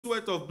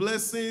sweat of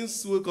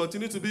blessings will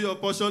continue to be your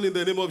portion in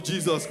the name of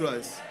Jesus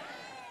Christ.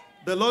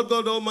 The Lord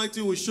God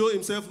Almighty will show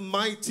himself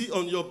mighty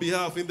on your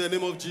behalf in the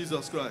name of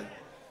Jesus Christ.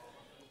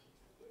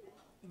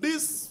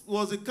 This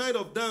was a kind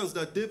of dance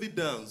that David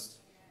danced.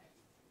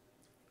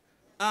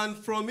 And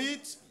from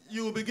it,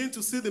 you will begin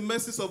to see the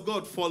mercies of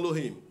God follow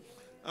him.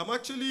 I'm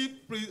actually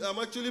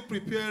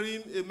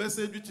preparing a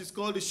message which is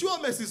called the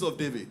Sure Mercies of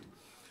David,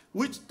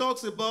 which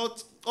talks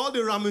about all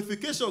the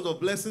ramifications of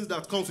blessings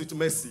that comes with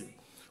mercy.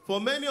 For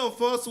many of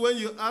us, when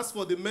you ask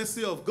for the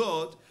mercy of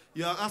God,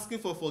 you are asking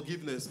for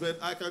forgiveness. But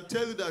I can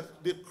tell you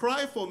that the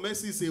cry for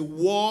mercy is a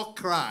war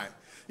cry.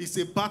 It's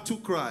a battle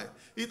cry.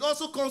 It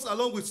also comes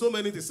along with so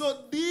many things. So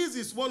this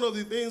is one of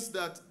the things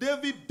that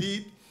David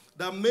did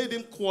that made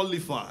him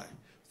qualify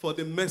for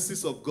the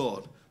mercies of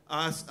God.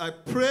 As I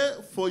pray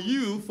for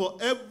you, for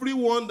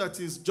everyone that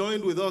is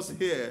joined with us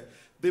here,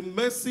 the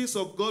mercies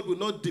of God will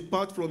not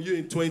depart from you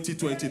in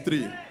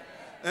 2023.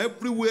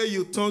 Everywhere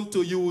you turn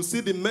to, you will see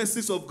the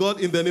mercies of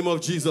God in the name of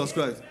Jesus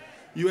Christ.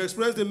 You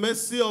experience the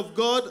mercy of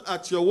God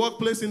at your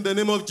workplace in the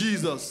name of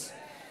Jesus.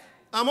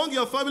 Among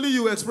your family,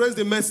 you will experience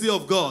the mercy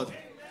of God.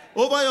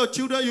 Over your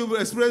children, you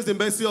will experience the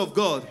mercy of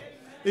God.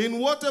 In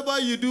whatever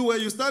you do, when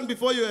you stand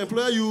before your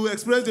employer, you will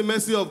experience the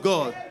mercy of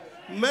God.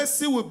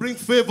 Mercy will bring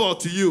favor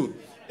to you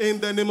in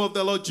the name of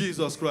the Lord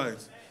Jesus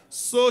Christ.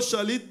 So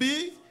shall it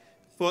be,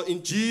 for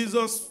in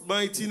Jesus'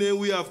 mighty name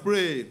we have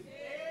prayed.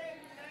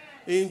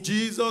 In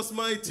Jesus'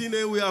 mighty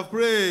name we have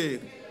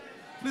prayed.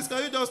 Please,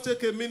 can you just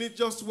take a minute,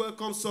 just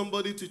welcome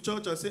somebody to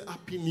church and say,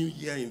 Happy New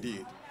Year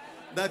indeed.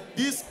 That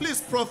this, please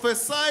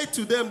prophesy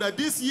to them that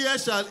this year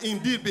shall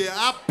indeed be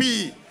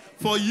happy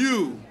for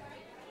you.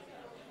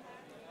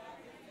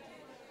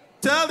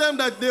 Tell them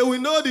that they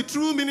will know the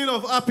true meaning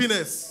of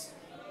happiness.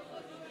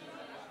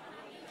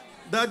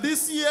 That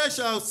this year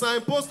shall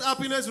signpost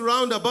happiness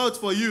roundabout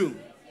for you.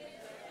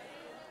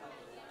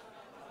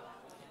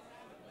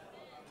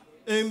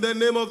 In the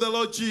name of the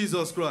Lord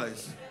Jesus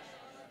Christ.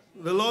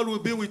 The Lord will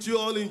be with you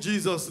all in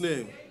Jesus'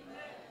 name.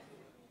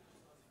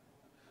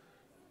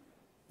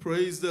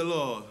 Praise the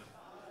Lord.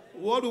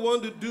 What we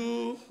want to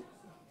do,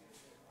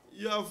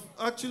 you have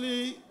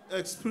actually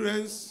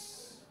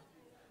experienced,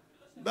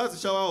 that's a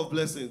shower of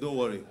blessing, don't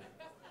worry.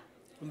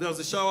 There's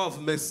a shower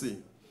of mercy.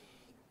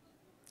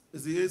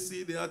 It's the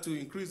AC, they had to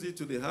increase it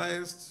to the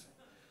highest,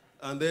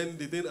 and then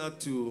they didn't have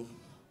to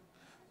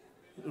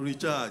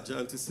recharge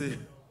and to say,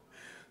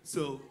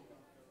 so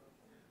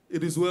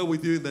it is well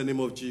with you in the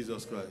name of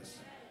Jesus Christ.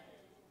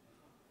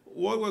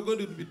 What we're going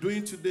to be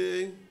doing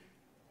today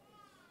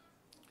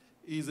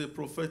is a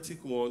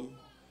prophetic one,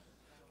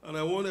 and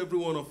I want every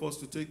one of us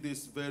to take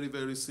this very,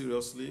 very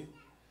seriously.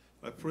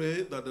 I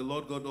pray that the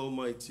Lord God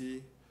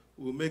Almighty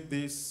will make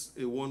this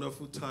a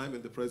wonderful time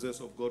in the presence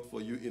of God for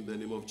you in the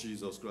name of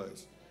Jesus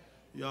Christ.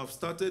 You have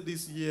started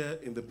this year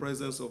in the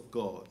presence of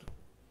God.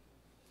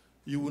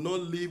 You will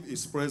not leave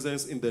his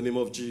presence in the name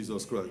of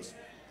Jesus Christ.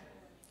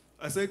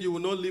 I said you will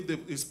not leave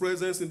his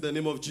presence in the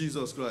name of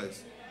Jesus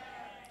Christ.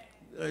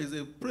 There is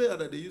a prayer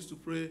that they used to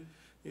pray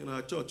in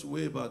our church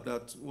way back,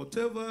 that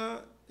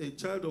whatever a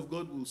child of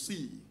God will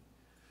see,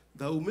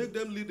 that will make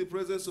them leave the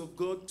presence of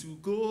God to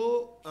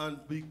go and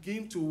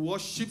begin to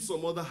worship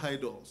some other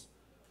idols.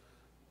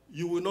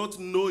 You will not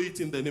know it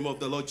in the name of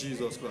the Lord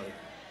Jesus Christ.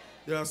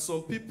 There are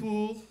some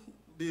people,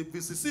 the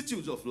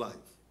vicissitudes of life,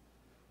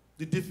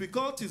 the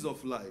difficulties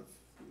of life,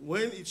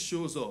 when it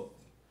shows up,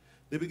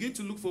 they begin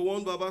to look for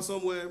one Baba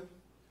somewhere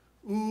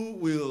who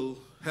will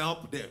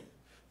help them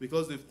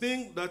because they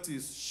think that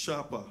is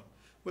sharper.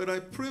 But I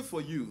pray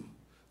for you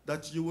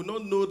that you will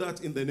not know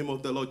that in the name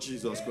of the Lord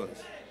Jesus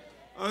Christ.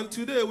 And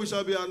today we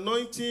shall be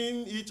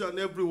anointing each and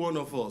every one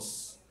of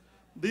us.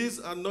 This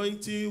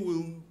anointing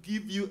will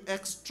give you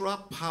extra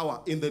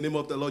power in the name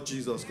of the Lord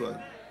Jesus Christ.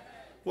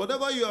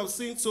 Whatever you have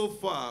seen so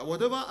far,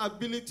 whatever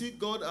ability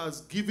God has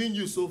given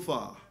you so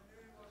far,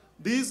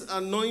 this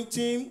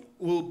anointing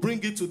will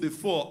bring it to the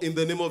fore in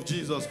the name of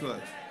Jesus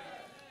Christ.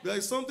 There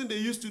is something they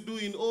used to do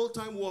in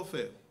old-time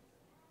warfare.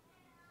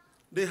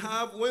 They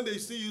have, when they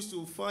still used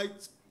to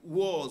fight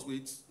wars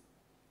with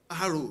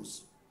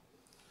arrows,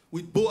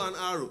 with bow and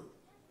arrow.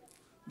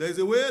 There's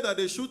a way that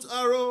they shoot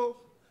arrow,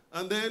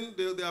 and then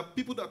there are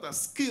people that are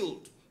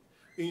skilled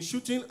in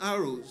shooting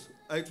arrows.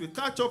 It will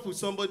catch up with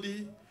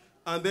somebody,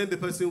 and then the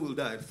person will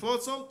die. For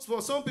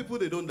some people,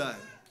 they don't die.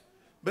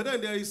 But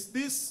then there is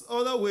this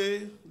other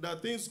way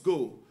that things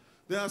go.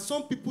 There are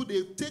some people,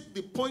 they take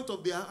the point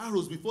of their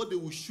arrows before they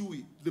will shoot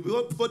it.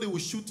 Before they will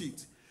shoot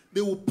it,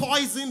 they will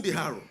poison the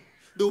arrow.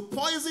 They will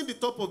poison the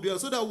top of the arrow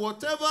so that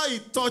whatever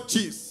it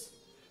touches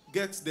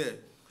gets there.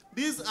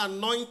 This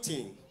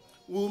anointing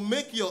will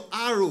make your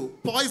arrow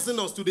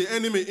poisonous to the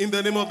enemy in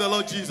the name of the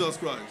Lord Jesus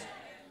Christ.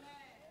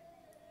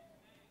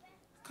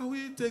 Can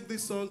we take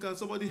this song? Can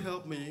somebody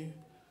help me?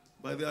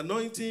 By the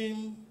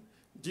anointing,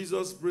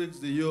 Jesus breaks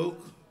the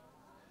yoke.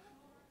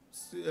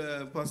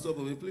 Pastor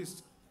Bobby,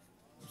 please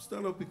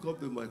stand up, pick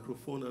up the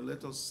microphone, and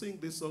let us sing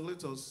this song.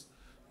 Let us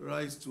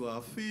rise to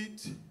our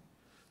feet.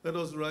 Let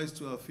us rise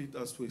to our feet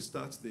as we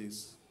start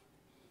this.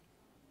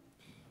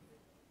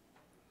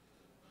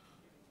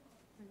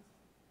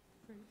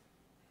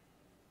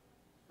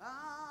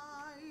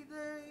 By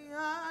the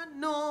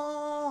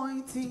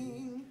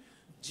anointing,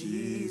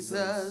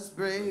 Jesus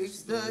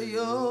breaks the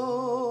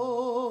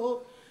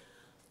yoke.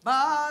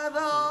 By the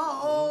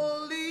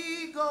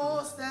Holy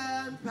Ghost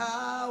and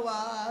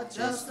power,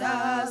 just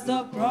as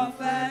the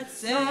prophet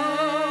said.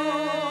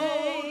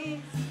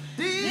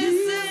 This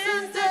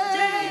is the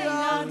day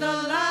of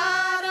the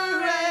latter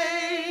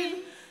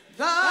rain.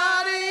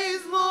 God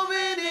is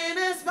moving in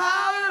his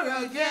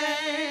power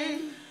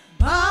again.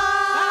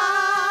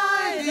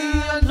 By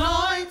the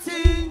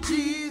anointing,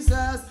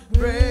 Jesus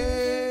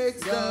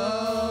breaks the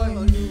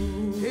yoke.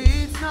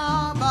 It's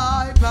not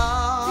by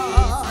power.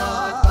 It's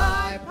not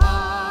by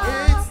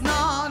power. It's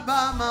not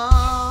by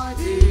might.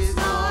 It's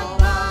not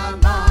by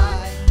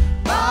might.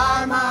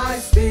 By my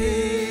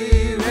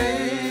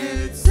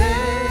spirit,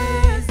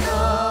 says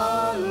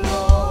the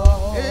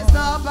Lord. It's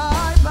not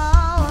by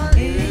power.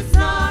 It's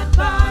not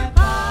by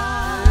power.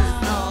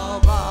 It's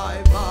not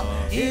by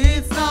power.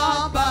 It's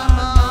not by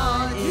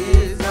might.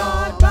 It's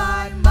not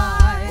by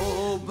might.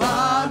 Oh,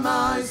 by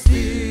my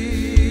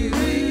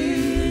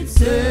spirit,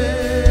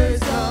 says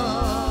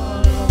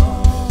the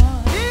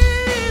Lord.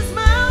 These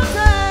mountains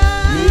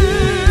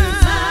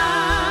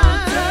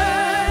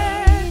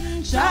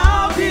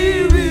shall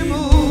be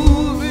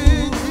removed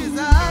in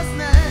Jesus'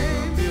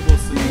 name.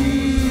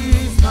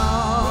 These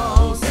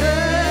mountains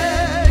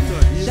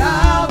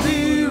shall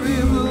be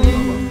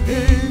removed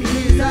in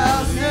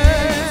Jesus'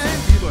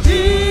 name.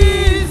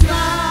 These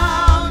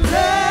mountains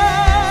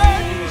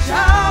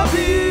shall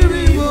be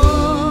removed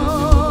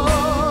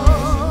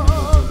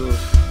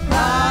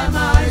by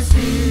my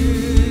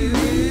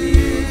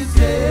spirit,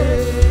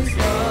 says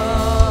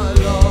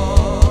the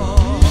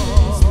Lord.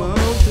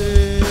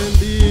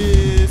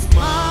 This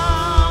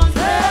Mountains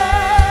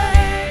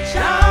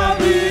shall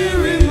be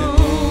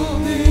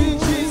removed in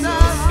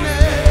Jesus'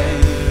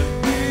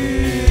 name.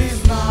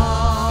 These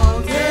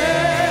mountains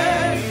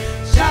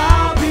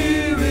shall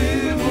be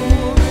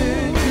removed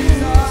in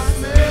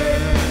Jesus'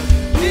 name.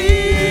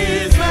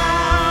 These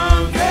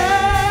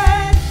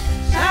mountains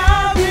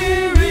shall be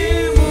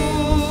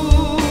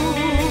removed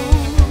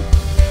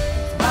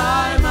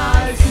by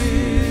my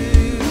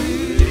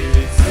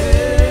spirit,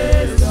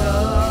 says the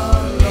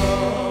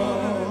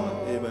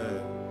Lord.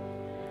 Amen.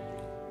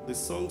 The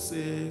song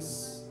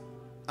says,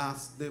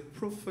 as the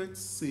prophet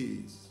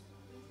says.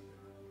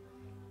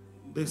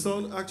 The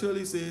song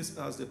actually says,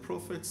 as the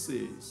prophet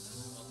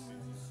says.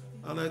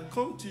 And I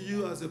come to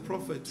you as a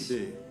prophet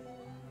today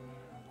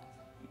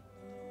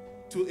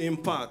to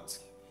impart,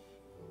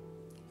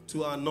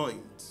 to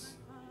anoint.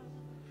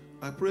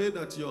 I pray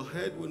that your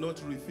head will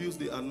not refuse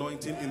the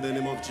anointing in the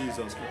name of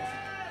Jesus Christ.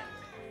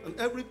 And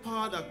every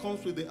power that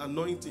comes with the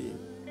anointing,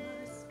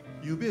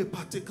 you'll be a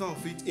partaker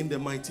of it in the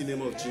mighty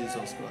name of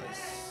Jesus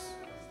Christ.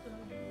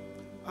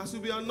 As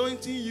we'll be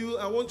anointing you,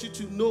 I want you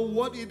to know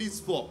what it is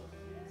for.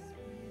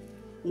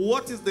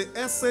 What is the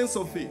essence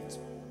of it?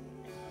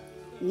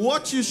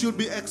 What you should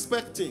be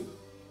expecting.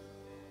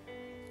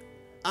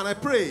 And I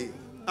pray,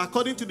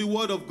 according to the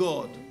word of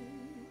God,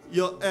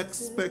 your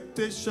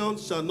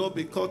expectations shall not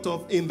be cut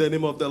off in the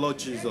name of the Lord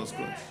Jesus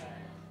Christ.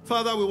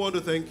 Father, we want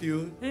to thank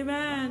you.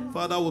 Amen.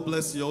 Father, we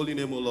bless your holy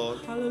name, O Lord.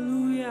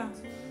 Hallelujah.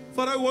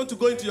 Father, we want to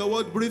go into your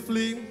word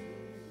briefly,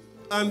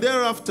 and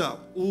thereafter,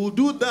 we will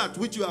do that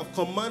which you have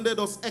commanded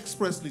us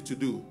expressly to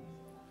do.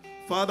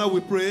 Father, we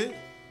pray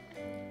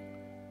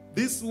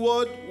this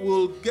word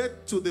will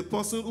get to the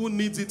person who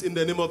needs it in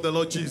the name of the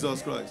Lord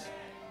Jesus Christ.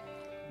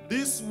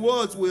 These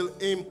words will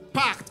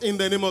impact in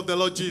the name of the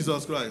Lord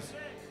Jesus Christ.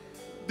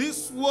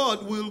 This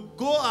word will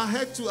go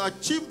ahead to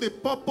achieve the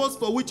purpose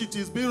for which it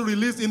is being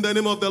released in the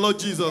name of the Lord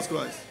Jesus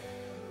Christ.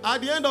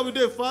 At the end of the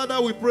day, Father,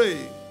 we pray,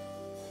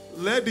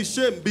 let the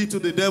shame be to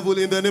the devil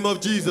in the name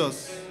of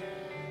Jesus.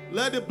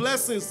 Let the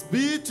blessings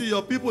be to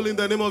your people in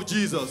the name of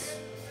Jesus.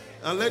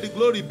 And let the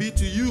glory be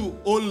to you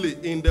only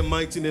in the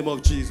mighty name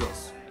of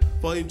Jesus.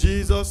 For in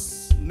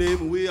Jesus'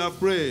 name we have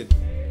prayed.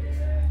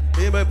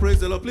 Amen. Praise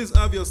the Lord. Please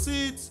have your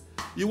seats.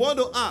 You want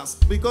to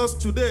ask, because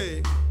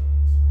today,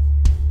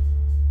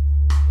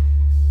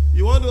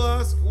 you want to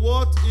ask,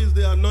 what is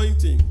the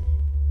anointing?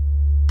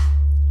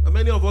 And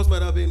many of us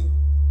might have been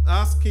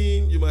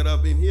asking, you might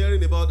have been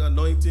hearing about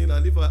anointing,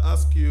 and if I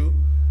ask you,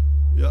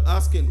 you're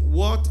asking,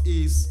 what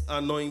is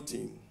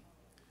anointing?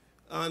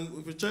 And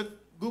if you check,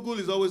 Google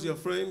is always your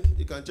friend.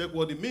 You can check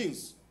what it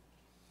means.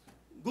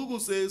 Google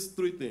says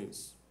three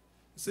things.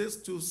 It says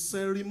to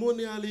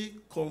ceremonially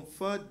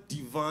confer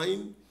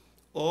divine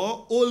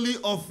or holy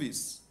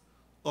office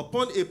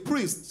upon a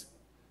priest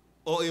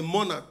or a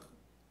monarch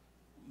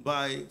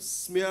by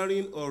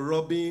smearing or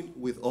rubbing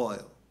with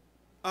oil.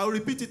 I'll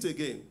repeat it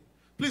again.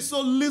 Please so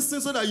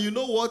listen so that you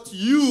know what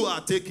you are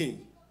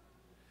taking.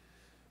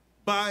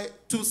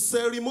 To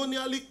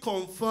ceremonially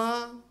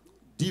confer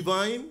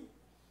divine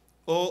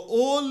or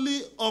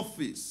holy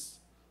office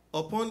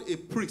upon a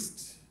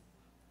priest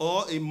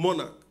or a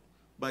monarch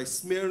by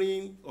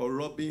smearing or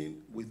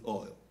rubbing with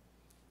oil.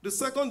 The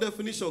second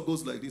definition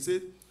goes like this.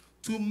 It says,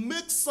 to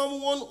make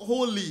someone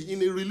holy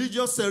in a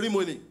religious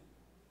ceremony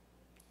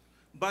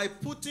by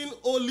putting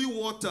holy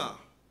water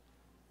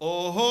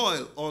or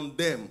oil on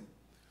them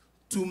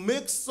to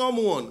make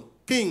someone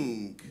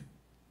king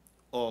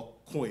or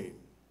queen.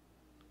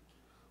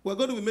 We're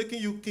going to be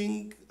making you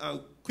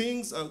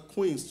kings and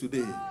queens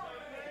today.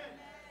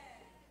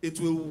 It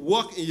will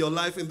work in your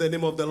life in the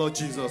name of the Lord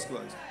Jesus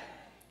Christ.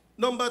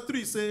 Number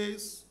 3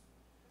 says,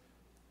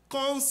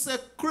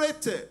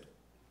 consecrated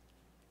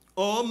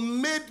or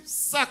made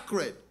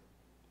sacred,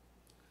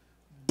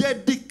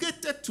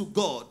 dedicated to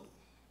God,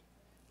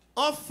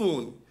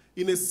 often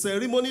in a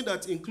ceremony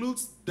that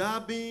includes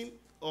dabbing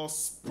or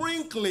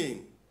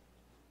sprinkling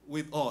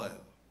with oil.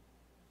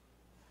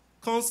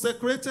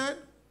 Consecrated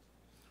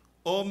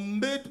or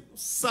made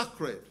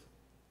sacred,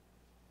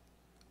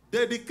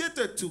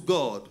 dedicated to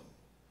God,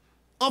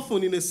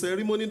 often in a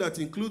ceremony that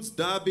includes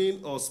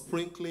dabbing or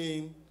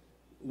sprinkling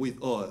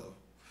with oil.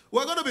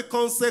 We're going to be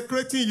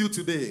consecrating you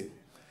today.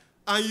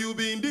 And you'll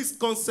be in this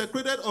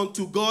consecrated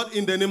unto God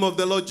in the name of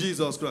the Lord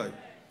Jesus Christ.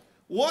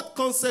 What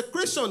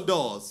consecration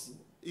does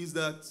is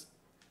that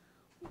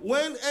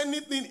when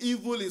anything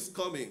evil is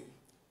coming,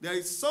 there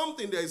is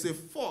a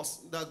force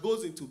that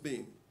goes into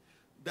being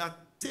that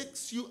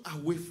takes you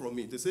away from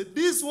it. They say,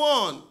 this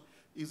one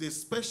is a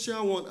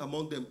special one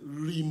among them.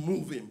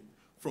 Remove him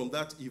from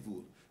that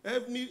evil.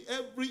 Every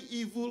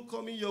evil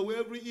coming your way,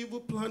 every evil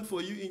plan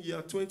for you in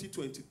year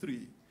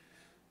 2023,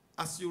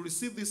 as you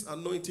receive this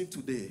anointing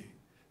today,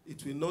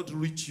 it will not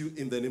reach you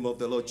in the name of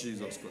the Lord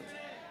Jesus Christ.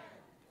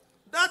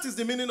 That is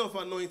the meaning of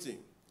anointing.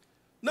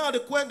 Now,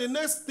 the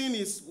next thing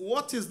is,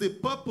 what is the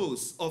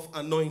purpose of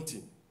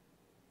anointing?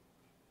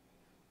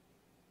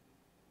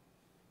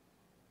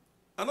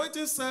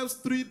 Anointing serves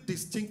 3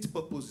 distinct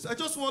purposes. I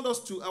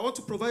want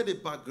to provide a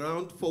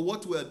background for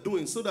what we are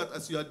doing so that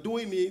as you are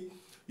doing it,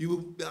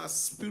 you are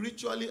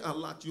spiritually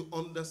alert. You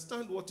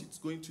understand what it's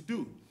going to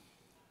do.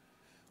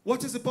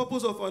 What is the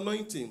purpose of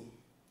anointing?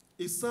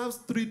 It serves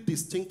 3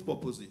 distinct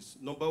purposes.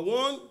 Number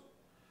 1,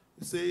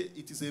 say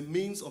it is a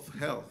means of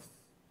health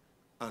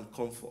and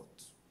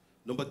comfort.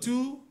 Number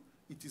 2,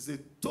 it is a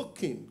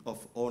token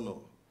of honor.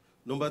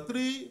 Number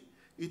 3,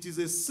 it is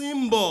a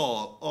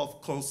symbol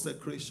of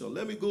consecration.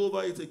 Let me go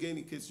over it again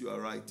in case you are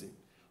writing.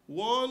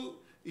 1,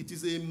 it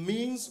is a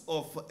means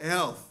of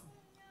health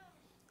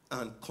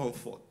and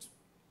comfort.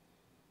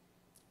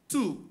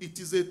 2, it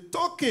is a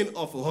token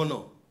of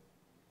honor.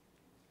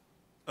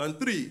 And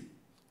 3,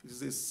 it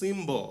is a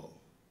symbol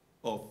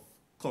of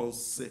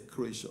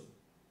consecration.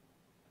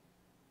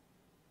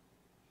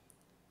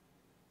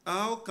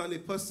 How can a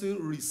person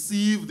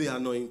receive the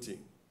anointing?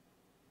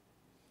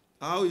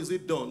 How is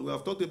it done? We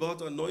have talked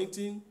about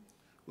anointing.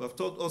 We have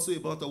talked also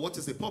about what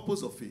is the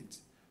purpose of it.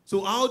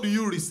 So how do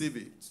you receive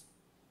it?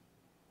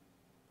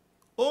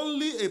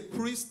 Only a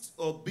priest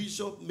or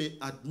bishop may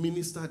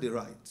administer the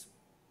rite.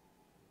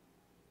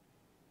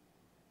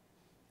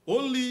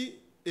 Only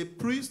a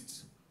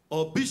priest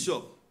or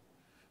bishop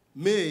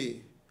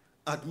may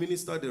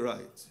administer the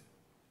rite.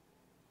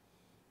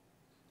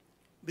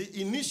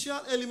 The initial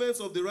elements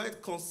of the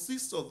rite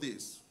consist of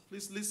this.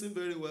 Please listen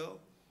very well.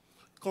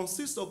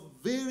 Consists of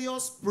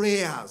various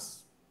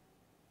prayers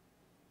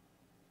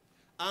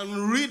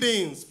and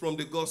readings from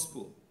the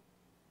gospel.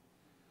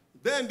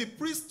 Then the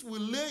priest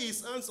will lay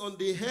his hands on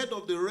the head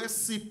of the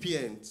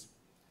recipient,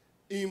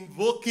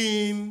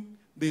 invoking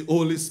the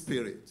Holy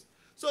Spirit.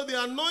 So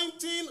the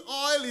anointing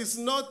oil is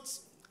not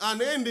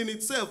an end in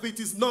itself.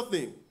 It is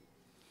nothing.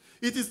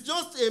 It is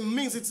just a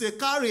means. It's a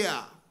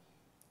carrier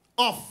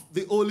of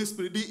the Holy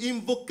Spirit. The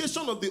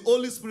invocation of the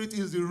Holy Spirit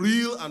is the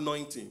real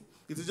anointing.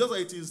 It is just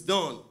that it is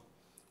done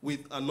with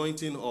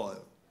anointing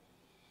oil.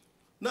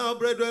 Now,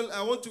 brethren,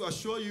 I want to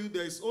assure you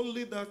there is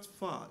only that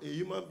far a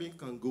human being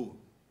can go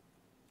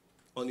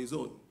on his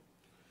own.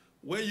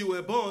 When you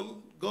were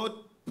born, God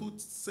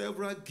put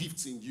several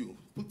gifts in you,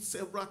 put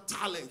several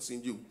talents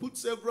in you, put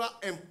several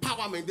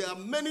empowerment. There are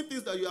many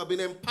things that you have been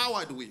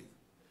empowered with.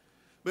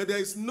 But there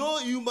is no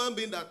human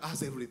being that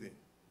has everything.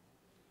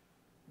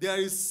 There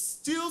is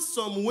still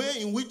some way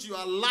in which you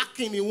are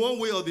lacking in one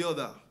way or the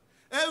other.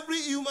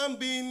 Every human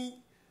being,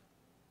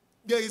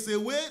 there is a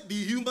way the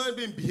human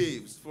being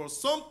behaves. For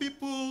some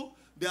people,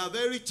 they are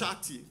very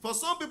chatty. For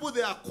some people,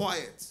 they are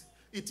quiet.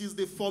 It is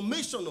the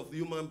formation of the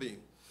human being.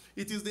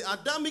 It is the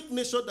Adamic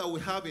nature that we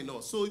have in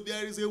us. So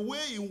there is a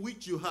way in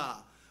which you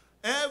are.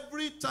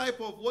 Every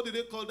type of, what do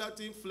they call that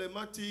thing?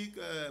 Phlegmatic,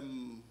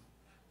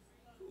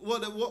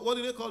 what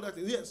do they call that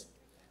thing? Yes.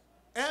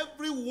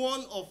 Every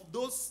one of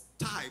those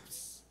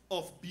types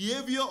of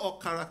behavior or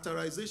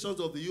characterizations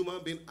of the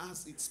human being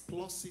has its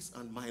pluses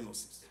and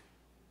minuses.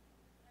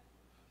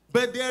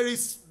 But there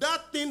is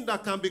that thing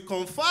that can be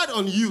conferred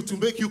on you to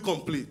make you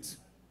complete.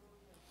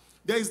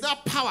 There is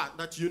that power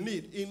that you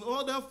need in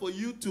order for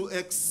you to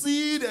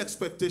exceed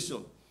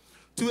expectation,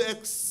 to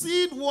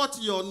exceed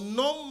what your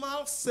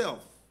normal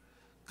self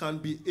can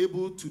be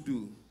able to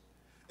do.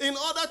 In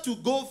order to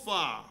go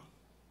far,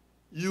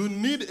 you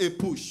need a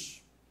push.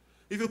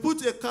 If you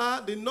put a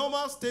car, the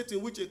normal state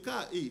in which a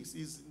car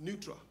is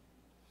neutral.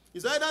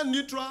 It's either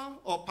neutral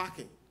or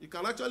parking. You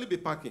can actually be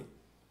parking.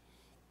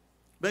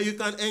 But you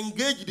can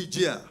engage the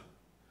gear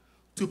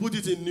to put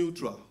it in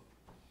neutral.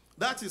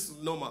 That is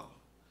normal.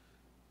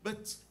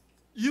 But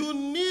you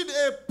need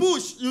a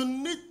push. You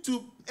need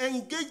to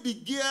engage the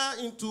gear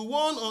into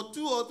 1 or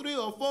 2 or 3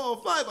 or 4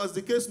 or 5, as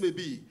the case may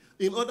be,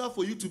 in order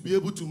for you to be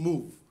able to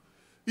move.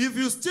 If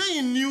you stay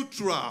in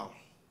neutral,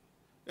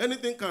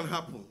 anything can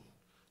happen.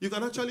 You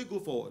can actually go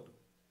forward.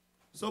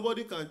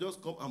 Somebody can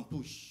just come and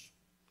push.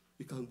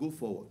 You can go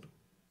forward.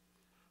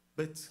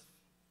 But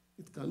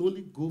it can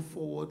only go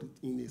forward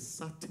in a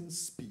certain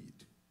speed.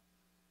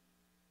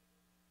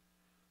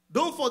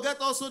 Don't forget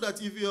also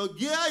that if your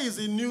gear is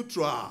in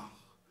neutral,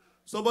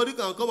 somebody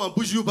can come and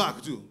push you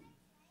back too.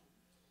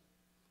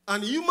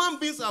 And human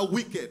beings are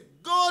wicked.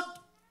 God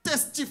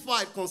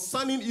testified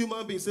concerning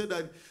human beings, said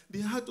that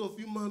the heart of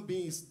human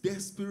beings is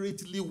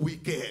desperately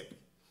wicked.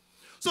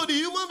 So the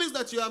human beings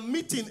that you are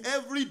meeting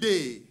every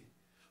day,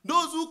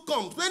 those who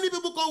come, many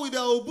people come with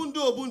their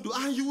obundu,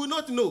 and you will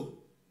not know.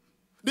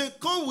 They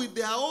come with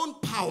their own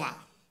power.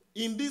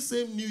 In this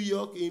same New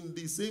York, in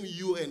the same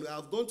UN,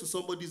 I've gone to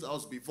somebody's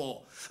house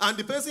before, and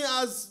the person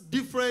has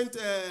different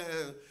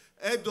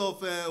head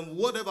of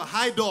whatever,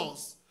 high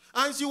doors.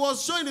 And she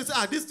was showing this,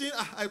 this thing,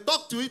 I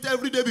talk to it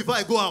every day before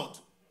I go out.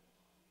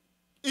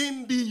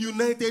 In the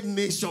United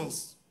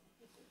Nations.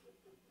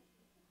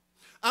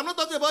 I'm not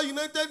talking about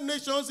United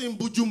Nations in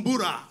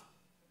Bujumbura.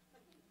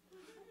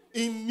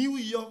 In New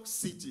York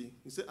City.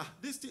 He said,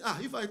 this thing,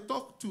 if I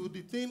talk to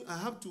the thing, I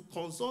have to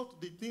consult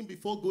the thing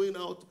before going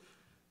out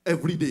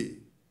every day.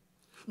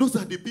 Those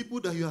are the people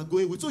that you are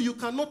going with. So you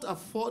cannot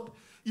afford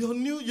your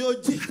gear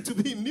to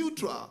be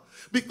neutral,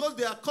 because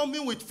they are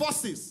coming with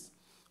forces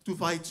to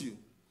fight you.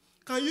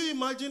 Can you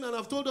imagine, and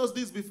I've told us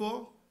this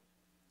before,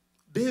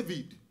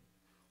 David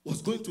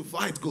was going to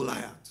fight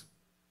Goliath.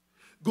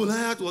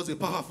 Goliath was a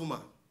powerful man.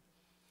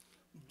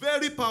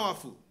 Very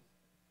powerful.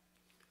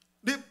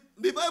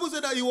 The Bible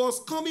said that he was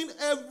coming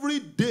every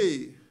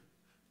day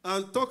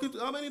and talking to,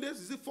 how many days?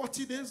 Is it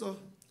 40 days or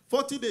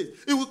 40 days?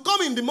 He will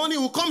come in the morning,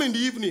 he will come in the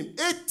evening,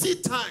 80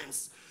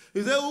 times.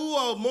 He said, who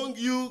among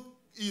you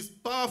is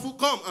powerful?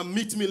 Come and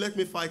meet me, let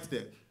me fight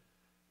them.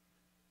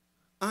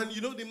 And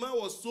you know, the man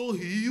was so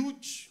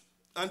huge,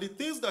 and the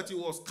things that he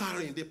was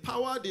carrying, the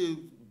power, the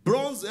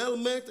bronze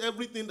helmet,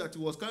 everything that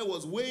he was carrying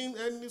was weighing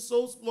any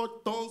so much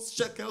tons,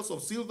 shekels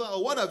of silver,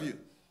 or what have you.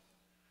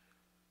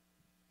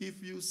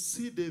 If you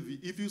see David,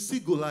 if you see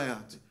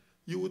Goliath,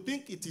 you would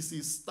think it is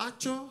his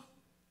stature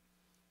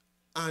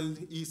and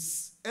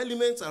his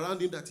elements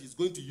around him that he's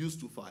going to use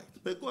to fight.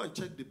 But go and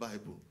check the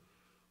Bible.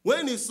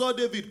 When he saw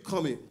David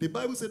coming, the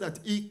Bible said that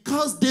he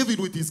cursed David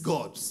with his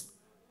gods.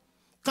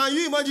 Can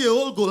you imagine a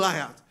whole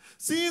Goliath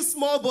seeing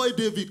small boy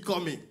David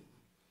coming?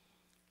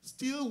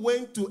 Still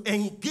went to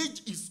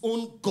engage his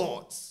own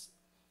gods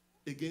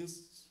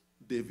against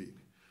David.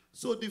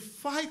 So the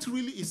fight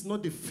really is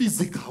not the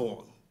physical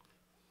one.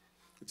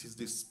 It is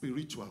the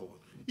spiritual one.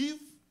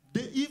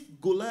 If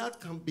Goliath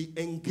can be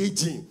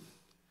engaging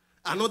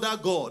another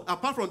god,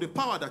 apart from the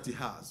power that he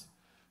has,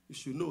 you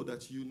should know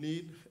that you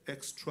need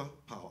extra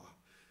power.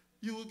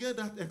 You will get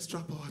that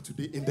extra power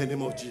today in the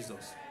name of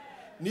Jesus.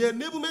 The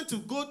enablement to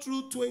go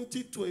through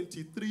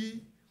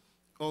 2023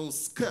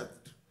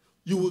 unscathed,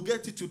 you will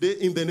get it today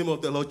in the name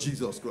of the Lord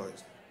Jesus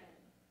Christ.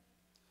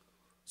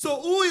 So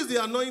who is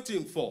the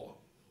anointing for?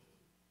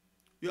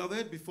 You have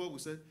heard before, we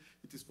said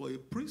it is for a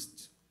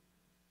priest,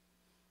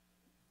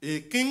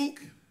 a king,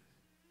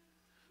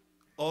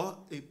 or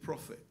a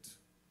prophet.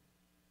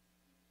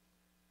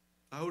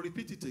 I will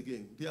repeat it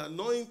again. The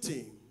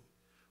anointing,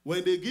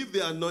 when they give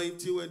the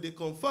anointing, when they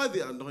confer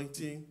the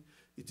anointing,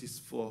 it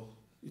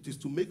is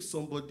to make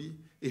somebody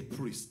a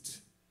priest,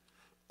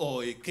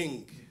 or a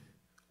king,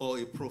 or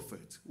a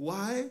prophet.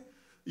 Why?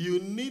 You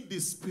need the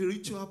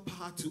spiritual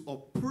power to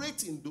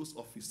operate in those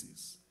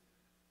offices.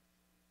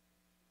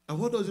 And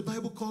what does the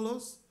Bible call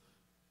us?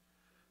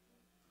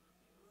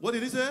 What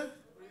did it say?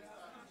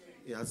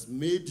 He has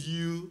made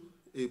you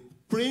a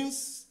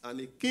prince and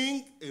a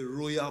king, a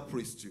royal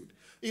priesthood.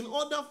 In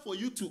order for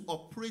you to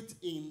operate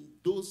in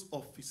those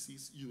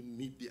offices, you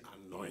need the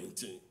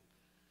anointing.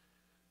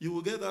 You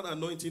will get that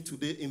anointing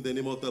today in the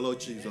name of the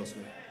Lord Jesus.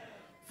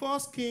 1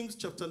 Kings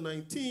chapter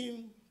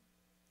 19,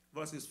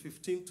 verses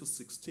 15 to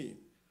 16.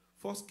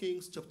 1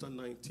 Kings chapter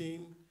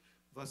 19,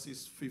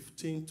 verses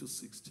 15 to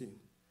 16.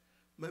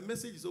 My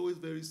message is always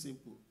very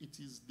simple. It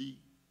is the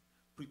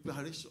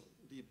preparation,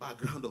 the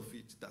background of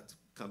it that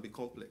can be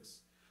complex,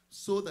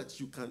 so that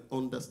you can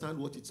understand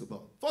what it's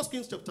about. 1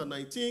 Kings chapter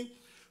 19,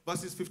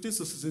 verses 15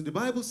 to 16. The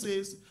Bible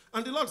says,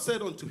 and the Lord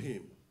said unto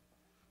him,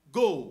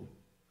 go,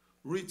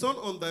 return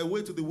on thy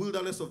way to the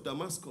wilderness of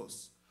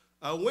Damascus,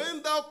 and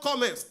when thou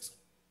comest,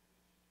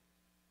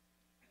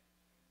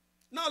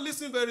 now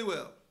listen very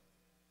well.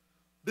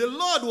 The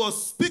Lord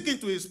was speaking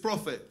to his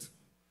prophet,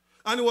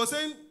 and he was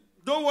saying,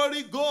 don't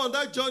worry, go on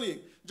that journey.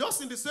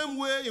 Just in the same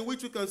way in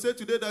which we can say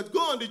today that go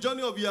on the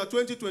journey of year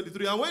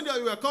 2023. And when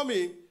you are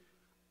coming,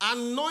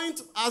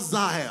 anoint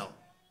Azael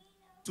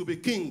to be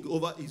king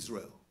over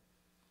Israel.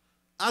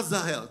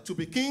 Azael to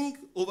be king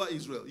over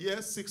Israel.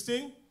 Yes,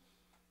 16.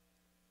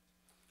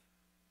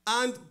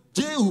 And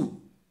Jehu,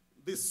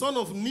 the son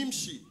of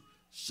Nimshi,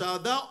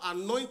 shalt thou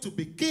anoint to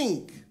be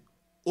king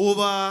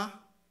over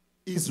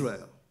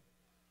Israel.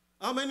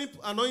 How many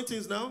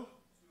anointings now?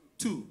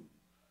 2.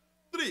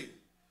 3.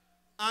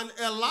 And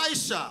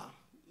Elisha,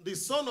 the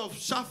son of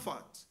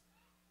Shaphat,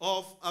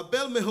 of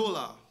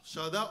Abel-Meholah,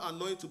 shalt thou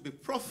anoint to be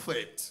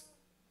prophet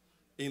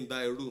in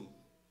thy room.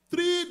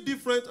 3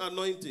 different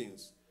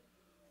anointings.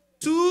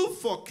 2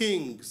 for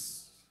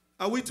kings.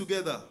 Are we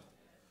together?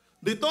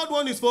 The third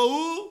one is for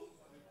who?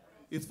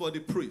 It's for the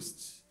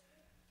priest.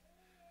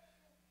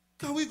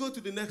 Can we go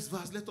to the next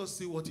verse? Let us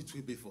see what it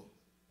will be for.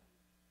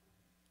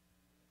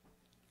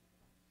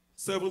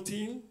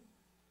 17.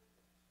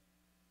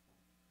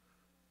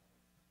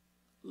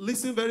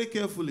 Listen very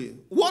carefully.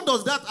 What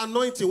does that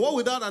anointing, what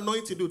will that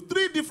anointing do?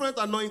 3 different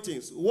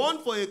anointings.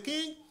 1 for a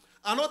king,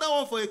 another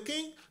one for a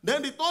king,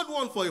 then the third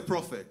one for a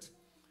prophet.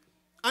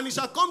 And it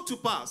shall come to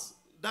pass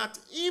that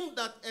him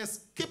that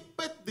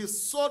escapeth the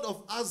sword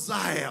of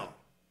Hazael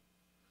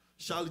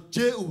shall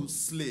Jehu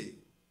slay.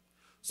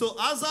 So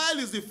Hazael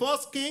is the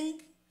first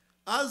king.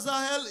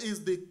 Hazael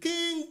is the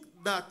king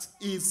that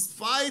is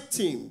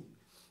fighting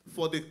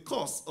for the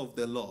cause of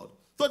the Lord.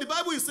 So the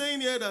Bible is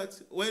saying here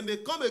that when they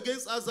come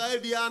against Hazael,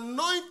 the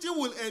anointing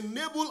will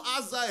enable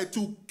Hazael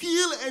to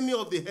kill any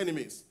of the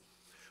enemies.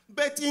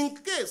 But in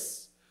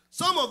case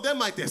some of them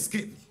might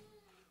escape,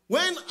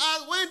 when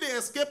they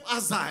escape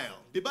Hazael,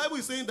 the Bible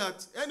is saying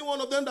that any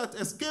one of them that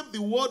escape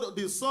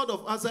the sword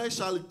of Hazael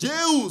shall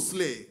Jehu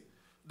slay.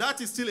 That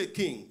is still a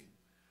king.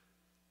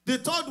 The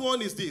third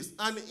one is this: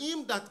 and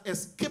him that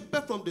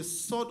escapeth from the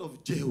sword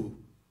of Jehu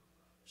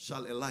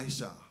shall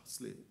Elisha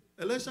slay.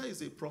 Elisha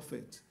is a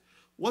prophet.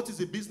 What is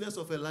the business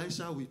of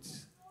Elisha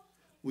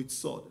with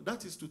sword?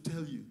 That is to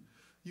tell you,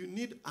 you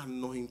need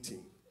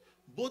anointing,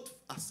 both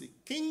as a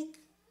king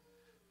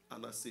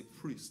and as a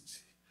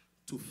priest,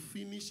 to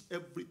finish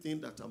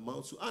everything that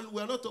amounts to. And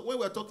when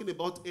we're talking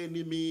about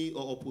enemy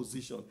or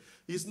opposition,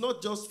 it's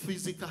not just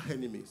physical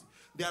enemies.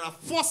 There are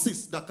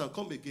forces that can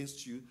come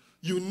against you.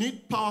 You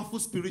need powerful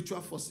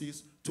spiritual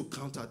forces to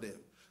counter them.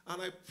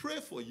 And I pray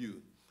for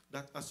you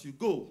that as you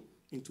go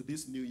into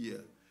this new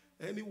year,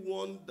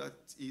 anyone that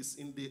is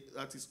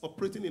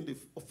operating in the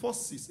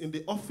forces, in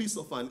the office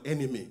of an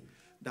enemy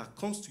that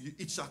comes to you,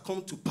 it shall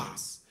come to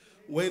pass.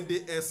 When they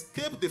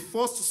escape the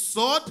first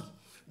sword,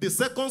 the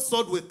second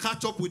sword will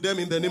catch up with them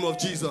in the name of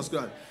Jesus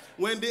Christ.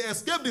 When they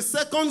escape the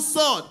second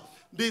sword,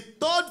 the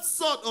third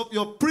sword of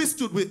your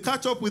priesthood will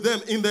catch up with them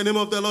in the name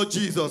of the Lord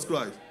Jesus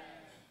Christ.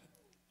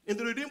 In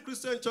the Redeemed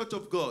Christian Church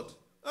of God.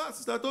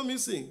 Sister Tommy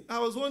sing. I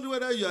was wondering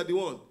whether you are the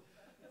one.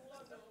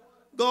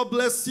 God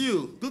bless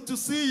you. Good to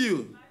see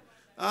you.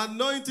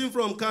 Anointing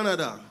from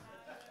Canada.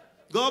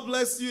 God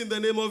bless you in the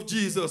name of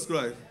Jesus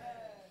Christ.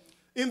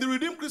 In the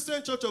Redeemed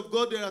Christian Church of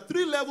God, there are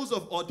 3 levels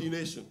of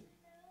ordination.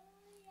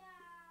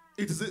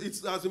 It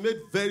has been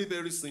made very,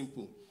 very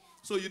simple.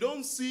 So you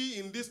don't see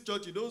in this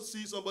church, you don't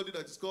see somebody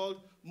that is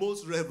called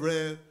most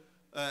reverend,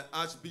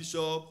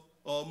 archbishop,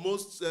 or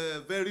most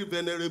very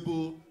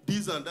venerable,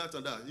 this and that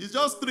and that. It's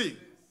just 3.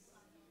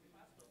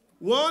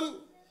 1,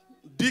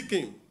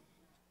 deacon.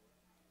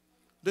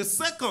 The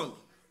second,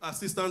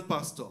 assistant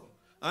pastor.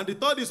 And the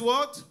third is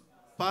what?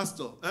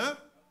 Pastor. Eh?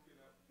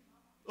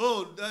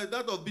 Oh,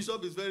 that of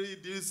bishop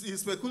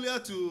is peculiar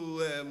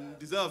to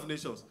Desire of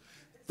Nations.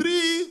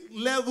 3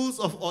 levels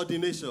of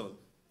ordination: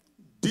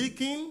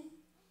 deacon,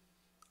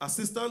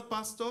 assistant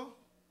pastor,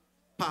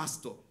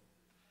 pastor.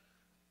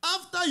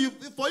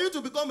 For you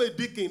to become a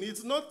deacon,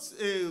 it's not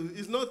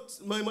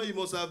you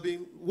must have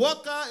been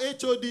worker,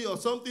 HOD or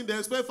something.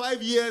 They spend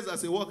 5 years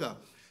as a worker.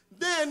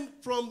 Then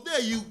from there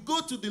you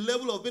go to the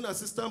level of being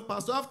assistant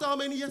pastor. After how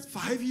many years?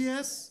 5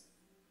 years.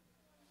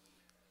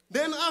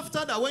 Then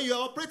after that, when you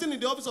are operating in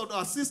the office of the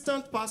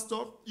assistant pastor,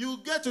 you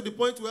get to the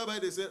point whereby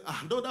they say,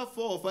 another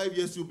 4 or 5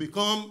 years you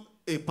become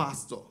a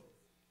pastor.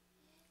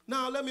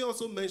 Now let me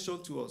also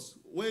mention to us,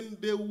 when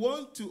they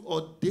want to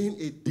ordain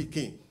a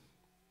deacon,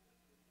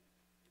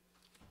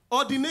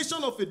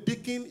 ordination of a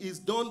deacon is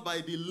done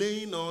by the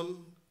laying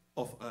on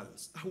of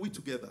hands. Are we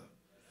together?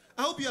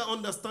 I hope you are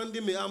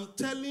understanding me. I'm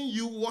telling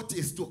you what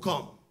is to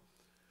come.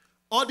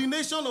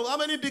 Ordination of, how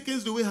many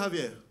deacons do we have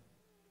here?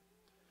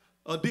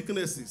 Or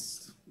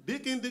deaconesses?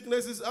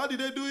 Deaconesses, how did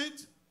they do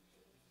it?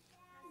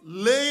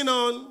 Laying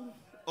on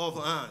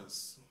of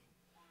hands.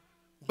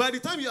 By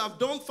the time you have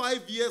done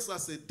 5 years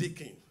as a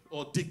deacon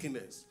or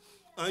deaconess,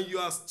 and you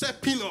are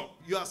stepping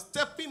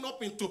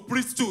up into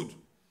priesthood.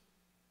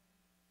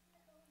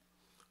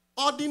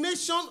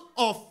 Ordination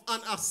of an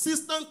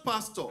assistant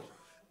pastor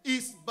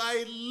is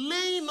by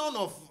laying on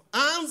of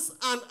hands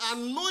and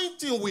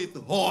anointing with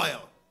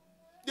oil.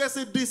 There's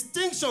a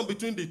distinction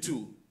between the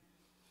two.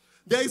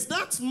 There is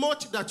that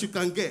much that you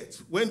can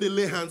get when they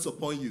lay hands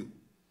upon you.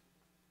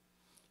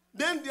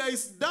 Then there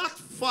is that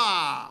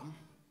far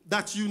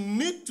that you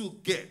need to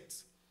get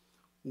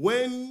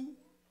when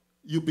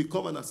you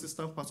become an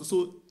assistant pastor.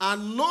 So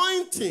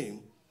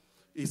anointing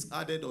is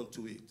added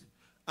onto it.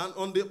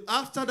 And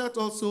after that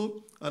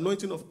also,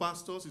 anointing of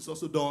pastors is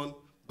also done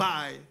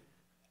by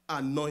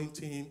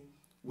anointing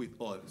with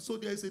oil. So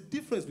there is a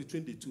difference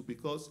between the two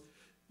because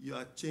you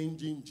are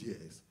changing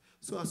gears.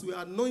 So as we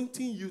are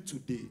anointing you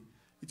today,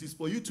 it is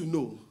for you to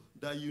know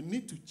that you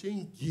need to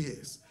change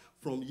gears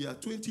from year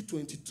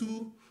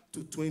 2022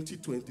 to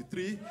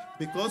 2023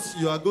 because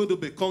you are going to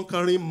be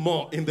conquering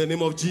more in the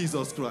name of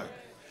Jesus Christ.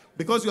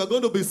 Because you are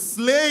going to be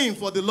slaying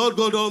for the Lord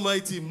God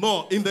Almighty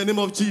more in the name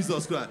of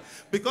Jesus Christ.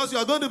 Because you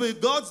are going to be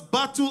God's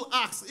battle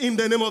axe in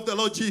the name of the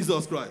Lord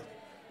Jesus Christ.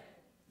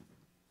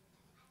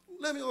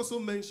 Let me also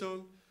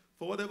mention,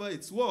 for whatever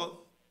it's worth,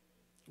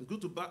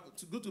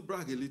 it's good to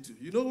brag a little.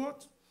 You know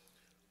what?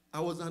 I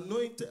was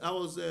anointed, I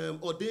was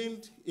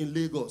ordained in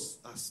Lagos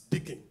as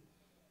deacon.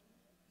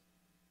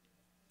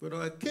 But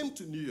when I came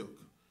to New York,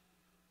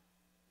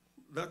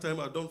 that time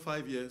I'd done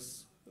 5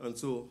 years, and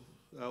so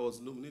I was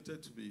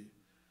nominated to be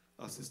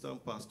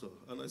assistant pastor.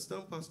 And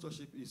assistant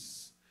pastorship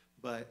is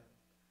by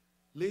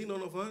laying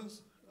on of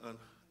hands and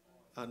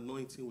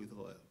anointing with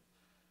oil.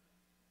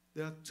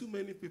 There are too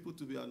many people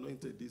to be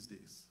anointed these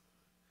days.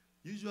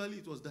 Usually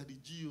it was Daddy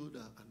Gio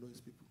that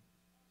anoints people.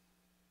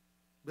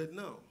 But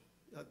now,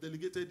 I've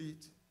delegated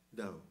it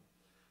down.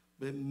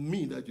 But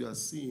me that you are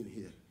seeing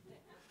here,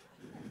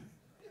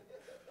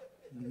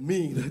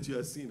 me that you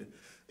are seeing.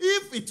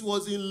 If it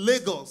was in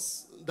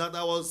Lagos that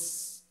I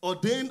was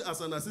ordained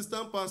as an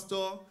assistant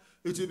pastor,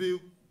 it would be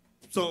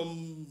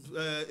some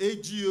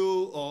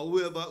AGO or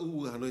whoever who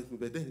will anoint me.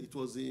 But then it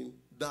was in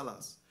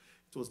Dallas.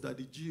 It was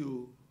Daddy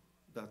Gio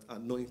that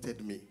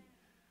anointed me.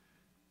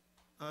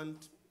 And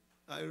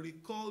I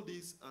recall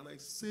this and I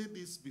say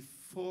this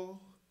before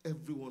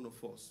every one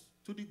of us.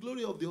 To the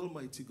glory of the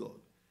Almighty God.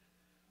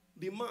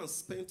 The man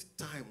spent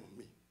time on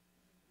me.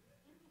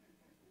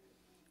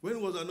 When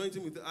he was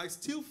anointing me, I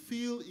still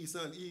feel his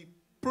hand. He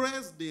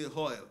pressed the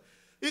oil.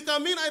 It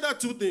can mean either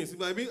two things. It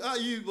might mean,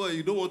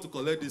 you don't want to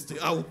collect this thing.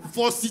 I will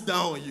force it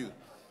down on you.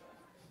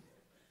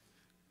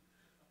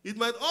 It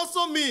might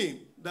also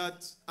mean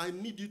that I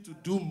need you to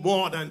do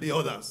more than the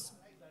others.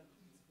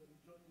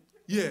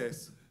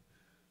 Yes.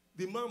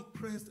 The man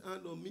pressed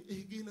hand on me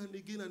again and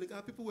again and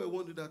again. People were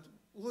wondering that,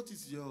 what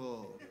is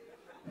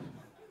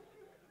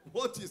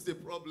the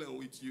problem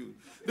with you?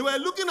 They were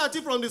looking at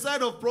it from the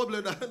side of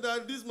problem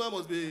that this man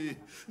must be,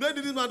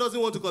 maybe this man doesn't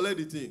want to collect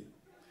the thing.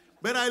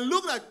 But I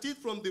looked at it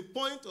from the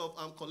point of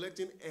I'm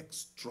collecting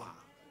extra.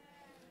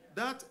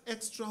 That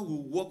extra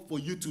will work for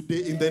you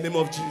today in the name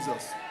of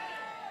Jesus.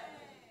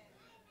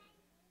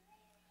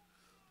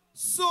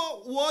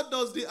 So what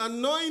does the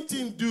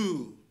anointing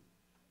do?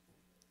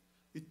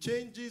 It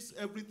changes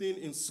everything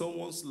in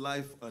someone's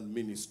life and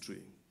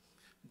ministry.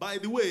 By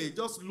the way,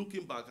 just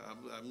looking back,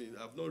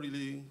 I've not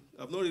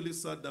really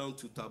sat down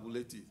to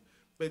tabulate it.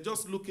 But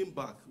just looking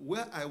back,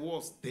 where I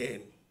was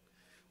then,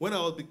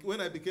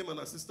 when I became an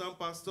assistant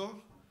pastor,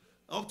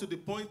 up to the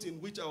point in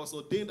which I was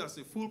ordained as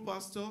a full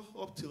pastor,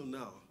 up till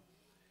now,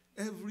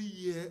 every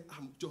year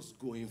I'm just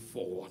going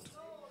forward.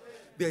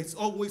 There is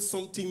always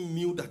something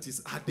new that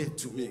is added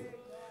to me.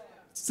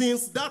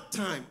 Since that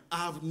time,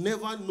 I have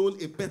never known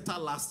a better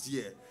last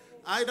year,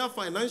 either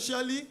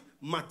financially,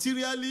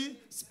 materially,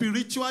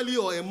 spiritually,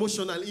 or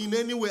emotionally. In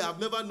any way, I've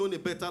never known a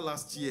better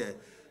last year.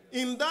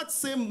 In that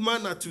same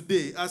manner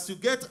today, as you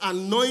get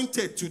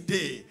anointed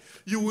today,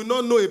 you will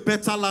not know a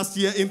better last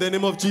year in the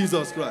name of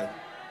Jesus Christ.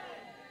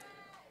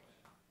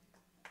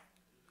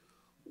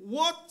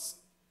 What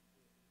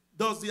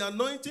does the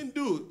anointing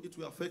do? It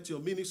will affect your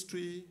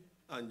ministry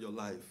and your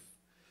life.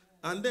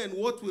 And then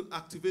what will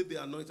activate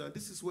the anointing? And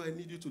this is where I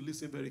need you to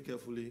listen very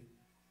carefully.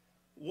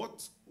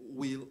 What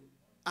will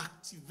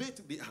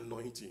activate the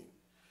anointing?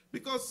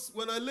 Because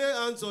when I lay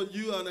hands on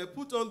you and I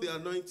put on the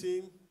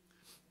anointing,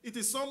 it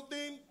is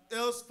something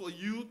else for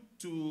you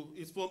to,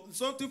 it's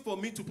something for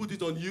me to put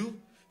it on you.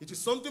 It is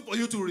something for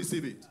you to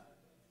receive it.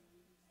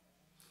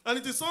 And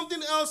it is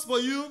something else for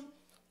you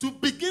to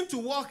begin to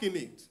walk in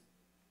it.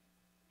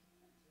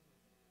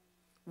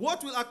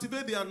 What will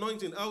activate the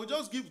anointing? I will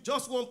just give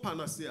just one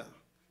panacea.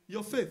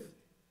 Your faith.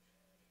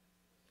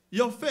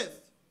 Your faith.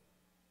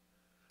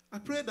 I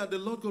pray that the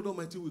Lord God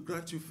Almighty will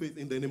grant you faith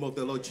in the name of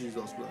the Lord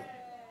Jesus Christ.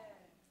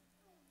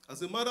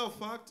 As a matter of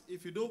fact,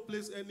 if you don't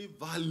place any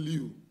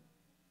value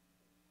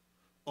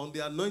on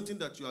the anointing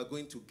that you are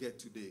going to get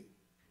today,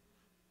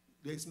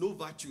 there is no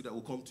virtue that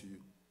will come to you.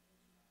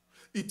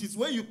 It is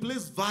when you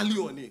place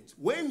value on it,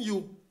 when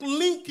you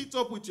link it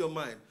up with your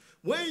mind,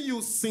 when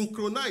you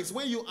synchronize,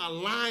 when you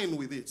align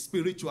with it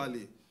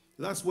spiritually,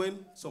 that's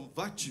when some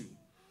virtue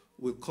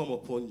will come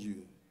upon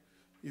you.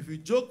 If you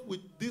joke with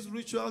this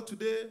ritual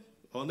today,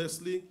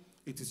 honestly,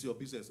 it is your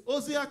business.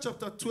 Hosea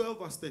chapter 12,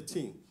 verse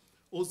 13.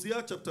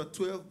 Hosea chapter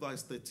 12,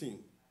 verse 13.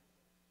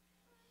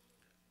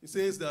 It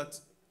says that,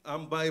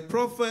 and by a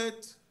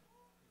prophet,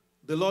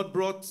 the Lord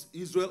brought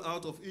Israel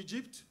out of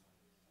Egypt.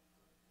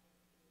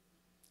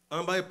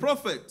 And by a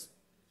prophet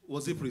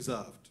was he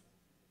preserved.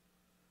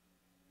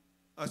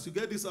 As you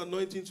get this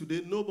anointing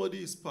today,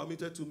 nobody is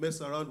permitted to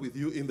mess around with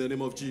you in the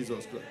name of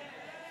Jesus Christ.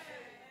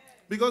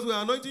 Because we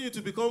are anointing you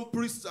to become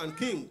priests and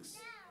kings.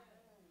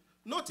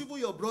 Not even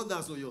your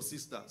brothers or your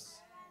sisters.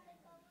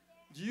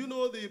 Do you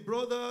know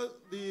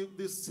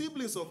the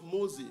siblings of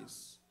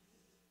Moses?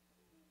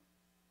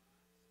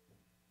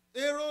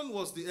 Aaron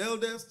was the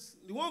eldest.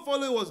 The one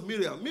following was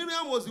Miriam.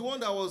 Miriam was the one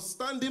that was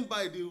standing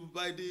by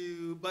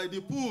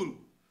the pool,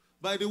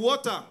 by the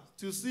water,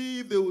 to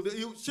see if they would.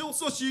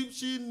 So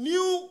she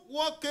knew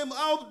what came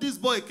out. This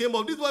boy came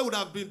up. This boy would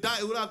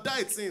have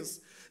died since.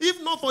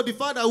 If not for the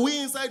fact that we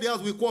inside the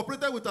house, we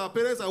cooperated with our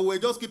parents and we were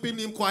just keeping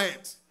him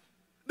quiet,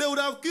 they would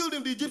have killed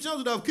him. The Egyptians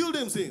would have killed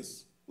him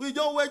since. We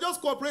were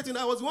just cooperating.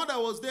 I was the one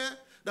that was there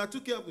that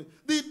took care of him.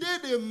 The day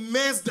they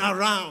messed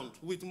around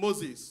with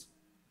Moses.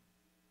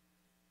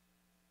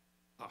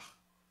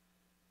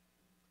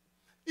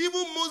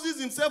 Even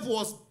Moses himself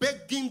was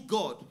begging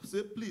God.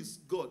 Say, please,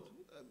 God,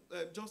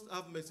 just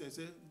have mercy. And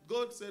say,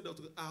 God said,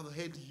 I've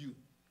heard you.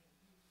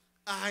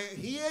 I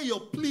hear your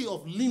plea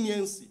of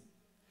leniency.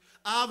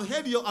 I've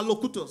heard your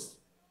allocutors.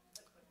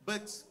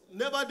 But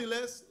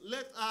nevertheless,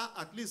 let her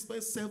at least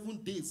spend 7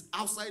 days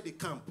outside the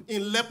camp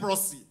in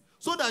leprosy,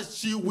 so that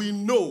she will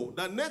know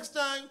that next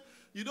time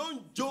you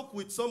don't joke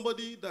with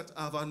somebody that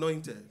I've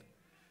anointed.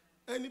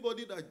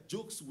 Anybody that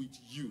jokes with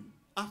you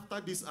after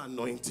this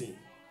anointing,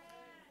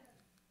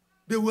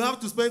 they will have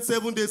to spend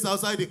 7 days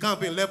outside the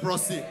camp in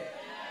leprosy.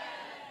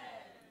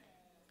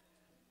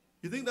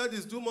 You think that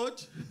is too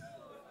much?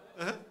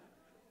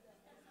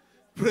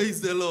 Praise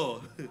the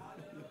Lord.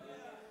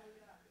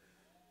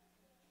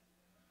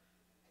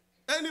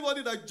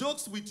 Anybody that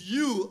jokes with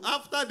you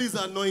after this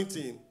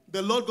anointing,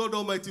 the Lord God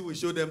Almighty will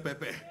show them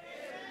pepper.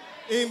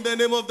 In the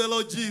name of the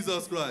Lord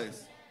Jesus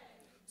Christ.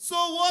 So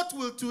what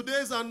will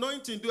today's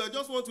anointing do? I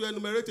just want to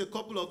enumerate a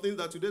couple of things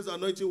that today's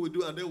anointing will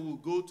do, and then we'll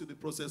go to the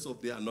process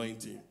of the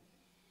anointing.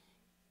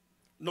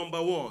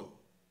 Number 1,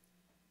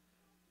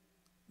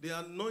 the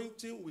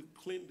anointing will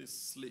clean the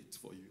slate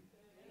for you.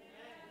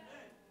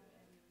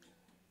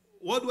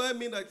 What do I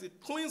mean that it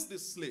cleans the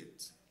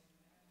slate?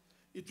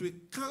 It will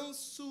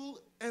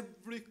cancel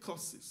every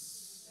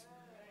curses.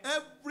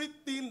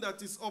 Everything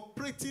that is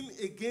operating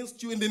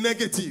against you in the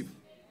negative.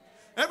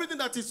 Everything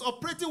that is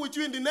operating with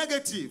you in the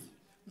negative.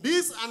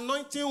 This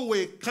anointing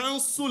will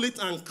cancel it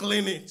and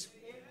clean it.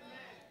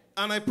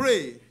 And I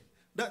pray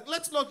that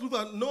let's not look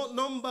at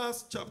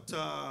Numbers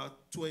chapter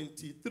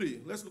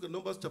 23. Let's look at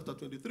Numbers chapter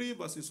 23,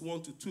 verses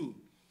 1 to 2.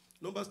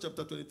 Numbers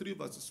chapter 23,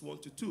 verses 1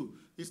 to 2.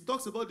 It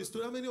talks about the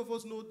story. How many of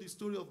us know the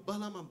story of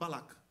Balaam and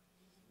Balak?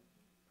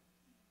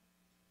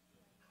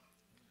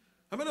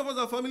 How many of us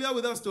are familiar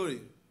with that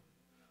story?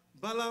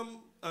 Balaam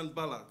and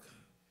Balak.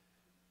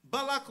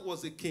 Balak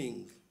was a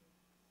king.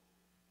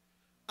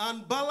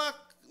 And Balak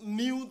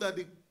knew that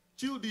the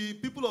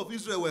people of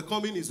Israel were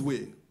coming his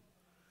way.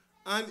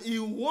 And he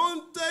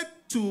wanted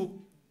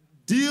to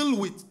deal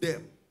with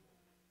them.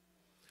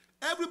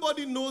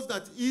 Everybody knows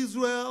that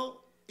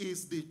Israel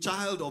is the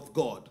child of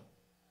God.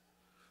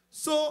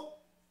 So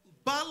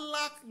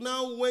Balak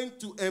now went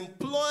to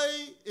employ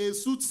a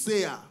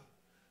soothsayer.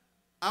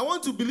 I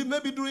want to believe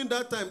maybe during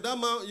that time, that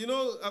man, you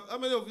know, how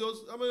many of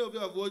you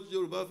have watched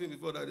Yoruba film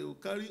before, that they will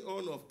carry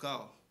horn of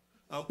cow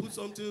and put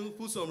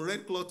some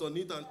red cloth on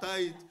it and tie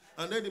it,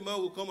 and then the man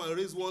will come and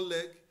raise one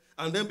leg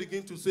and then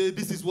begin to say,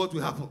 this is what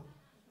will happen.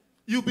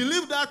 You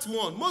believe that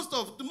one. Most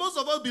of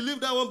us believe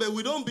that one, but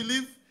we don't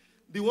believe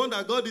the one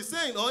that God is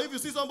saying. Or if you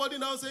see somebody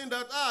now saying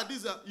that,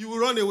 you will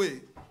run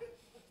away.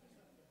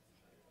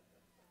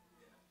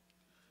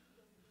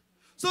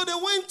 So they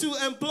went to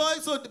employ,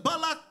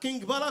 King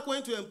Balak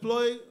went to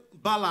employ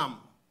Balaam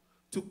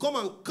to come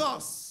and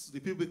curse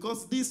the people,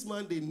 because this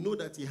man, they know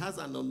that he has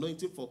an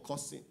anointing for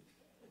cursing.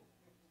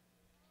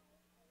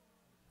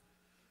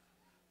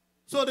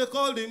 So they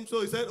called him,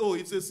 so he said,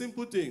 it's a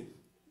simple thing.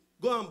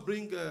 Go and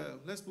bring,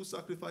 let's put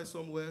sacrifice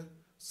somewhere,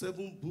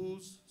 7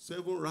 bulls,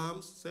 7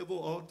 rams, 7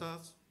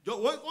 altars.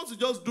 Once you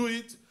just do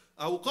it,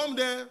 I will come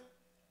there,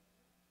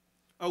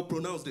 I will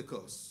pronounce the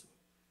curse.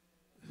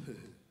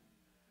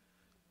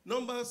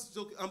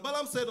 And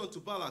Balaam said unto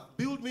Balak,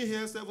 build me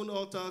here 7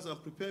 altars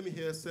and prepare me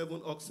here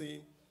 7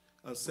 oxen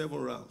and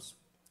 7 rams.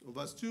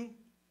 Verse 2,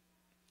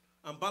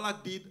 and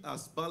Balak did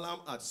as Balaam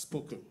had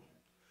spoken.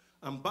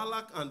 And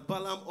Balak and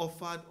Balaam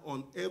offered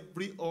on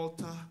every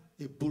altar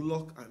a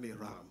bullock and a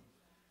ram.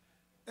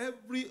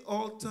 Every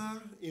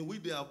altar in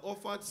which they have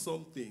offered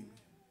something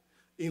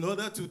in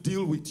order to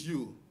deal with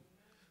you,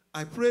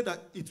 I pray that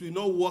it will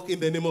not work in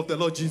the name of the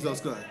Lord Jesus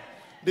Christ.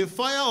 The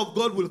fire of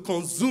God will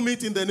consume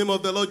it in the name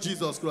of the Lord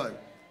Jesus Christ.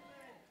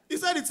 He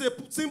said it's a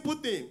simple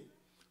thing.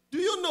 Do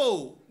you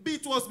know,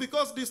 it was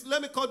because this,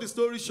 let me cut the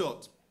story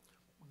short.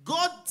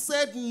 God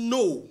said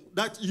no,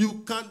 that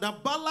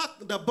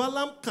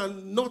Balaam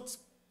cannot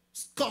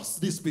curse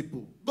these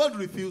people. God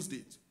refused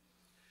it.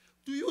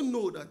 Do you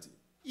know that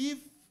if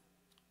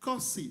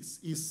curses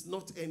is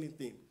not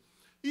anything,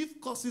 if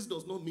curses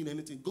does not mean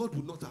anything, God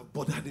would not have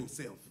bothered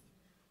himself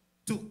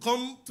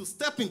to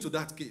step into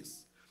that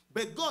case.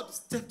 But God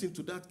stepped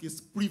into that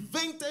case,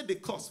 prevented the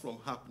curse from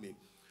happening.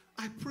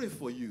 I pray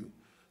for you.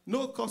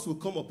 No curse will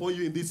come upon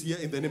you in this year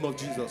in the name of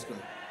Jesus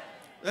Christ.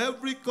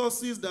 Every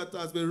curses that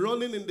has been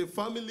running in the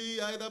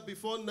family, either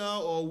before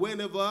now or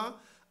whenever,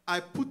 I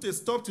put a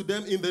stop to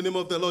them in the name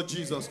of the Lord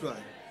Jesus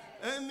Christ.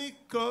 Any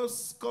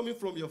curse coming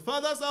from your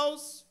father's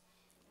house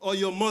or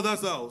your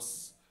mother's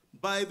house,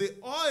 by the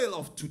oil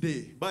of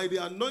today, by the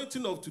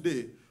anointing of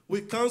today,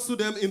 we cancel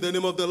them in the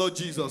name of the Lord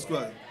Jesus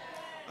Christ.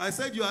 I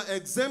said you are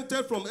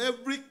exempted from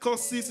every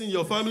curses in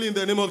your family in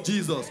the name of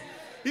Jesus.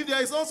 If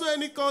there is also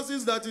any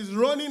curses that is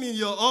running in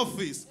your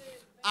office,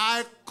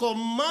 I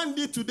command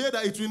it today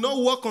that it will not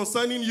work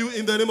concerning you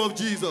in the name of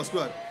Jesus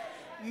Christ.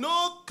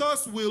 No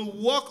curse will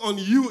work on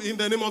you in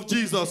the name of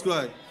Jesus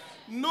Christ.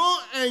 No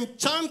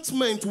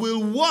enchantment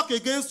will work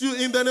against you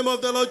in the name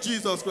of the Lord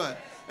Jesus Christ.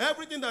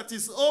 Everything that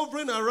is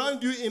hovering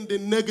around you in the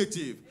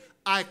negative,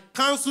 I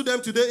cancel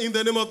them today in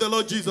the name of the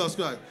Lord Jesus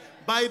Christ.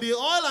 By the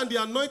oil and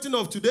the anointing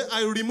of today,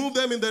 I remove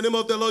them in the name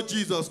of the Lord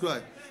Jesus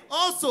Christ.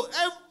 Also,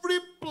 every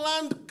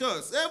planned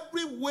curse,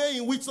 every way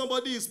in which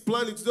somebody is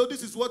planning, so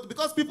this is what,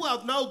 because people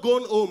have now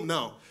gone home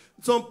now.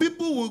 Some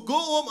people will go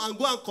home and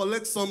go and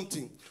collect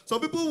something. Some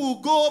people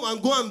will go home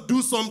and go and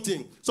do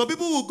something. Some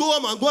people will go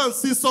home and go and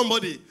see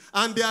somebody,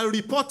 and they are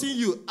reporting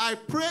you. I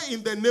pray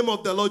in the name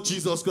of the Lord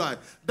Jesus Christ.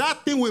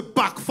 That thing will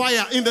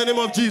backfire in the name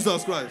of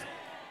Jesus Christ.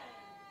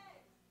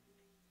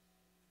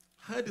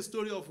 I heard the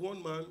story of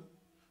one man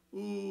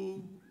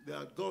who they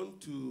had gone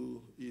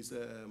to his,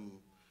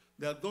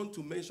 they had gone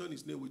to mention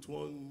his name with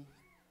one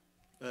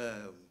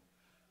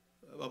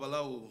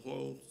Babalawo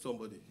or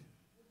somebody.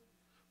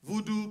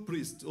 Voodoo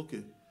priest,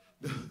 okay.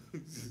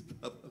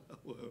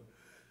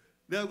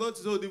 They are going to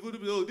say, the voodoo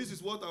priest, oh, this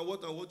is what and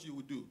what and what you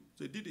would do.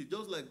 So they did it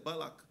just like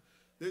Balak.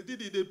 They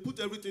did it, they put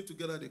everything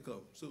together, they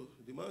come. So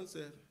the man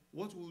said,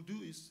 what we'll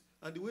do is,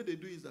 and the way they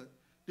do is that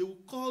they will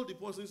call the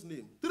person's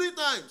name 3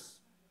 times.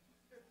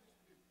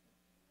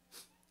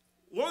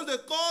 Once they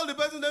call the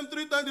person's name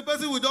 3 times, the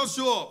person will just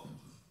show up.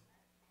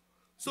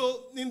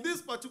 So in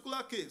this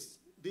particular case,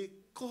 they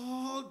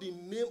called the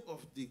name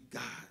of the guy.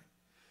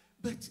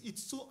 But it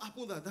so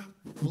happened that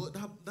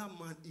that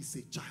man is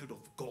a child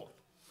of God.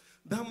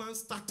 That man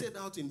started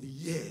out in the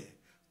year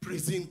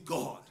praising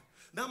God.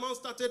 That man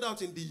started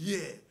out in the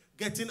year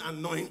getting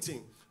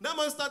anointing. That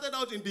man started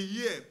out in the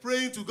year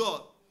praying to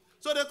God.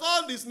 So they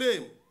called his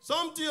name,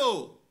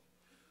 Somtio.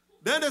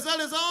 Then they said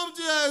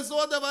something else,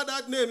 whatever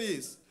that name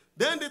is.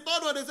 Then the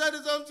third one, they said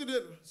something.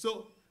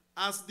 So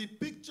as the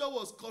picture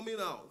was coming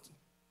out,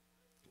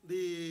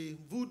 the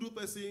voodoo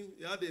person,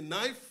 he had a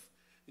knife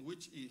in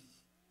which he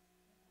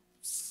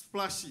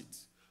splashed it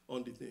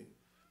on the thing.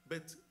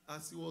 But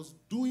as he was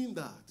doing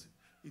that,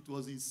 it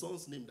was his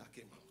son's name that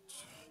came out.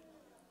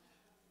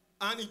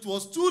 And it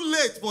was too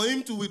late for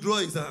him to withdraw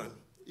his hand.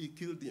 He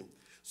killed him.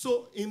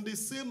 So in the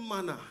same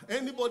manner,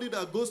 anybody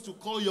that goes to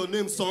call your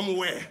name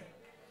somewhere,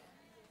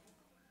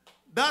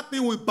 that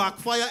thing will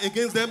backfire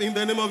against them in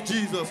the name of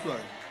Jesus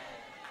Christ.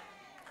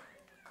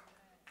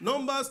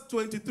 Numbers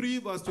 23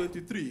 verse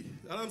 23.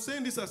 And I'm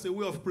saying this as a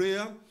way of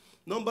prayer.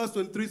 Numbers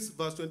 23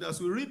 verse 20. As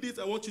we read this,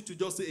 I want you to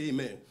just say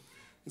amen.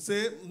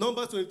 Say,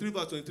 Numbers 23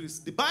 verse 23.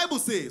 The Bible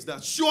says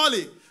that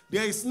surely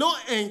there is no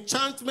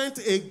enchantment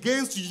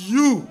against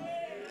you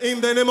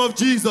in the name of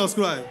Jesus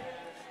Christ.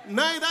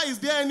 Neither is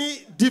there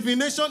any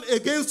divination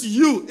against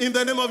you in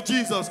the name of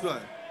Jesus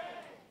Christ.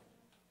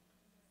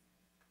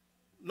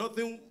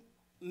 Nothing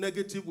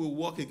negative will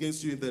work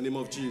against you in the name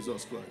of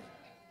Jesus Christ.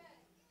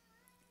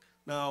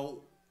 Now,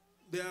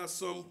 there are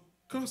some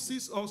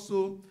curses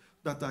also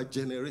that are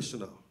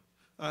generational.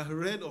 I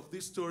read of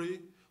this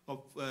story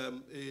of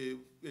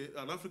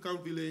an African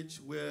village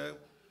where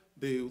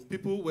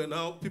people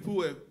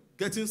were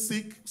getting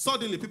sick.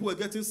 Suddenly, people were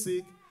getting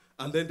sick,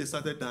 and then they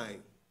started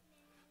dying.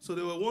 So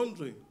they were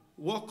wondering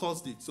what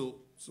caused it. So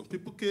some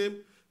people came,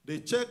 they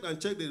checked and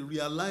checked, they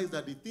realized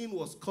that the thing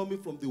was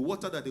coming from the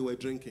water that they were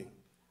drinking.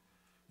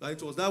 That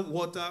it was that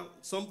water,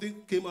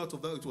 something came out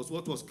of that, it was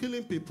what was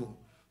killing people.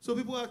 So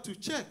people had to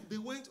check. They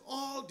went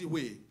all the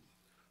way.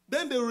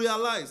 Then they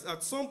realized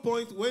at some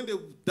point when they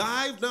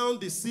dived down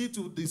the sea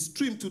to the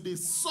stream, to the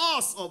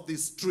source of the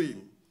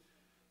stream,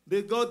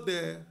 they got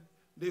there,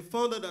 they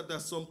found out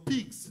that some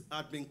pigs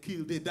had been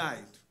killed, they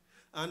died.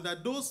 And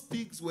that those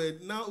pigs were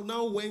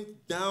now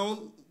went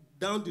down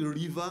the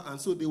river,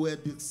 and so they were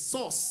the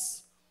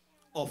source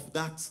of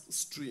that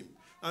stream.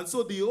 And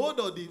so the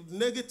odor, the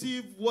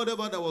negative,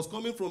 whatever that was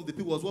coming from the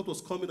people was what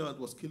was coming out,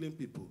 was killing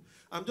people.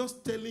 I'm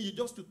just telling you,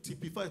 just to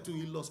typify, to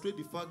illustrate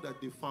the fact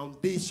that the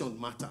foundation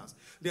matters.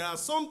 There are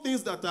some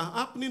things that are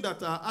happening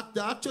that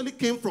actually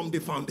came from the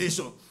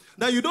foundation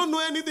that you don't know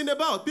anything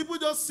about. People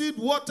just see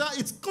water,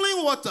 it's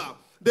clean water.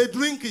 They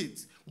drink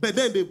it, but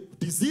then they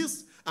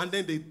disease and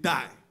then they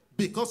die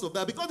because of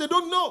that, because they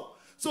don't know.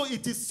 So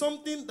it is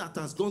something that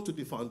has gone to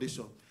the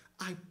foundation.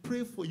 I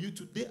pray for you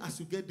today as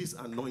you get this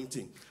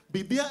anointing.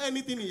 Be there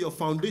anything in your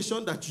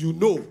foundation that you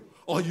know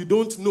or you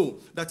don't know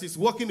that is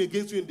working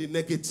against you in the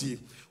negative,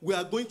 we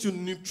are going to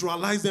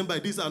neutralize them by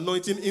this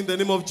anointing in the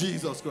name of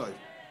Jesus Christ.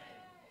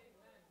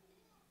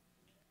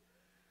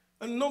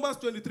 And Numbers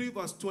 23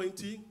 verse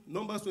 20,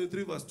 Numbers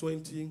 23 verse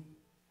 20,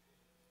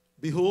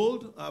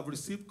 behold, I have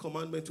received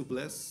commandment to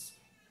bless,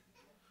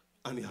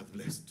 and he hath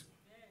blessed,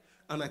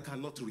 and I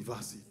cannot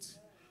reverse it.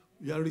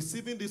 You are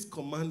receiving this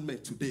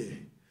commandment today.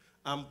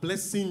 I'm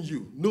blessing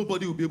you.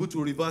 Nobody will be able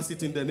to reverse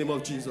it in the name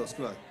of Jesus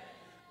Christ.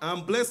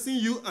 I'm blessing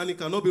you, and it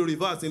cannot be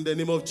reversed in the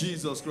name of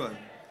Jesus Christ.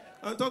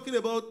 I'm talking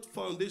about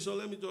foundation.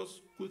 Let me just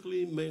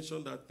quickly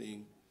mention that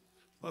thing.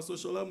 Pastor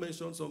Shola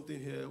mentioned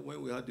something here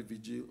when we had the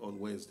vigil on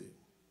Wednesday.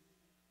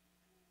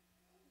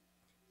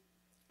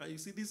 And you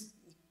see, this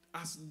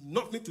has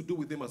nothing to do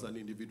with him as an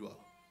individual.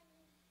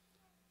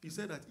 He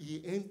said that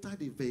he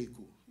entered a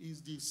vehicle.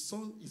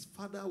 His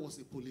father was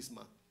a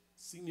policeman,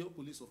 senior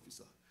police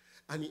officer.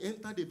 And he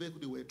entered the vehicle,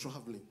 they were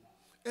traveling.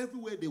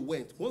 Everywhere they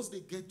went, once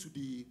they get to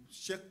the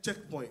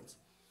checkpoint,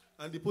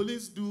 and the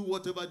police do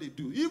whatever they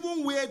do,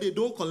 even where they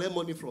don't collect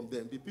money from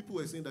them, the people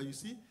were saying that, you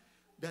see,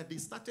 that they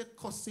started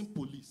cursing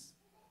police.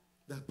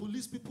 That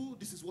police people,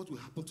 this is what will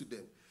happen to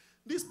them.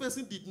 This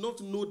person did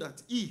not know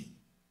that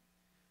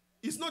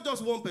it's not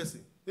just one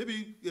person,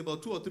 maybe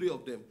about 2 or 3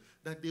 of them,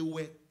 that they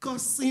were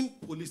cursing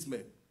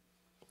policemen.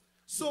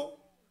 So,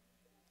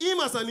 him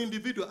as an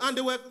individual, and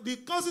the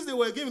curses they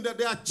were giving, that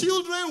their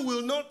children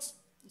will not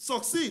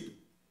succeed.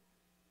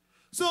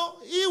 So,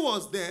 he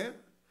was there.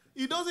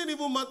 It doesn't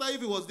even matter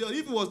if he was there.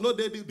 If he was not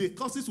there, the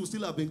curses would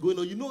still have been going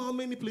on. You know how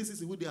many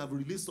places in which they have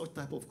released such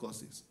type of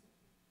curses?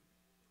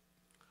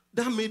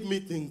 That made me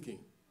thinking.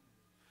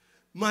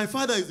 My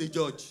father is a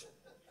judge.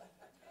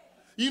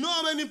 You know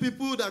how many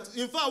people that,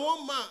 in fact,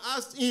 one man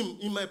asked him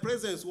in my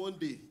presence one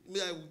day,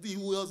 he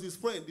was his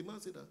friend. The man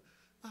said,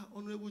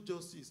 Honorable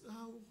Justice,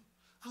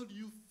 how do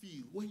you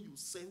feel when you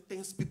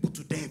sentence people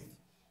to death?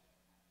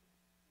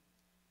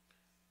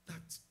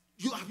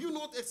 Have you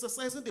not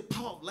exercising the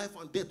power of life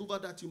and death over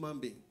that human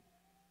being?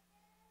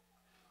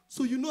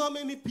 So you know how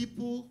many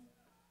people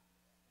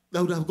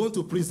that would have gone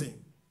to prison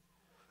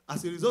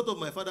as a result of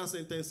my father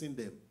sentencing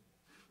them?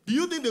 Do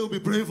you think they will be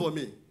praying for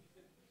me?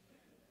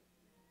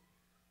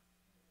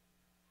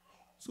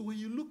 So when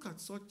you look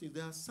at such things,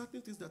 there are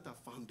certain things that are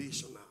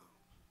foundational,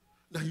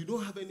 that you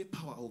don't have any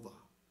power over.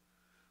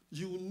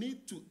 You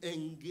need to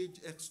engage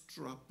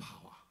extra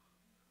power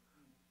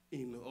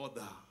in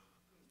order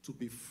to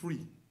be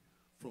free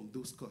from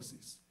those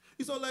curses.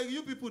 It's not like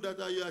you people that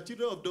are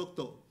children of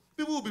doctor.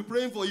 People will be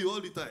praying for you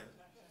all the time.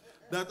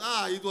 That,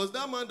 it was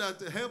that man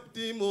that helped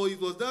him, or it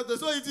was that.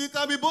 So it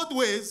can be both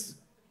ways.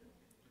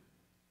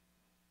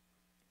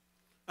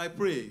 I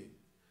pray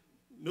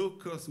no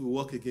curse will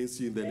work against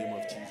you in the name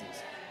of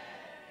Jesus.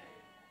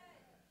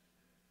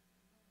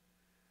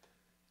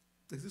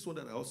 There's this one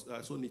that I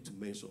also need to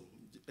mention.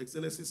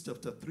 Genesis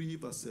chapter 3,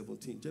 verse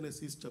 17.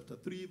 Genesis chapter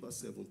 3, verse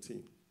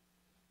 17.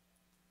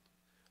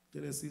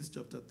 Genesis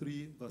chapter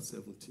 3, verse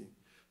 17.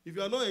 If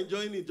you are not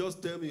enjoying it,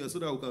 just tell me so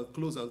that we can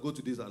close and go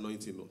to this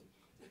anointing. No?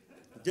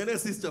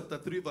 Genesis chapter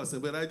 3, verse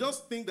 17. I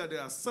just think that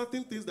there are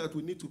certain things that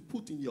we need to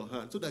put in your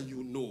hand so that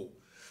you know.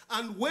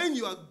 And when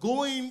you are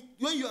going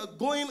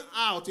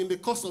out in the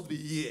course of the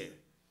year,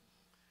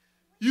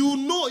 you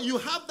know, you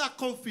have that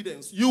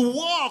confidence. You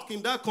walk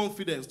in that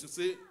confidence to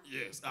say,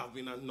 yes, I've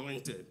been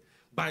anointed.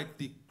 By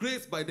the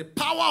grace, by the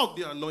power of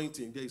the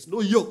anointing, there is no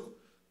yoke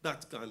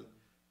that can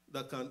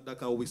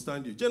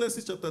withstand you.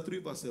 Genesis chapter 3,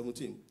 verse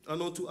 17.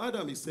 And unto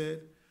Adam he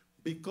said,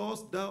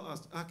 because thou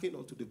hast hearkened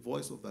unto the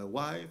voice of thy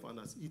wife, and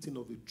hast eaten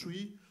of the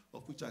tree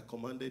of which I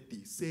commanded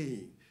thee,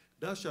 saying,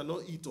 thou shalt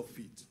not eat of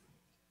it.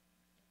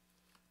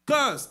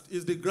 Cursed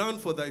is the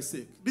ground for thy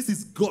sake. This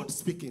is God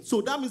speaking.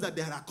 So that means that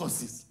there are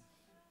curses.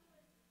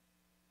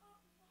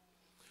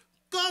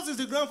 Cursed is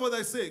the ground for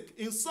thy sake.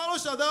 In sorrow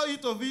shalt thou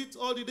eat of it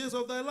all the days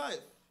of thy life.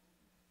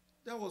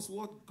 That was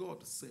what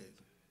God said.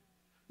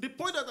 The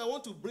point that I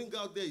want to bring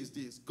out there is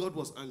this. God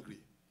was angry.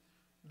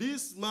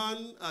 This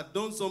man had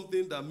done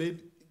something that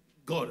made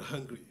God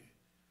angry.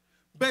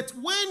 But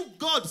when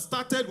God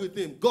started with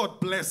him, God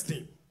blessed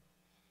him.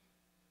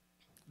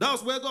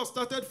 That's where God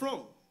started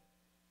from.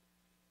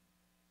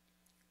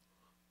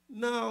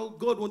 Now,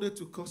 God wanted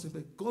to curse him,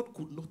 but God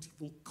could not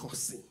even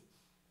curse him.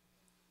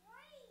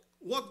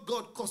 What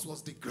God cursed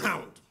was the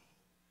ground.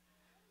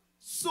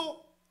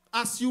 So,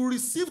 as you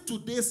receive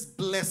today's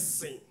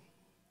blessing,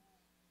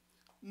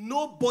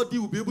 nobody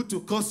will be able to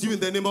curse you in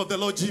the name of the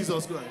Lord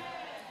Jesus Christ.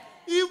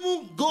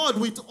 Even God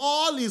with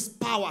all his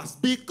powers,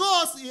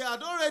 because he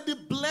had already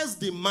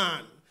blessed the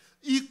man,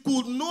 he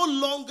could no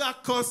longer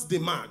curse the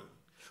man.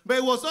 But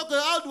he was okay,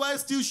 how do I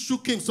still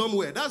shook him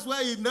somewhere? That's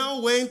why he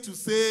now went to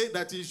say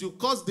that he should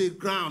curse the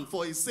ground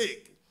for his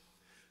sake.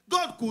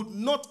 God could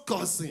not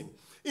curse him.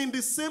 In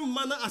the same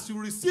manner as you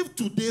receive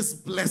today's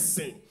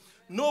blessing,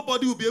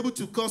 nobody will be able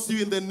to curse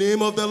you in the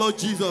name of the Lord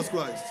Jesus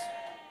Christ.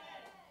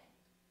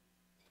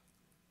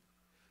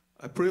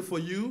 I pray for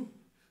you.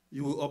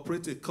 You will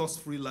operate a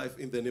curse-free life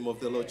in the name of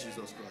the Lord Jesus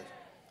Christ.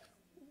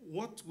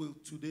 What will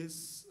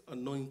today's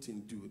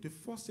anointing do? The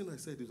first thing I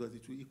said is that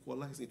it will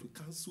equalize, it will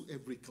cancel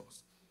every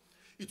curse.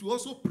 It will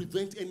also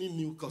prevent any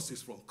new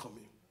curses from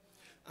coming.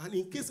 And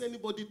in case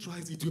anybody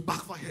tries, it will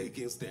backfire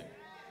against them.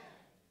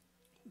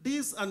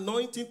 This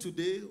anointing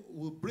today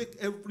will break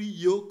every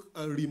yoke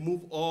and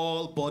remove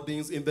all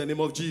burdens in the name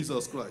of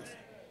Jesus Christ.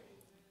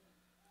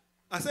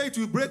 I say it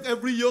will break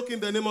every yoke in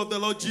the name of the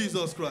Lord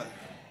Jesus Christ.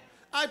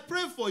 I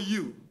pray for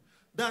you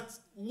that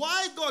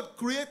why God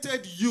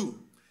created you,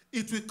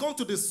 it will come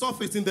to the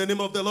surface in the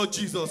name of the Lord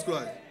Jesus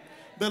Christ.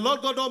 The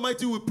Lord God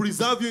Almighty will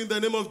preserve you in the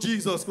name of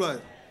Jesus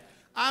Christ.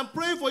 I'm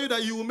praying for you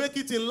that you will make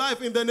it in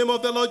life in the name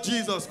of the Lord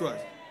Jesus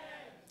Christ.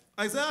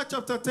 Isaiah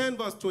chapter 10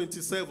 verse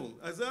 27.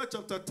 Isaiah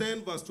chapter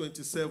 10 verse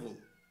 27.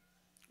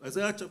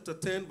 Isaiah chapter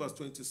 10 verse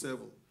 27.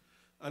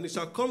 And it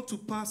shall come to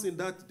pass in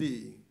that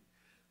day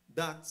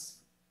that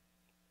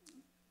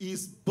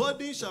his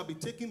burden shall be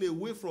taken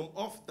away from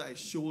off thy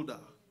shoulder,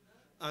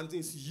 and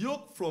his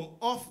yoke from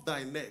off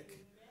thy neck.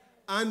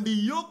 And the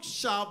yoke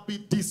shall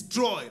be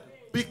destroyed.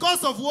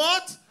 Because of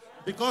what?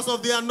 Because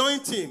of the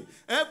anointing.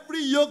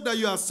 Every yoke that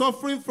you are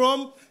suffering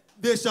from,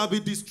 they shall be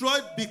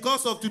destroyed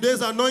because of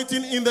today's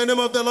anointing in the name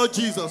of the Lord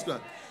Jesus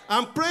Christ.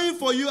 I'm praying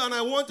for you, and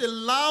I want a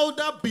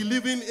louder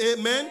believing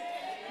amen.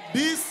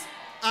 This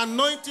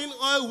anointing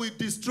oil will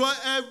destroy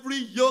every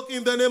yoke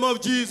in the name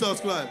of Jesus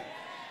Christ.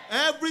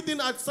 Everything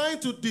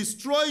assigned to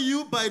destroy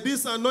you by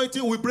this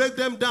anointing, we break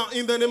them down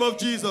in the name of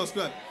Jesus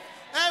Christ.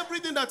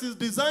 Everything that is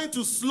designed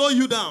to slow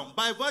you down,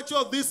 by virtue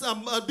of this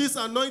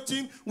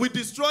anointing, we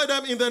destroy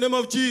them in the name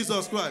of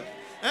Jesus Christ.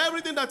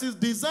 Everything that is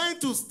designed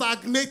to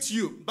stagnate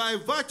you, by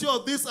virtue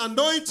of this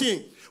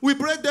anointing, we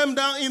break them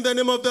down in the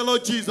name of the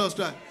Lord Jesus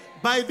Christ.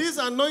 By this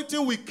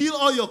anointing, we kill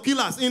all your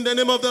killers in the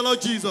name of the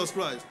Lord Jesus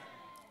Christ.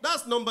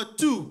 That's number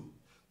 2.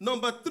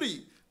 Number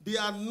 3, the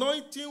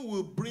anointing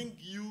will bring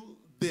you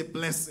the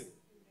blessing.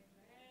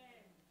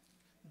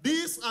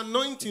 This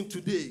anointing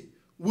today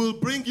will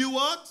bring you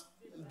what?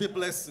 The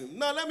blessing.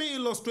 Now, let me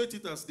illustrate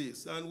it as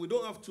this, and we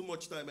don't have too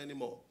much time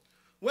anymore.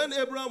 When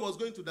Abraham was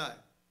going to die,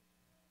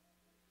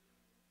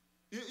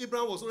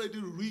 Abraham was already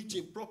rich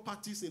in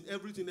properties, in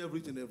everything.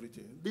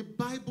 The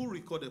Bible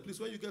recorded, please,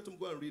 when you get them,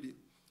 go and read it.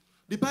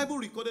 The Bible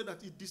recorded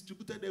that he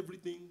distributed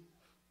everything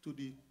to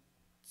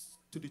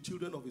the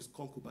children of his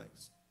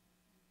concubines.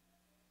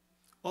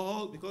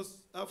 All because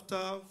after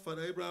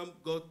Father Abraham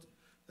got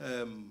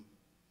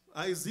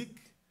Isaac,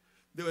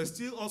 there were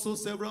still also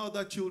several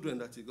other children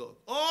that he got.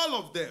 All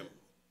of them.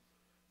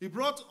 He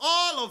brought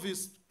all of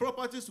his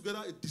properties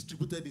together and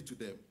distributed it to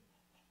them.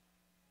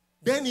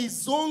 Then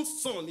his own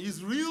son,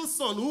 his real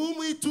son,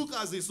 whom he took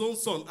as his own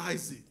son,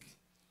 Isaac,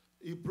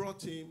 he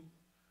brought him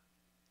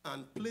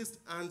and placed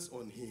hands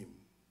on him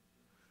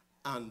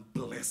and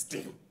blessed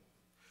him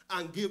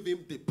and gave him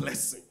the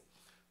blessing.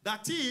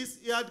 That is,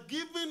 he had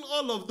given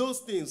all of those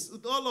things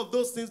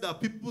that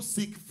people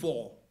seek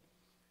for.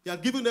 He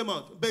had given them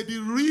out. But the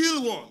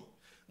real one,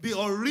 the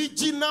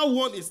original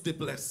one, is the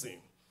blessing.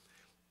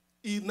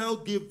 He now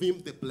gave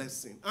him the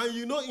blessing. And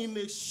you know, in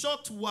a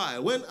short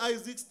while, when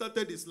Isaac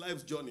started his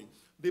life's journey,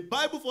 the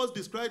Bible first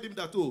described him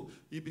that,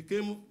 he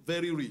became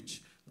very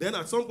rich. Then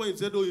at some point he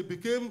said, he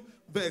became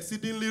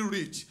exceedingly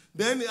rich.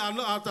 Then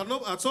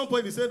at some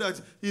point he said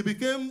that he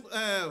became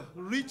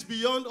rich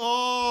beyond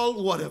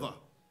all whatever.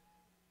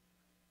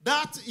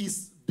 That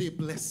is the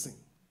blessing.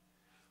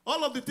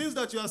 All of the things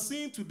that you are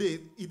seeing today,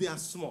 they are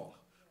small.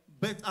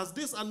 But as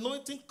this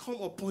anointing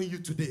come upon you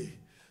today,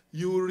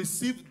 you will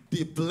receive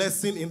the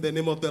blessing in the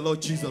name of the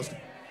Lord Jesus.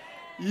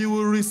 You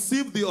will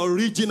receive the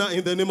original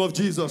in the name of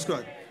Jesus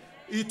Christ.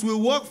 It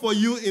will work for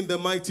you in the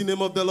mighty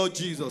name of the Lord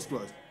Jesus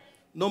Christ.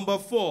 Number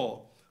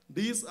 4,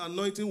 this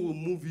anointing will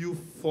move you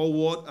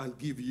forward and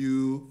give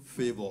you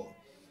favor.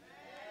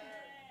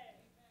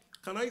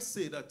 Can I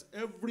say that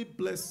every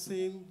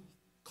blessing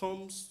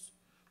comes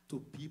to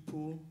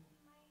people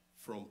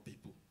from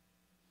people?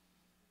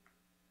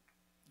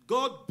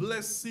 God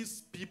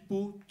blesses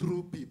people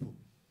through people.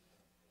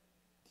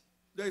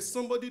 There is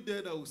somebody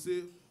there that will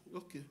say,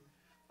 okay,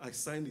 I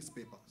sign these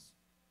papers.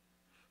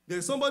 There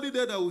is somebody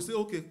there that will say,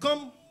 okay,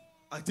 come,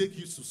 I take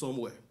you to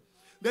somewhere.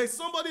 There is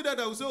somebody there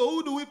that will say,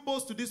 who do we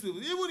post to these people?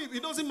 Even if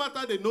it doesn't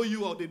matter they know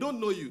you or they don't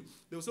know you.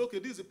 They will say, okay,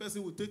 this is the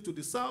person we'll take to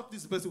the south,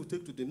 this is the person we'll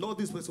take to the north,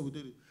 this person will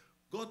take it.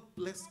 God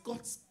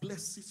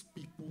blesses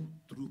people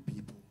through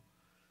people.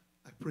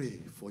 I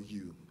pray for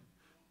you.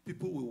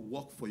 People will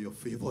work for your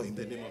favor in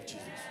the name of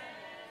Jesus.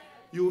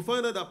 You will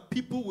find out that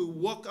people will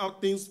work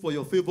out things for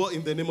your favor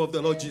in the name of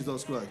the Lord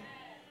Jesus Christ.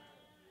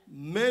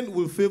 Men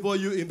will favor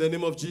you in the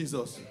name of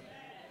Jesus.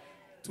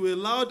 To a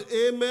loud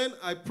amen,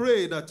 I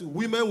pray that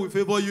women will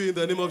favor you in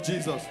the name of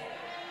Jesus.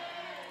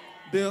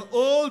 The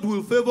old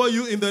will favor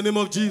you in the name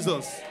of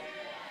Jesus.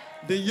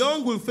 The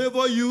young will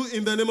favor you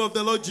in the name of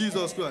the Lord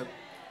Jesus Christ.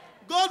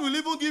 God will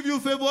even give you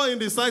favor in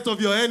the sight of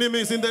your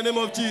enemies in the name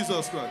of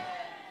Jesus Christ.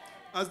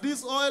 As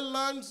this oil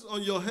lands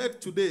on your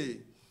head today,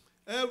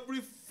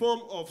 every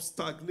form of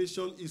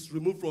stagnation is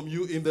removed from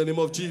you in the name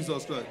of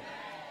Jesus Christ.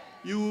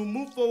 You will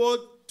move forward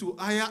to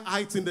higher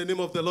heights in the name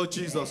of the Lord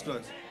Jesus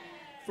Christ.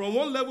 From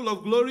one level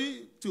of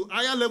glory to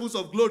higher levels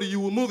of glory, you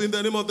will move in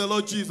the name of the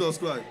Lord Jesus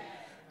Christ.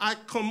 I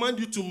command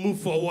you to move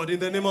forward in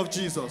the name of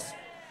Jesus.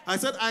 I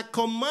said, I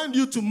command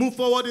you to move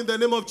forward in the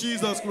name of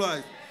Jesus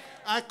Christ.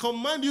 I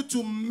command you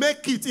to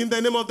make it in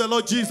the name of the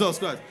Lord Jesus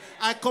Christ.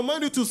 I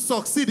command you to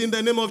succeed in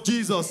the name of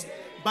Jesus.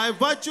 By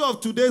virtue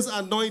of today's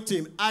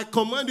anointing, I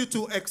command you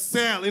to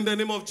excel in the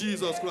name of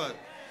Jesus Christ.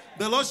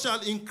 The Lord shall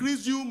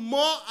increase you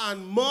more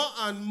and more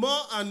and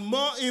more and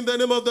more in the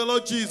name of the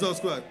Lord Jesus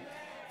Christ.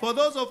 For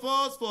those of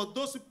us, for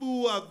those people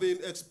who have been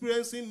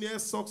experiencing near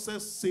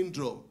success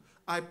syndrome,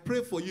 I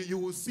pray for you, you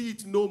will see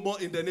it no more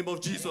in the name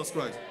of Jesus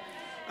Christ.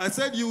 I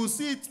said you will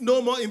see it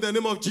no more in the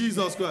name of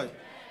Jesus Christ.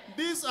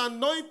 This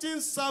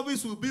anointing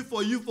service will be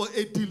for you for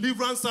a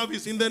deliverance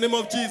service in the name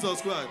of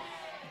Jesus Christ.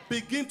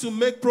 Begin to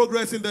make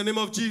progress in the name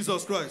of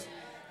Jesus Christ.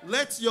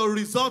 Let your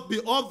result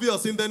be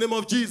obvious in the name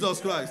of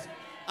Jesus Christ.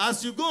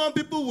 As you go on,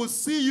 people will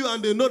see you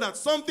and they know that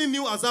something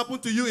new has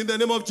happened to you in the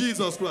name of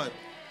Jesus Christ.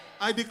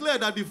 I declare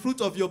that the fruit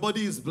of your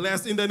body is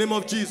blessed in the name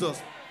of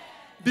Jesus.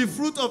 The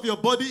fruit of your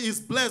body is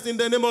blessed in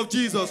the name of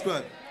Jesus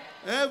Christ.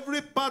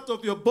 Every part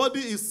of your body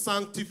is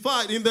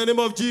sanctified in the name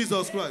of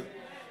Jesus Christ.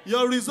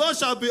 Your results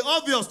shall be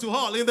obvious to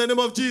all in the name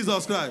of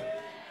Jesus Christ.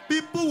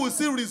 People will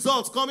see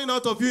results coming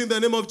out of you in the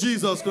name of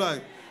Jesus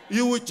Christ.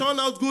 You will churn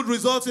out good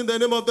results in the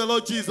name of the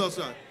Lord Jesus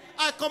Christ.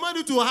 I command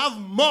you to have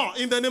more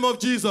in the name of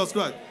Jesus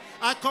Christ.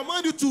 I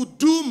command you to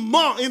do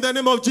more in the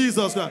name of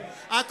Jesus Christ.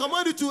 I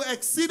command you to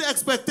exceed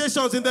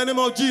expectations in the name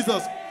of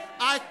Jesus.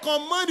 I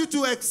command you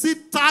to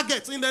exceed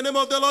targets in the name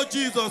of the Lord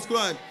Jesus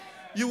Christ.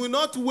 You will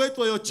not wait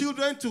for your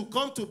children to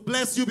come to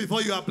bless you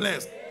before you are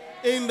blessed.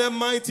 In the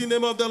mighty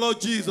name of the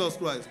Lord Jesus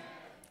Christ.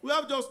 We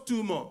have just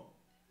two more.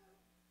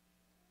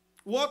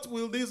 What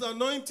will this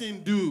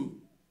anointing do?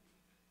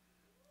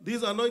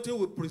 This anointing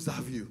will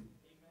preserve you.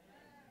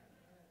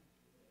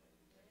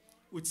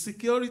 With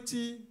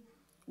security,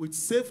 with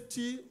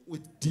safety,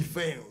 with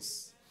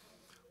defense.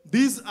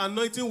 This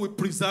anointing will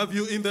preserve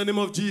you in the name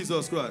of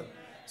Jesus Christ.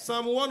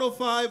 Psalm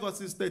 105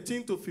 verses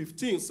 13 to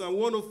 15. Psalm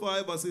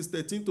 105 verses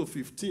 13 to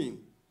 15.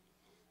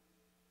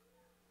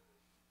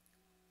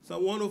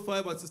 Psalm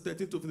 105 verses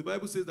 13 to 15. The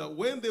Bible says that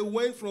when they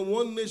went from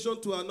one nation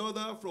to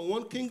another, from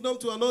one kingdom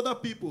to another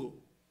people,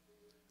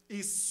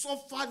 he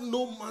suffered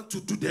no man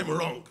to do them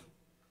wrong.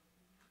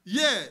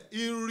 Yea,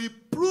 he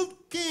reproved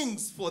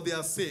kings for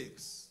their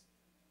sakes,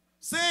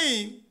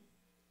 saying,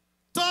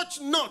 touch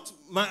not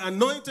my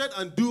anointed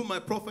and do my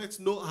prophets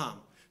no harm.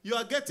 You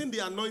are getting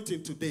the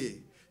anointing today.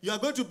 You are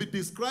going to be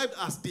described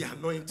as the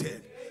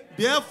anointed.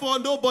 Therefore,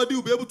 nobody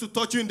will be able to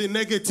touch you in the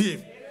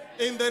negative.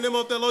 In the name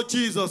of the Lord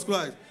Jesus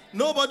Christ.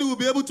 Nobody will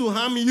be able to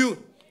harm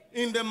you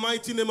in the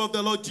mighty name of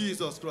the Lord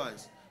Jesus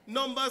Christ.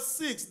 Number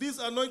 6, this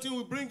anointing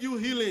will bring you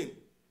healing.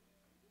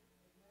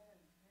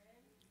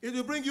 It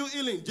will bring you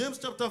healing. James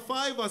chapter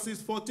 5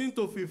 verses 14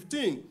 to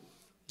 15.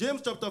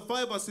 James chapter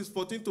 5 verses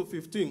 14 to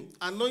 15.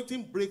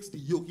 Anointing breaks the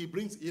yoke. He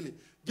brings healing.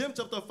 James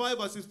chapter 5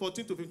 verses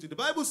 14 to 15. The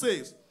Bible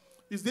says,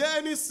 is there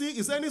any sick?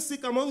 Is any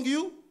sick among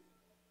you?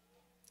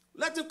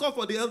 Let him call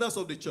for the elders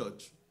of the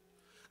church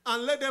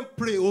and let them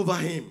pray over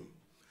him,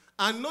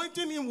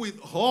 anointing him with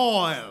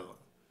oil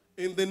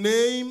in the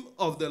name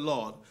of the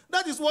Lord.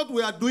 That is what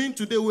we are doing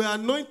today. We are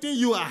anointing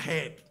you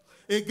ahead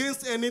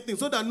against anything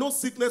so that no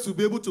sickness will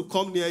be able to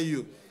come near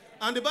you.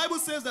 And the Bible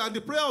says that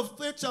the prayer of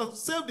faith shall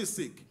save the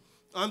sick,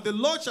 and the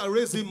Lord shall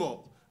raise him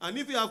up. And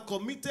if you have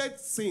committed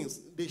sins,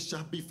 they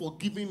shall be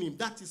forgiven him.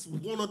 That is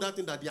one other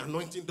thing that the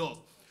anointing does.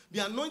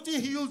 The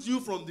anointing heals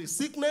you from the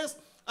sickness,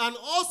 and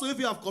also if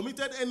you have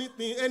committed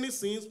any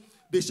sins,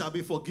 they shall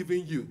be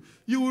forgiven you.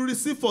 You will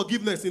receive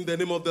forgiveness in the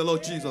name of the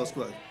Lord Jesus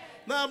Christ.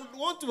 Now, I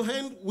want to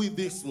end with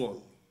this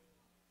one.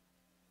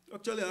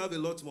 Actually, I have a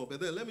lot more, but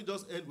then let me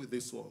just end with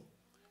this one.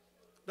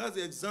 That's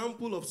the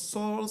example of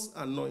Saul's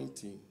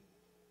anointing.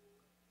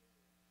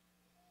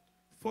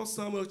 1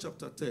 Samuel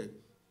chapter 10.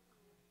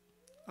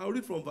 I'll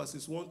read from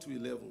verses 1 to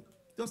 11.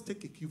 Just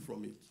take a cue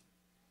from it.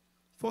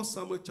 1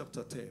 Samuel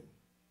chapter 10.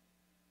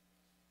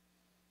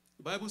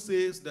 The Bible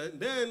says that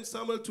then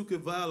Samuel took a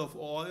vial of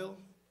oil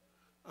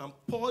and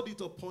poured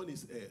it upon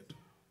his head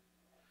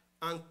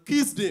and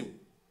kissed him.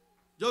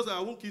 Just like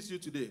I won't kiss you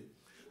today.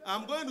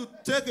 I'm going to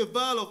take a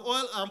vial of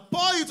oil and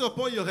pour it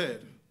upon your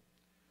head.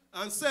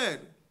 And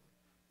said,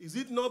 is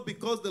it not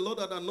because the Lord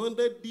had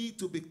anointed thee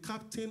to be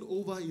captain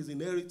over his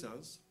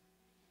inheritance?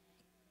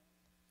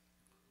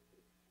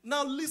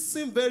 Now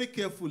listen very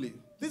carefully.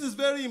 This is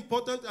very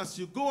important as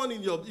you go on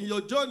in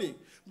your journey,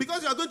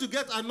 because you are going to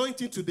get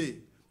anointing today.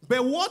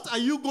 But what are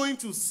you going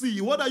to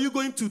see? What are you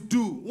going to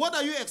do? What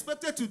are you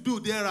expected to do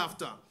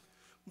thereafter?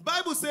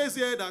 Bible says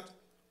here that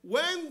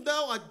when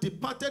thou art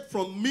departed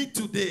from me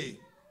today,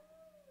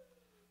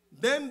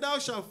 then thou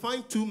shalt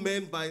find 2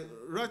 men by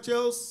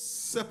Rachel's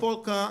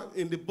sepulchre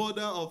in the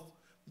border of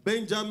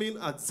Benjamin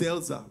at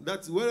Zelzah.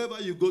 That's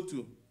wherever you go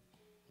to.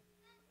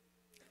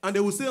 And they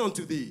will say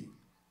unto thee,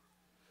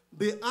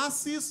 the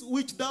asses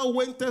which thou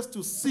wentest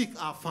to seek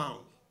are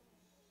found.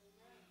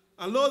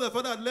 And Lord, the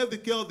father had left the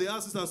care of the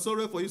asses and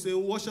sorrow for you,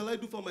 saying, what shall I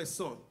do for my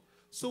son?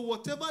 So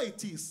whatever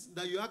it is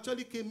that you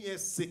actually came here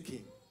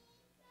seeking,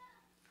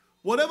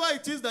 whatever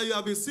it is that you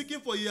have been seeking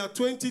for year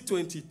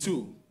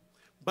 2022,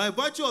 by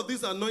virtue of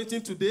this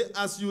anointing today,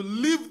 as you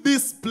leave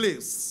this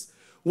place,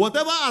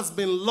 whatever has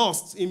been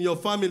lost in your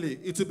family,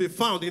 it will be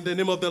found in the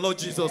name of the Lord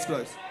Jesus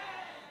Christ.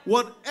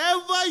 Whatever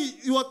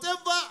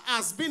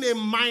has been a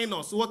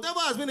minus, whatever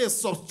has been a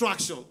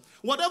subtraction,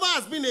 whatever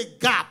has been a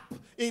gap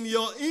in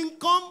your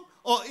income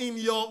or in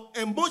your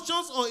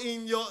emotions or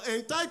in your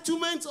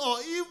entitlements or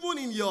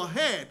even in your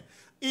head,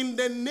 in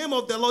the name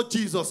of the Lord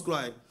Jesus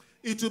Christ,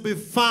 it will be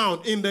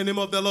found in the name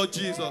of the Lord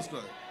Jesus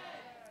Christ.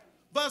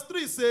 Verse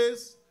 3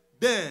 says,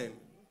 then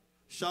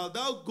shalt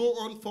thou go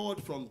on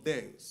forward from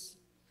thence,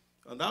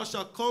 and thou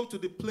shalt come to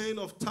the plain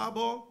of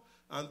Tabor,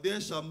 and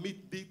there shall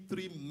meet thee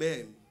 3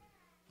 men,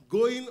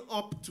 going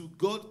up to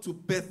God to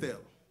Bethel.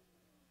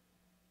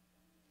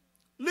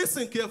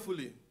 Listen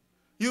carefully.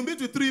 You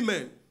meet with 3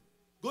 men,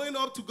 going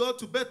up to God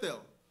to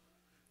Bethel.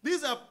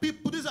 These are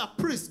people, these are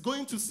priests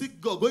going to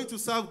seek God, going to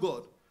serve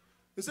God.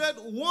 He said,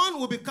 one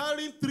will be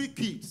carrying 3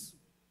 kids,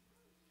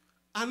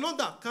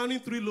 another carrying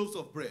 3 loaves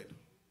of bread,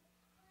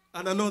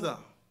 and another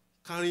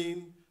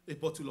carrying a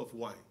bottle of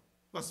wine.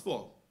 Verse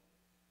 4.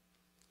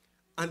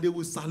 And they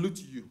will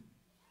salute you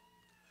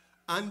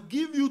and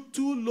give you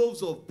 2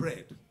 loaves of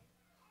bread,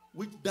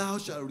 which thou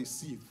shalt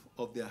receive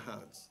of their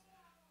hands.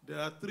 There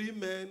are 3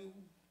 men,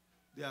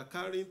 they are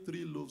carrying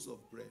 3 loaves of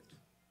bread.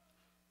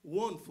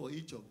 1 for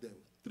each of them.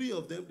 3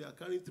 of them, they are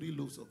carrying 3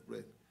 loaves of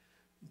bread.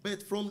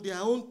 But from their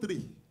own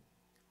 3,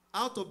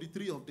 out of the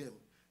 3 of them,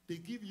 they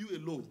give you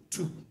alone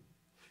 2.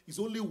 It's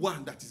only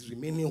 1 that is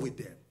remaining with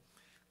them.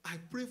 I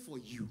pray for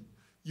you.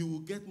 You will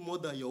get more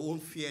than your own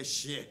fair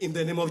share in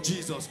the name of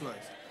Jesus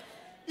Christ.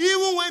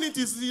 Even when it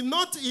is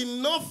not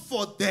enough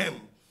for them,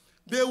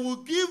 they will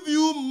give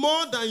you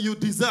more than you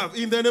deserve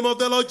in the name of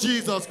the Lord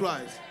Jesus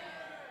Christ.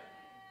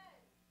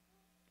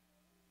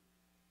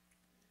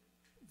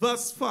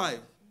 Verse 5.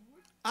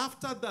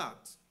 After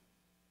that,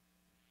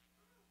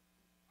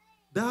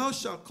 thou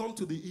shalt come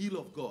to the hill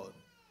of God,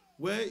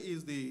 where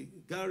is the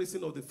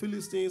garrison of the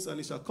Philistines, and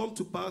it shall come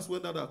to pass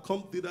when thou art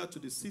come thither to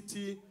the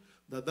city,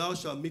 that thou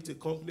shalt meet a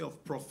company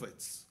of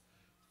prophets,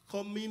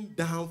 coming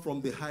down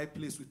from the high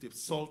place with a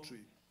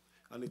psaltery,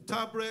 and a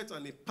tabret,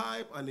 and a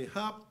pipe, and a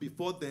harp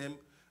before them,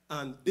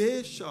 and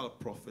they shall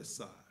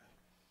prophesy.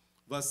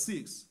 Verse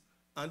 6,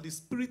 and the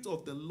Spirit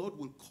of the Lord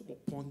will come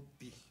upon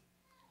thee,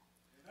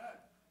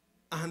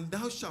 and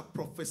thou shalt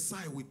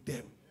prophesy with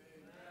them,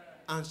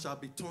 and shall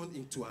be turned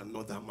into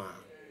another man.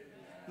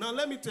 Now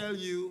let me tell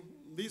you,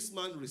 this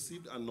man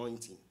received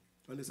anointing.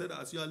 And he said,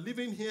 as you are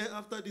living here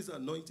after this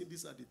anointing,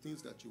 these are the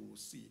things that you will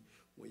see.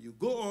 When you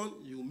go on,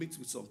 you will meet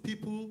with some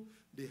people.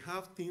 They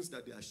have things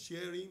that they are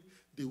sharing.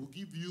 They will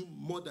give you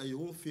more than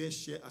your own fair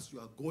share as you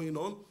are going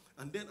on.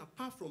 And then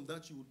apart from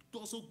that, you would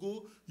also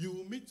go, you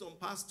will meet some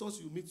pastors,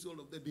 you will meet all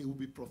of them, they will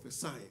be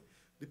prophesying.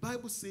 The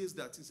Bible says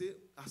that, it says,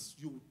 as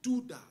you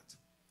do that,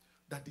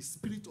 that the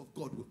Spirit of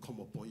God will come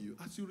upon you.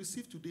 As you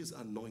receive today's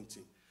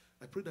anointing,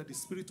 I pray that the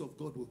Spirit of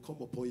God will come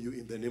upon you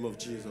in the name of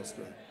Jesus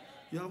Christ.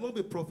 You have not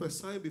been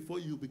prophesying before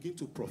you begin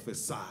to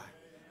prophesy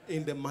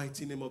in the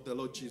mighty name of the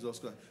Lord Jesus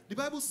Christ. The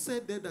Bible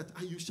said there that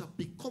and you shall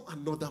become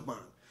another man.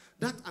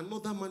 That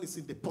another man is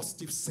in the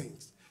positive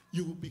sense.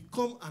 You will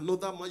become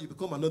another man, you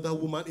become another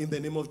woman in the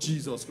name of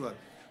Jesus Christ.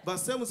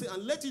 Verse 7 says,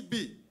 and let it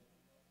be,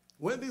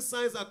 when these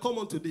signs are come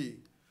unto thee,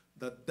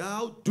 that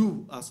thou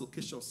do as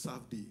occasion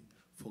serve thee,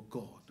 for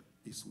God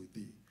is with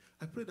thee.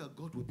 I pray that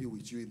God will be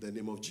with you in the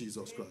name of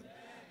Jesus Christ.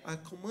 I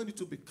command you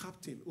to be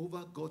captain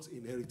over God's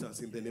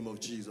inheritance in the name of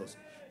Jesus.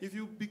 If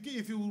you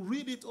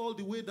read it all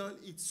the way down,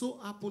 it so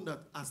happened that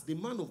as the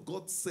man of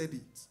God said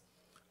it,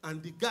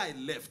 and the guy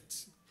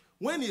left,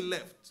 when he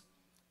left,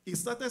 he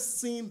started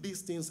seeing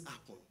these things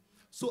happen.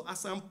 So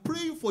as I'm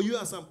praying for you,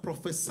 as I'm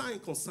prophesying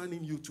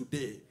concerning you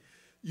today,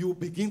 you will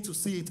begin to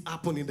see it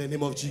happen in the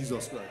name of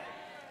Jesus Christ.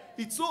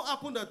 It so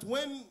happened that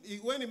when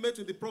he met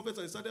with the prophets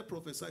and he started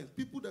prophesying,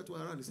 people that were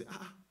around, he said,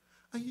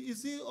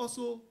 is he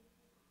also...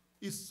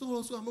 Is Saul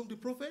also among the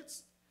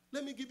prophets?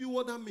 Let me give you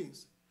what that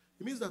means.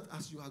 It means that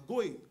as you are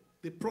going,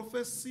 the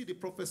prophecy, the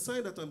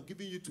prophesying that I'm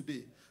giving you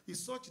today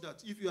is such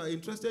that if you are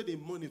interested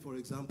in money, for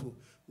example,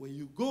 when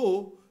you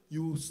go,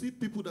 you will see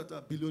people that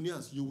are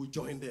billionaires, you will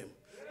join them.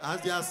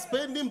 As they are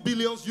spending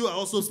billions, you are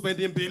also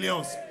spending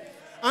billions.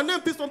 And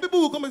then some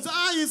people will come and say,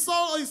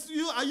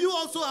 are you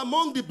also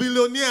among the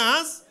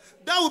billionaires?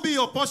 That will be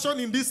your portion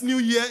in this new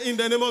year in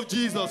the name of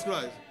Jesus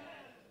Christ.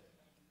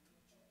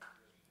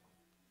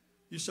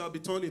 You shall be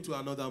turned into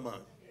another man.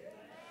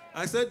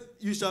 I said,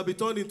 you shall be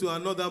turned into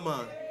another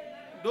man.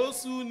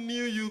 Those who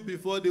knew you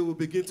before, they will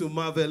begin to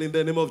marvel in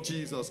the name of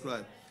Jesus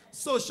Christ.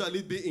 So shall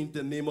it be in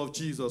the name of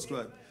Jesus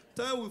Christ.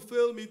 Time will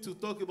fail me to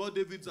talk about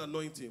David's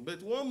anointing.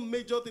 But one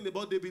major thing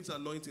about David's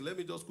anointing, let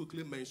me just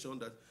quickly mention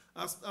that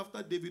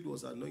after David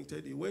was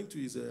anointed, he went to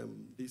his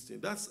this thing.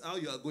 That's how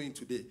you are going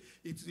today.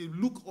 It will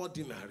look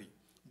ordinary.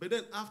 But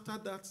then after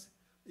that,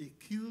 he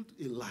killed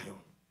a lion.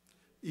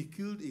 He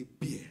killed a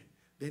bear.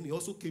 Then he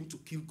also came to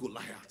kill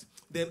Goliath.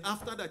 Then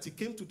after that, he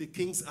came to the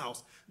king's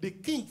house. The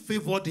king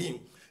favored him.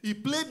 He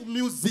played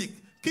music.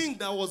 King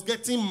that was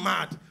getting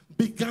mad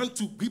began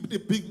to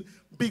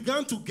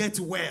get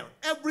well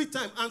every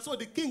time. And so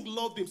the king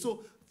loved him.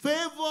 So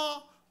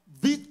favor,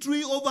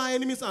 victory over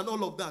enemies and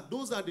all of that.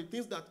 Those are the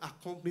things that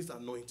accompanies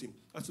anointing.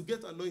 As you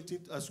get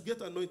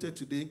anointed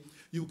today,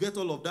 you get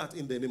all of that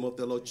in the name of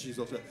the Lord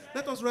Jesus.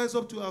 Let us rise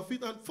up to our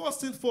feet. And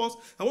first things first,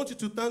 I want you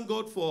to thank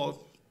God for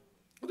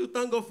To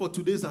thank God for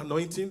today's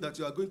anointing that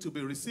you are going to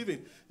be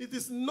receiving. It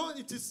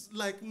is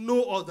like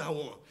no other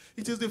one.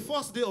 It is the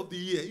first day of the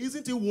year.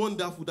 Isn't it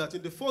wonderful that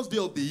in the first day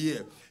of the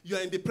year, you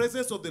are in the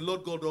presence of the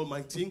Lord God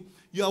Almighty,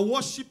 you are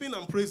worshiping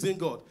and praising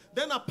God.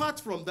 Then apart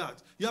from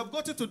that, you have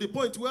gotten to the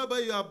point whereby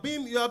you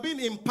are being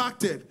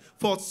impacted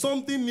for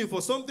something new,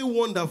 for something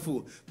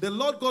wonderful. The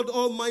Lord God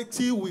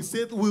Almighty will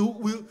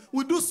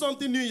do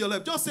something new in your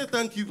life. Just say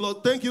thank you,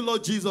 Lord. Thank you,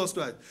 Lord Jesus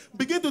Christ.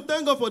 Begin to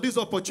thank God for this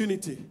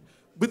opportunity.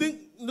 Begin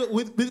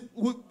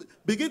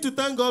to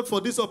thank God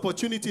for this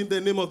opportunity in the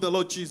name of the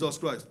Lord Jesus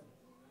Christ.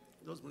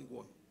 Just bring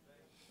one.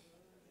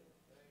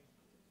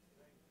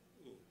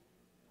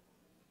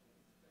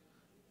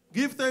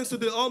 Give thanks to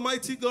the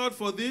Almighty God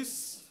for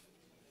this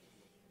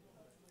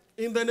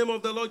in the name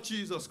of the Lord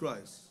Jesus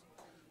Christ.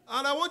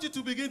 And I want you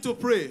to begin to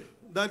pray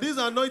that this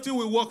anointing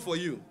will work for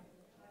you.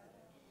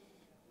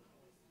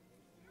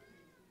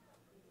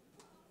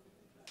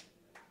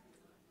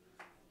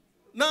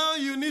 Now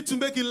you need to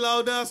make it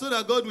louder so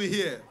that God will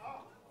hear.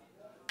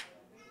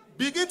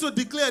 Begin to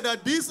declare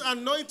that this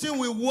anointing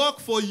will work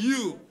for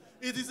you.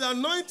 It is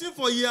anointing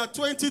for year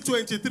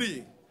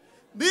 2023.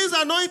 This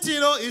anointing,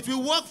 it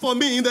will work for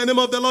me in the name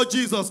of the Lord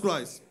Jesus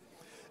Christ.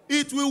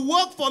 It will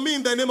work for me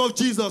in the name of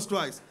Jesus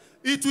Christ.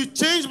 It will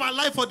change my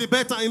life for the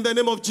better in the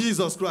name of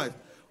Jesus Christ.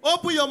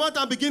 Open your mouth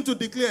and begin to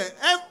declare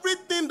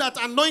everything that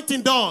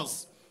anointing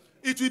does,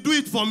 it will do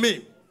it for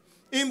me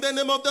in the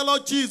name of the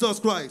Lord Jesus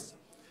Christ.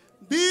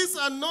 This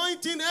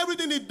anointing,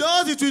 everything it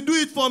does, it will do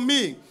it for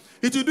me.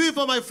 It will do it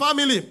for my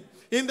family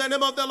in the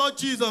name of the Lord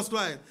Jesus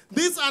Christ.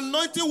 This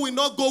anointing will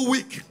not go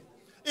weak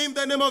in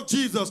the name of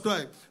Jesus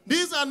Christ.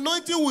 This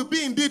anointing will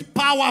be indeed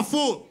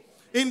powerful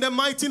in the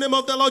mighty name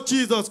of the Lord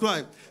Jesus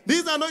Christ.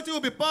 This anointing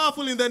will be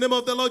powerful in the name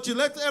of the Lord Jesus.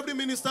 Let every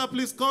minister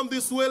please come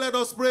this way. Let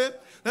us pray.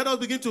 Let us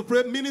begin to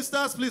pray.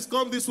 Ministers, please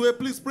come this way.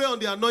 Please pray on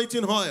the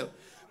anointing oil.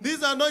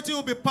 This anointing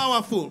will be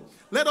powerful.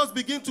 Let us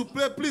begin to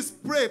pray. Please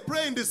pray.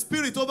 Pray in the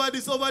spirit over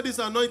this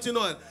anointing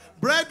oil.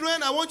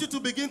 Brethren, I want you to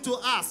begin to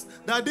ask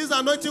that this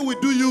anointing will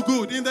do you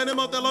good in the name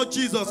of the Lord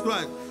Jesus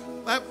Christ.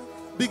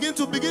 Begin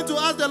to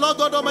ask the Lord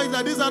God Almighty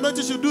that this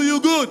anointing should do you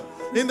good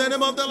in the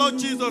name of the Lord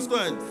Jesus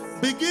Christ.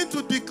 Begin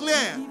to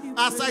declare,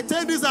 as I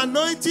take this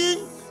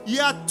anointing,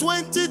 year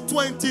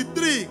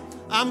 2023,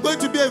 I'm going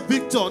to be a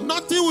victor.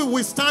 Nothing will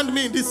withstand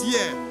me this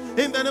year.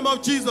 In the name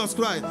of Jesus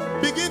Christ.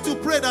 Begin to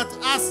pray that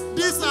as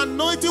this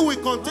anointing will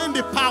contain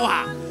the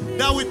power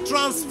that will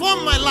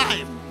transform my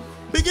life.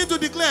 Begin to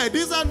declare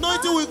this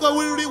anointing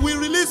will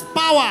release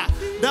power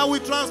that will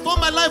transform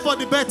my life for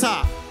the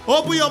better.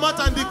 Open your mouth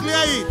and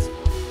declare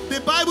it.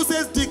 The Bible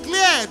says,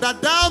 declare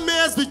that thou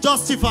mayest be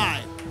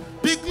justified.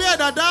 Declare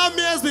that thou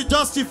mayest be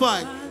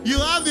justified. You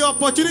have the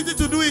opportunity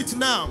to do it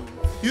now.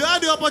 You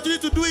have the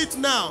opportunity to do it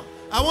now.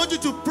 I want you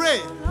to pray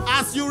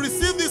as you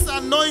receive this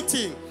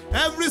anointing.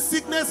 Every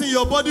sickness in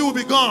your body will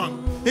be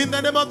gone in the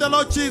name of the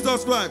Lord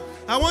Jesus Christ.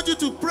 I want you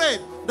to pray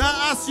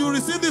that as you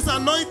receive this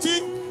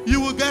anointing,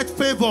 you will get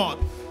favored.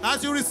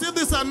 As you receive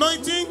this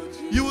anointing,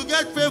 you will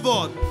get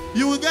favored.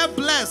 You will get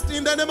blessed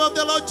in the name of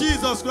the Lord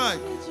Jesus Christ.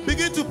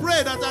 Begin to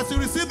pray that as you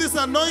receive this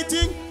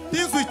anointing,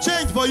 things will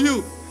change for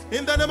you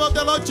in the name of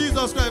the Lord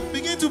Jesus Christ.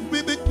 Begin to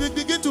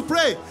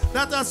pray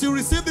that as you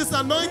receive this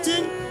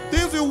anointing,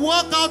 things will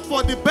work out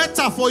for the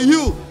better for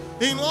you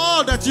in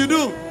all that you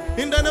do.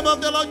 In the name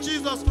of the Lord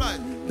Jesus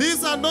Christ.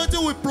 This anointing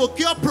will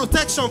procure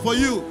protection for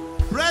you.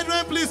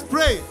 Brethren, please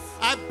pray.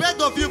 I beg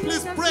of you,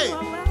 please pray.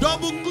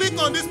 Double click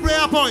on this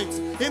prayer point.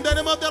 In the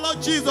name of the Lord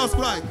Jesus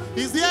Christ.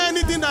 Is there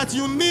anything that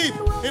you need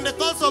in the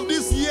course of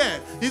this year?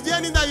 Is there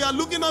anything that you are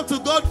looking up to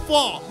God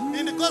for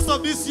in the course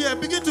of this year?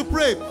 Begin to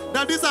pray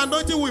that this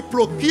anointing will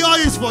procure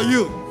it for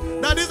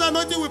you. That this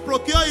anointing will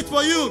procure it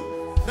for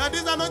you. That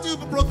this anointing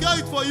will procure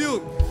it for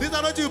you. This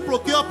anointing will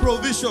procure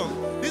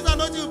provision. This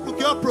anointing will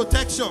procure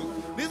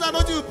protection. This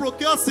anointing will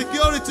procure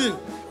security.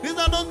 This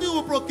anointing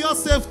will procure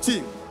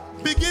safety.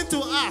 Begin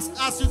to ask,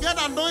 as you get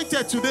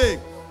anointed today,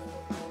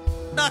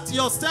 that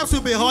your steps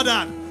will be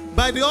ordered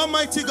by the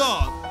Almighty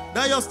God.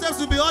 That your steps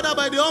will be ordered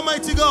by the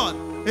Almighty God.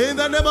 In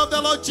the name of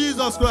the Lord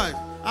Jesus Christ.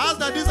 Ask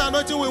that this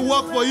anointing will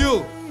work for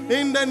you.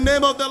 In the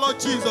name of the Lord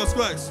Jesus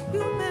Christ.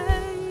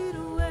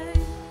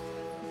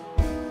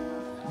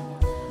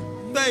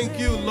 Thank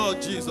you,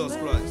 Lord Jesus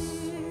Christ.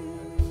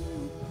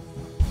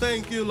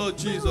 Thank you, Lord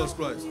Jesus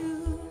Christ.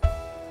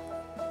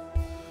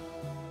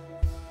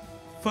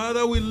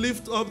 Father, we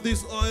lift up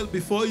this oil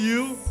before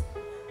you.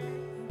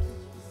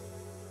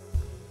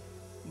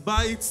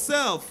 By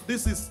itself,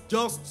 this is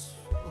just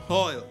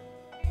oil.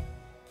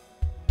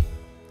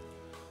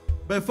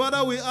 But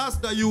Father, we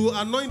ask that you will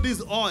anoint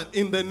this oil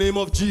in the name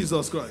of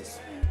Jesus Christ.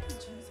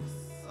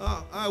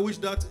 I wish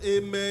that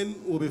amen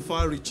will be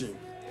far-reaching.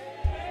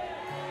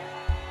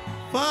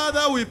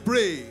 Father, we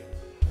pray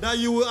that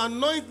you will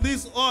anoint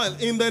this oil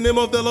in the name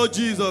of the Lord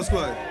Jesus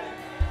Christ.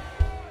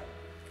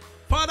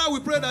 Father, we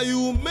pray that you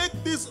will make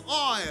this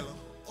oil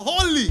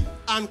holy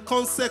and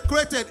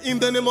consecrated in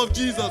the name of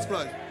Jesus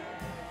Christ.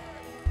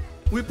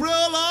 We pray,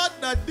 oh Lord,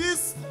 that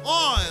this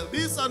oil,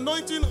 this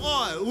anointing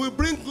oil, will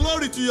bring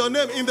glory to your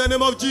name in the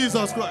name of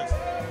Jesus Christ.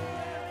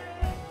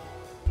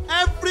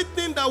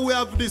 everything that we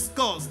have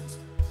discussed,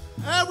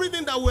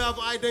 everything that we have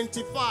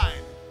identified,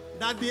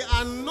 that the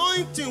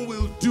anointing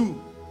will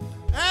do,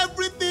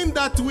 everything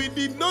that we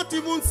did not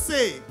even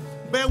say,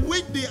 but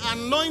which the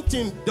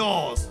anointing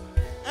does,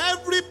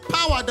 every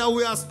power that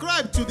we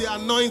ascribe to the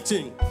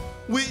anointing,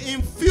 we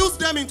infuse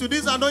them into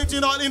this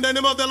anointing in the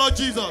name of the Lord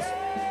Jesus.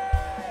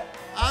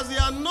 As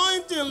the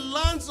anointing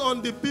lands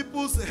on the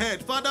people's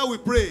head, Father, we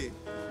pray,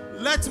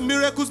 let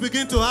miracles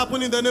begin to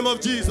happen in the name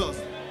of Jesus.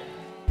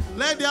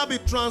 Let there be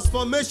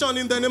transformation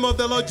in the name of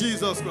the Lord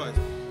Jesus Christ.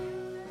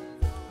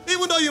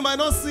 Even though you might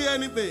not see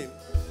anything,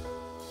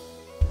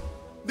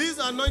 this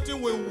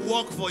anointing will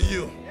work for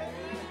you.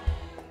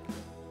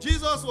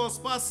 Jesus was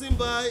passing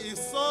by, he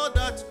saw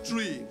that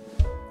tree.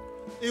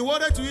 He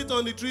wanted to eat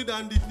on the tree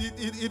and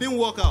it didn't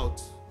work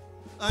out.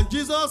 And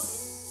Jesus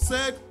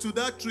said to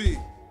that tree,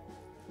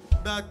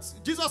 that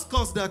Jesus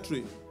cursed that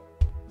tree.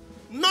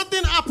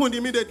 Nothing happened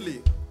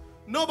immediately.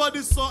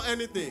 Nobody saw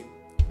anything.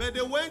 But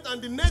they went,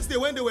 and the next day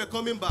when they were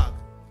coming back,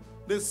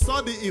 they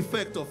saw the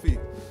effect of it.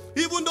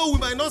 Even though we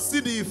might not see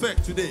the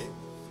effect today,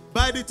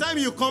 by the time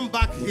you come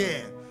back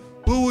here,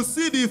 we will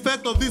see the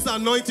effect of this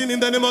anointing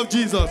in the name of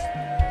Jesus.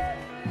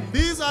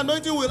 This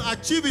anointing will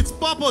achieve its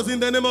purpose in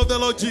the name of the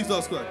Lord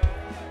Jesus Christ.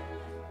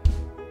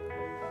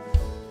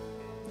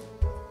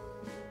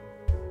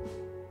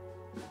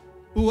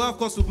 We will have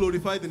cause to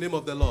glorify the name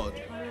of the Lord.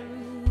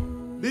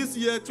 This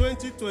year,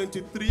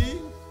 2023,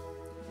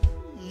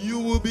 you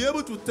will be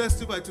able to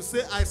testify to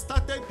say, I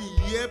started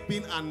the year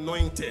being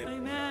anointed.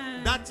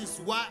 Amen. That is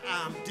why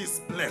I am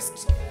this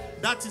blessed.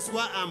 That is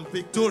why I'm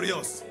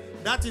victorious.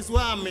 That is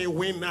why I'm a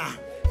winner.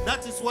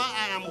 That is why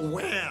I am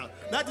well.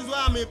 That is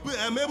why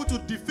I'm able to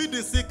defeat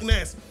the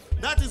sickness.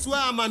 That is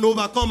why I'm an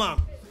overcomer.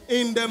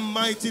 In the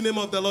mighty name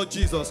of the Lord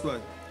Jesus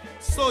Christ.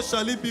 So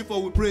shall it be,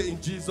 for we pray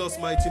in Jesus'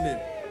 mighty name.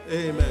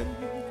 Amen.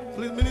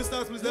 Please,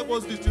 ministers, please help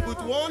us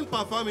distribute one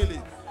per family.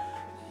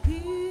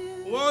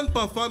 One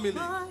per family.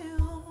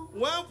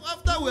 Well,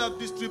 after we have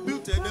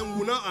distributed, then we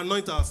will now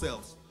anoint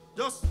ourselves.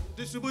 Just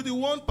distribute it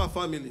one per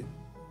family.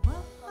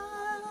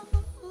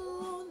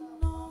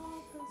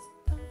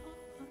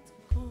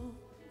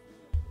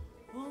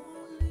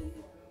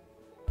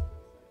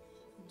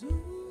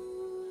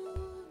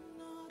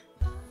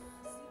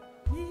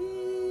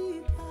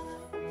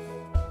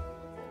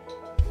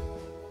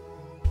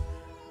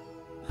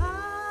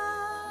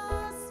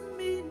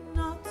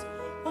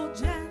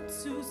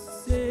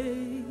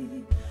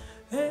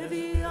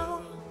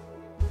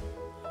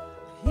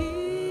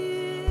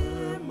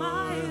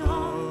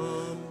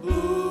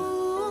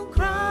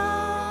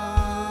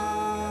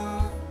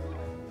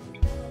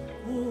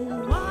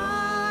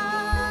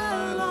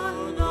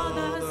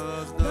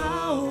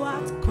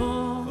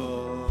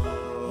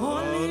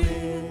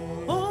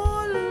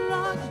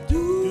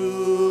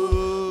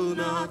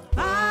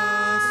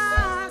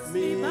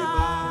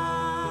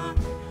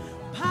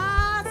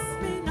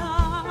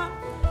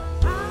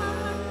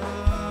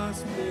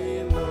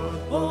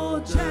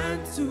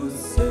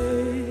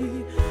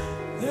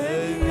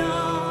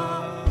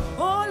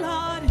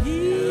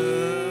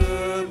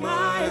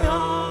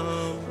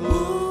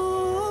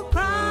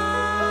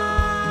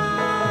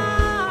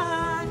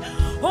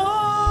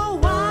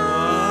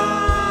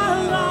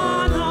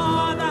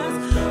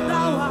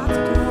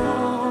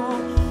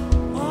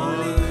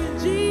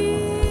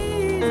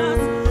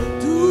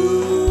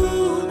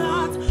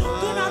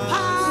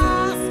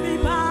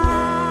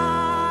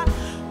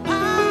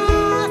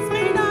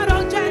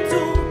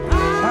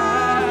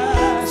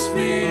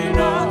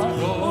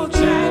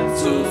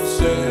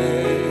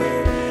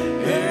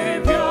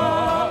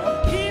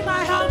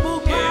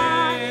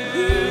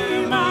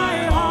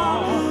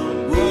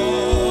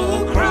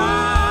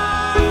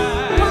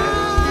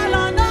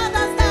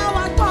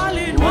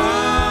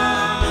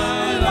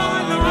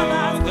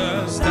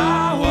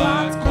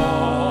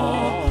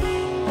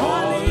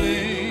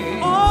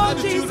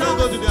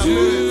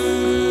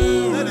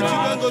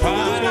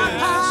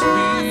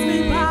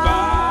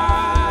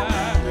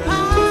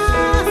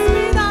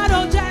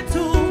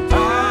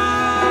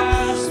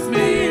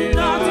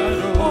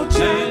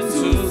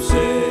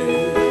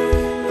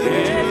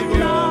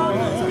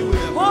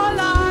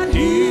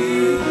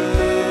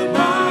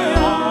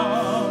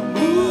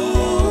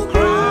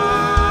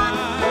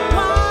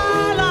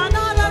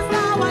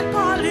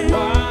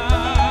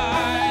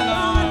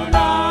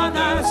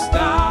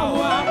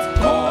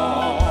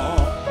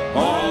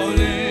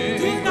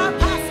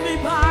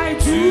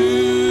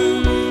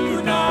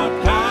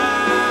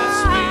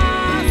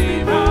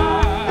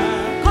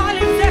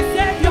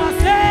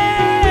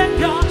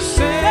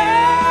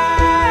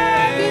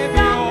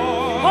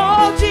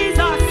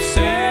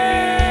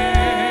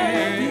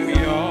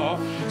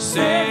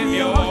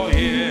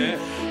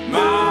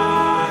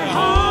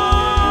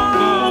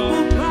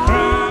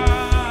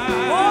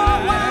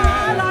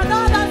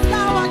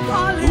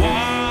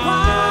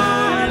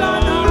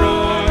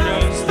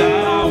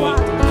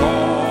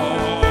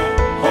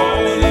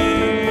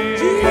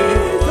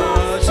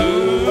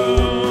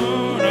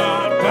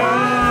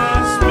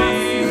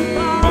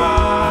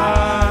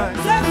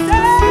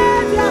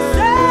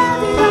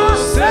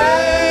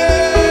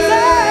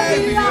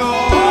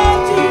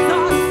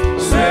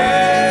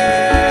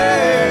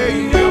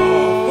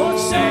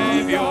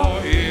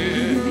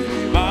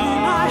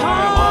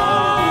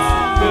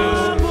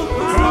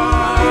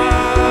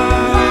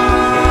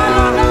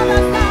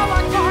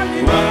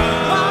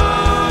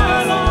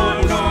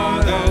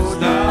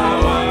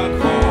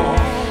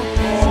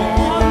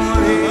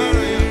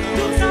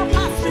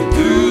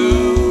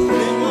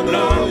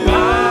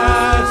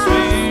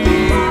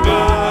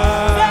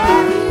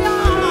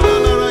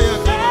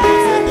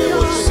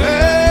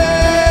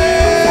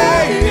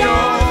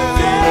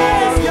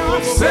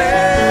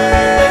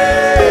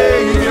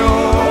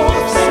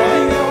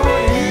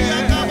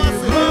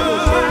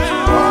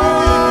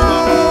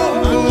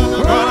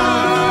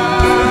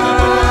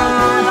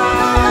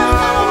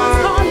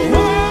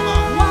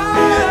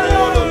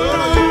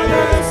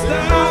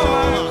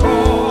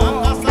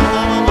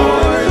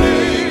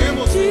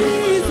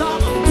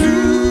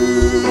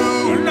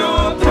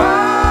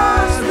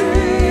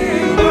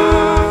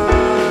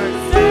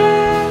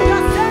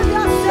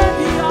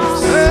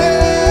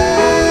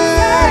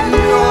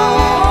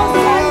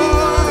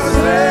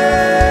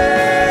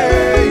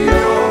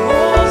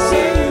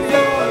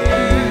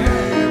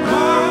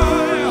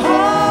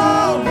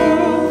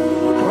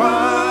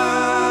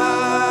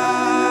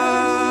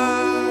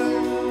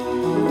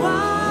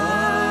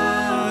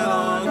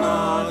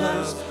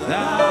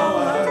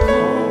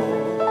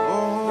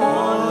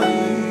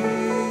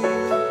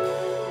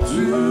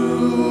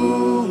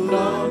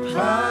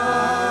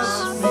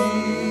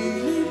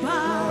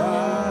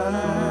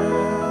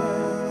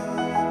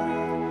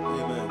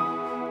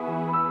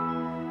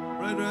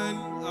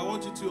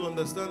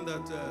 understand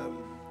that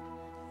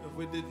if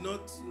we did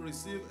not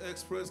receive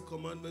express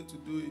commandment to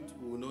do it,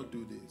 we will not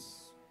do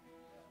this.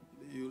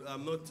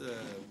 I'm not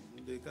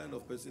the kind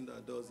of person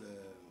that does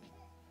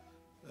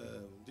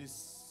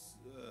this,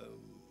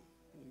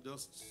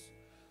 just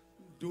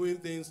doing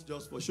things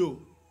just for show.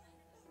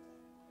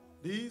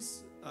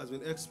 This has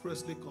been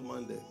expressly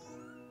commanded.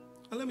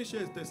 And let me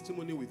share a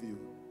testimony with you.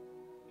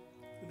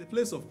 In the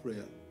place of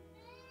prayer,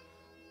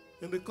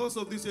 in the course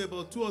of this year,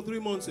 about 2 or 3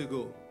 months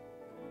ago,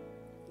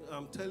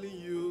 I'm telling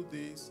you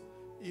this,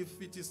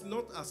 if it is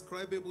not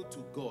ascribable to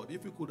God,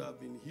 if it could have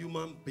been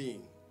human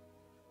being,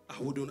 I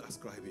wouldn't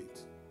ascribe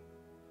it.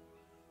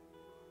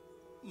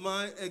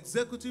 My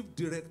executive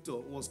director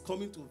was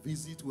coming to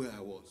visit where I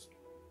was.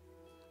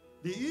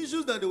 The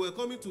issues that they were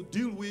coming to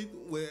deal with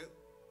were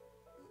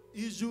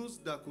issues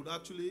that could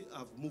actually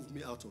have moved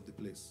me out of the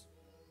place.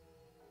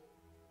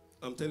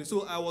 I'm telling you.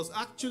 So I was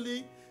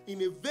actually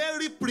in a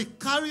very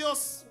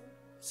precarious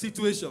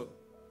situation.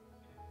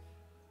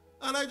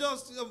 And I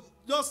just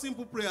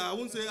simple prayer. I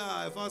won't say,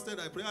 I fasted,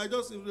 I pray.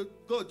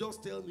 God,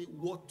 just tell me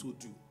what to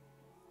do.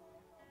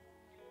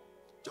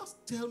 Just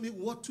tell me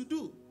what to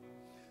do.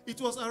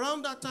 It was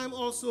around that time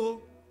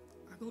also,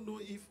 I don't know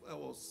if I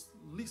was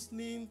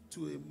listening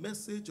to a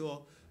message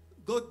or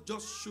God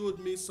just showed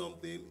me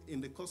something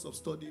in the course of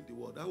studying the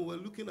word. And we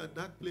were looking at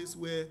that place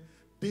where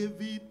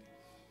David,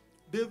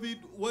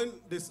 when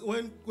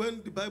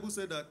the Bible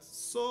said that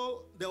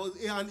Saul, there was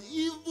an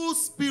evil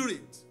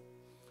spirit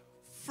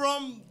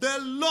from the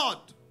Lord.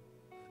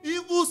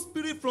 Evil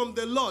spirit from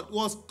the Lord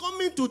was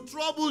coming to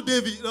trouble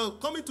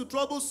coming to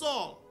trouble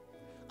Saul.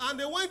 And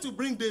they went to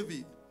bring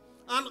David.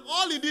 And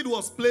all he did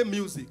was play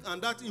music,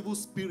 and that evil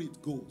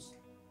spirit goes.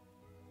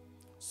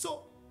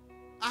 So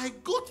I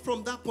got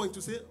from that point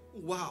to say,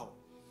 wow,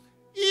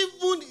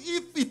 even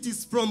if it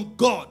is from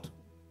God,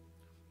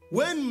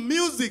 when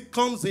music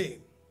comes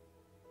in,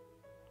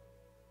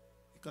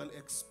 you can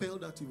expel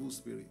that evil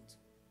spirit.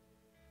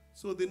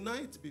 So the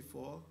night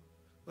before,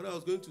 when I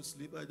was going to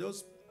sleep, I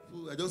just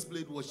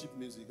played worship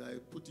music. I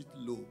put it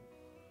low,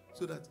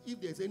 so that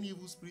if there's any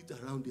evil spirit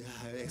around there,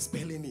 I'm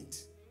expelling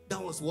it.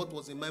 That was what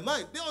was in my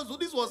mind.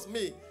 This was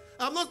me.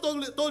 I've not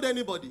told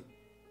anybody.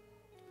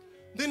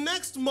 The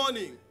next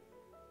morning,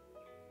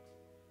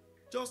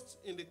 just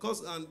in the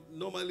course, and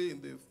normally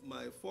in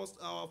my first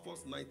hour,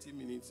 first 90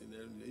 minutes,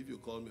 if you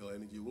call me or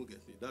anything, you won't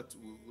get me. That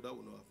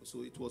will not happen.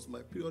 So it was my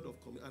period of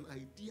coming. An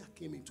idea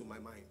came into my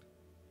mind.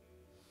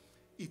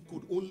 It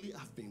could only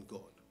have been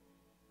God.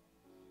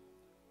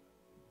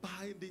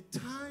 By the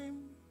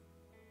time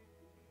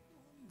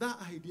that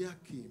idea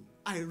came,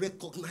 I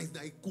recognized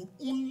that it could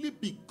only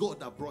be God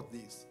that brought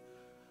this.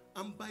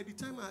 And by the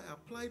time I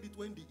applied it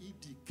when the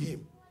ED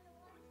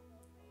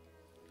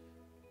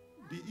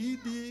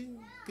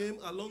came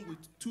along with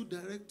 2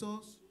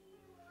 directors,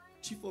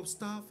 chief of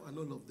staff, and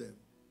all of them.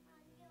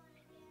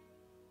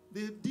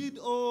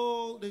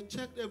 They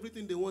checked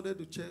everything they wanted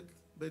to check.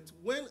 But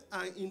when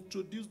I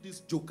introduced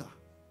this joker,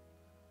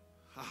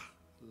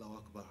 Allahu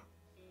Akbar.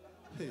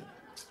 Hey.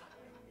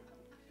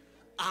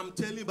 I'm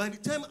telling you, by the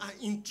time I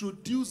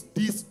introduced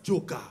this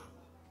joker,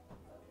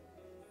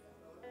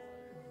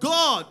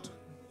 God,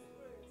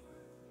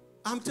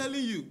 I'm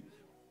telling you,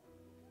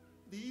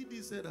 the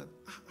ED said that,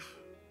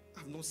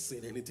 I've not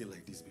seen anything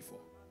like this before.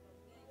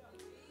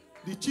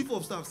 The chief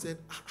of staff said,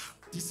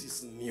 this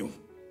is new.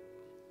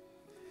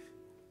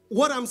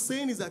 What I'm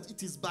saying is that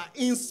it is by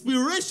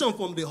inspiration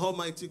from the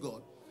Almighty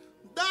God.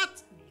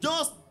 That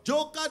just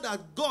joker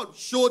that God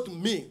showed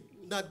me,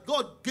 that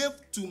God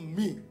gave to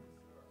me,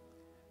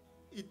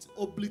 it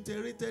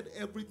obliterated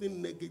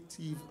everything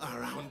negative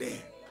around there.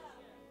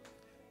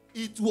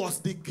 It was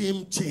the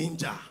game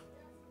changer.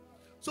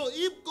 So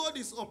if God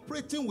is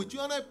operating with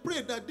you, and I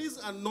pray that this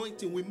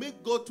anointing will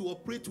make God to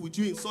operate with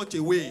you in such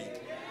a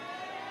way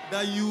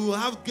that you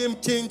have game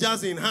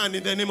changers in hand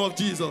in the name of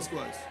Jesus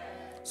Christ.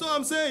 So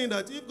I'm saying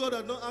that if God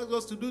had not asked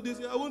us to do this,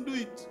 I won't do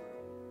it.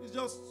 It's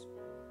just,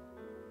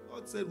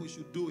 God said we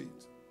should do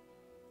it.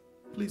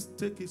 Please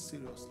take it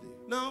seriously.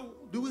 Now,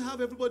 do we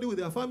have everybody with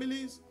their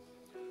families?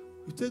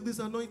 You take this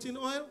anointing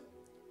oil.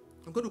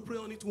 I'm going to pray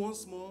on it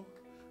once more.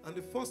 And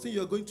the first thing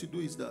you're going to do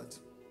is that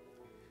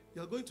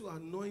you're going to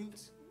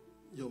anoint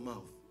your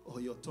mouth or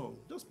your tongue.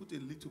 Just put a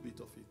little bit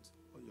of it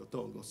on your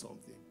tongue or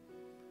something.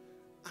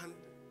 And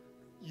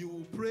you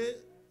will pray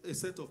a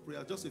set of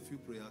prayers, just a few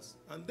prayers.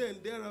 And then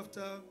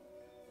thereafter,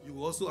 you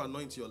will also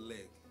anoint your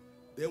leg.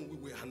 Then we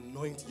will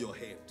anoint your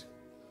head.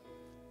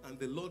 And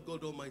the Lord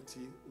God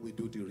Almighty will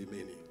do the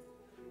remaining.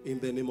 In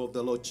the name of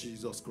the Lord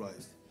Jesus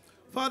Christ.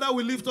 Father,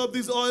 we lift up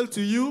this oil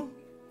to you.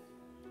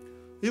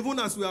 Even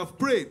as we have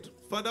prayed,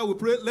 Father, we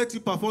pray, let you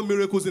perform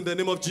miracles in the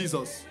name of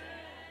Jesus.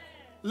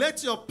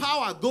 Let your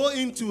power go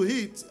into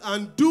it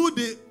and do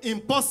the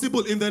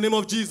impossible in the name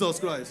of Jesus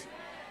Christ.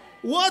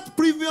 What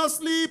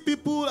previously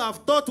people have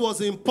thought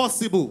was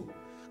impossible,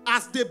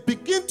 as they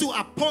begin to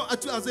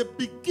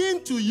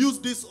use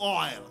this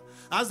oil,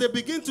 as they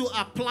begin to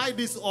apply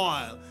this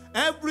oil,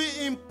 every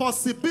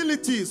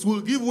impossibilities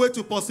will give way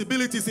to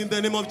possibilities in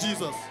the name of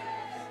Jesus.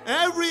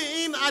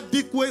 Every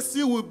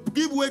inadequacy will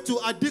give way to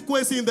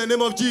adequacy in the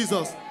name of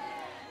Jesus.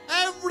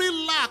 Every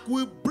lack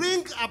will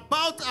bring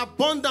about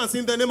abundance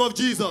in the name of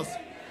Jesus.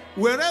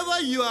 Wherever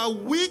you are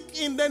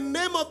weak, in the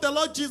name of the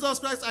Lord Jesus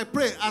Christ, I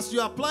pray, as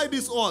you apply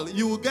this oil,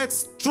 you will get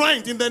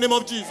strength in the name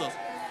of Jesus.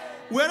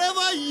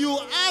 Wherever you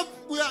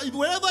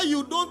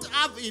don't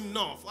have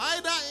enough,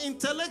 either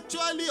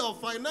intellectually or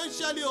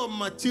financially or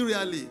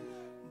materially,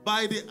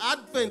 by the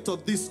advent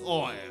of this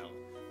oil,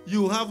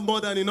 you have more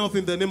than enough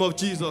in the name of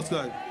Jesus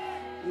Christ.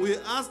 We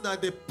ask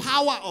that the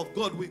power of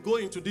God will go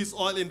into this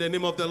oil in the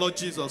name of the Lord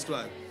Jesus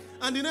Christ.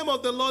 And the name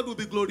of the Lord will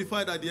be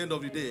glorified at the end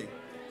of the day.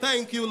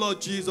 Thank you,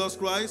 Lord Jesus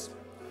Christ.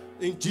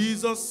 In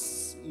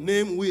Jesus'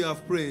 name we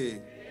have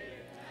prayed.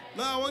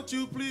 Now I want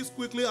you, please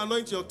quickly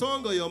anoint your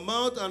tongue or your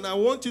mouth, and I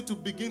want you to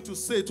begin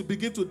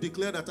to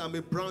declare that I'm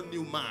a brand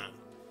new man.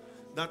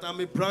 That I'm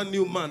a brand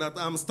new man, that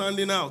I'm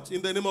standing out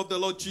in the name of the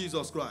Lord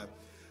Jesus Christ.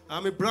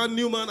 I'm a brand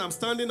new man, I'm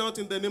standing out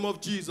in the name of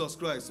Jesus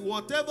Christ.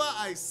 Whatever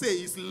I say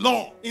is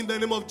law in the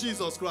name of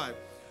Jesus Christ.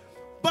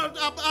 But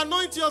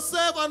anoint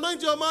yourself,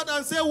 anoint your mouth,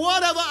 and say,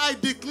 whatever I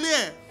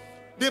declare,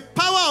 the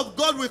power of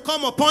God will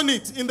come upon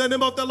it in the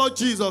name of the Lord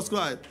Jesus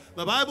Christ.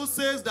 The Bible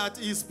says that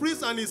his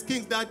priests and his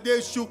kings, that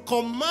they should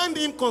command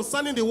him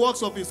concerning the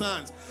works of his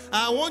hands.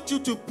 I want you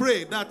to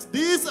pray that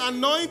this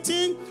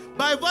anointing,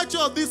 by virtue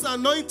of this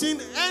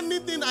anointing,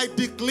 anything I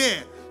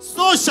declare,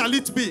 so shall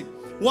it be.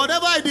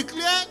 Whatever I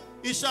declare,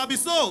 it shall be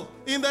so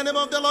in the name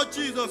of the Lord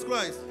Jesus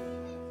Christ.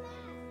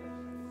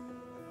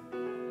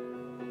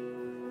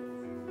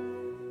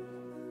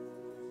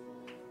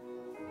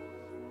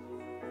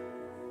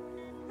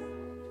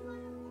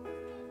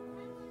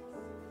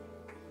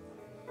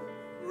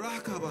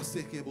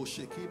 Rakabasekebo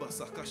shekiba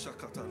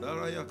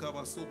sakashakatandara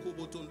yakabasoko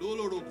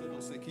botondolo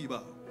rokobo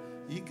sekiba.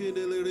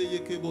 Ikendelere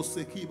yekebo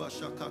sekiba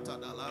shakata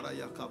dalara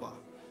yakaba.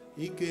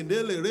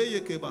 Ikendelere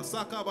yekeba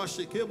sakaba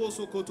shekebo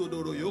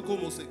sokotodoro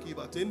yokomo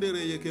sekiba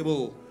tendere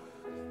yekebo.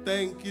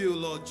 Thank you,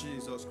 Lord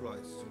Jesus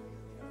Christ.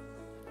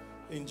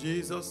 In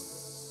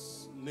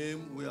Jesus'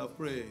 name we have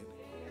prayed.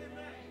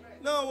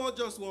 Now I want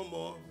just one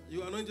more.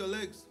 You anoint your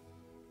legs.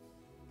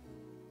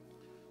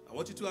 I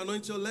want you to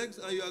anoint your legs,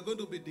 and you are going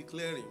to be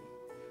declaring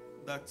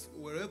that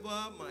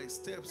wherever my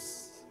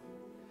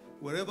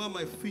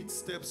feet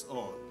steps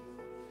on,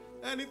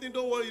 anything,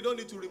 don't worry, you don't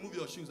need to remove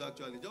your shoes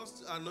actually.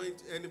 Just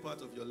anoint any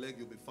part of your leg,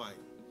 you'll be fine.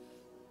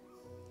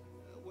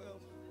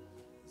 Well,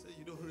 say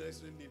you don't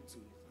necessarily need to.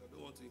 I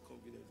don't want to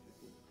inconvenience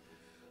people.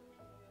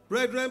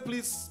 Brethren,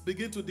 please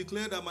begin to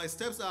declare that my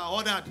steps are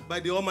ordered by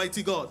the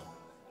Almighty God.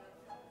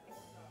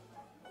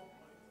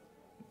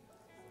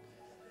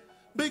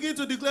 Begin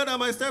to declare that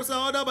my steps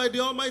are ordered by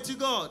the Almighty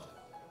God.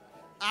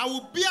 I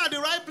will be at the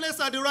right place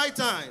at the right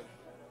time.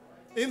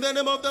 In the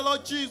name of the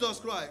Lord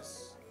Jesus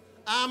Christ.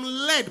 I'm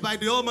led by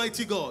the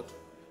Almighty God.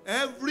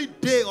 Every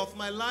day of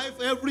my life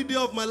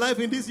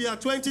in this year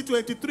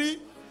 2023,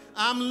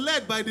 I'm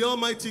led by the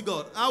Almighty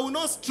God. I will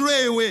not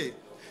stray away.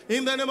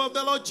 In the name of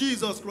the Lord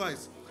Jesus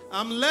Christ.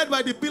 I'm led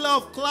by the pillar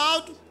of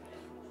cloud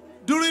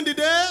during the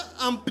day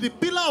and the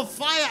pillar of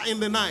fire in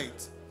the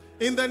night.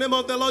 In the name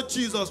of the Lord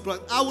Jesus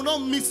Christ. I will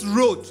not miss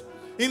road.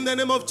 In the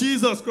name of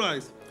Jesus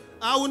Christ.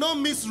 I will not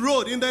miss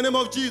road in the name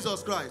of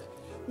Jesus Christ.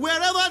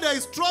 Wherever there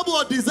is trouble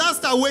or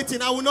disaster waiting,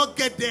 I will not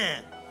get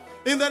there.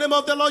 In the name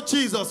of the Lord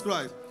Jesus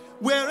Christ.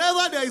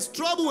 Wherever there is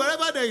trouble,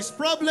 wherever there is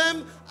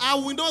problem, I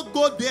will not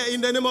go there in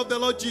the name of the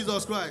Lord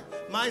Jesus Christ.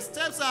 My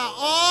steps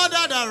are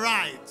ordered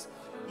aright.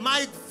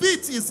 My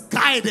feet is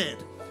guided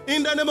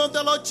in the name of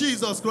the Lord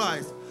Jesus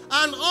Christ.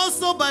 And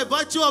also by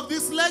virtue of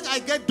this leg, I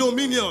get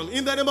dominion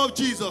in the name of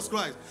Jesus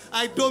Christ.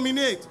 I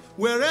dominate.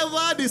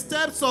 Wherever the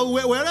steps or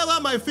wherever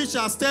my feet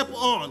shall step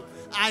on,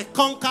 I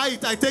conquer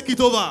it, I take it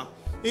over.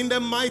 In the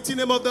mighty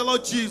name of the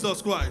Lord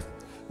Jesus Christ.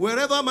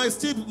 Wherever my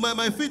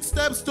feet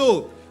steps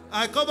to,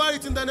 I cover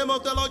it in the name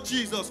of the Lord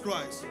Jesus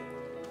Christ.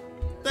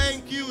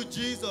 Thank you,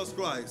 Jesus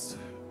Christ.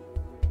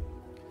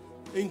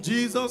 In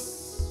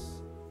Jesus'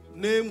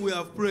 name we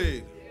have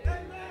prayed.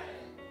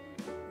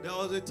 There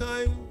was a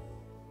time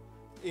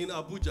in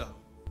Abuja,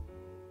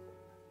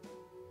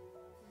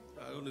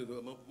 I don't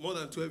know, more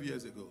than 12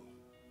 years ago.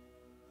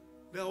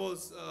 There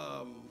was,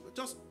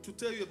 just to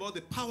tell you about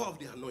the power of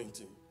the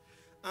anointing.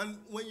 And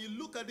when you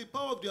look at the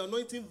power of the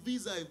anointing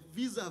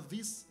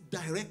vis-a-vis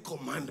direct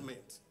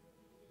commandment.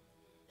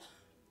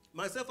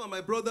 Myself and my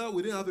brother,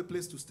 we didn't have a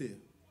place to stay.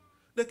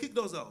 They kicked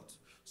us out.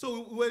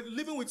 So we were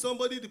living with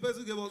somebody, the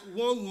person gave us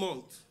 1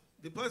 month.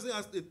 The person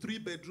has a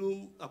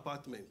 3-bedroom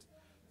apartment.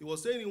 He was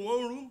staying in one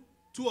room.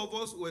 2 of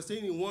us were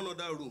staying in one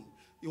other room.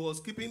 He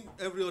was keeping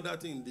every other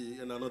thing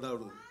in another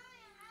room.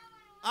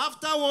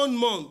 After 1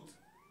 month,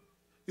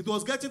 it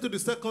was getting to the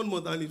 2nd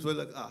month, and it was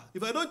like,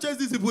 if I don't chase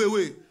these people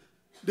away,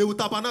 they will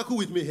tabernacle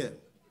with me here.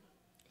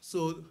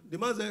 So the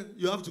man said,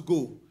 you have to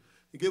go.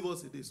 He gave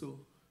us a day, so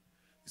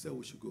he said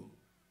we should go.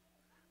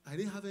 I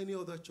didn't have any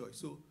other choice.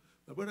 So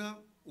my brother,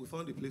 we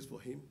found a place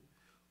for him.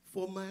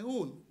 For my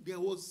own, there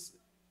was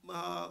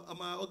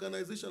my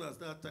organization at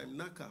that time,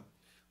 NACA.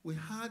 We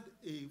had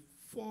a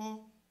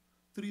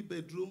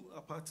 3-bedroom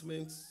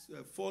apartments,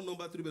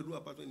 4-number 3-bedroom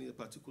apartment in a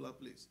particular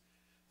place.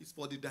 It's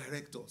for the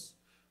directors.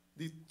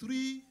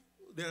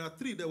 There are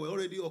 3 that were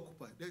already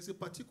occupied. There's a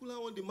particular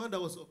one, the man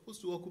that was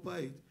supposed to occupy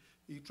it,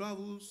 he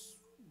travels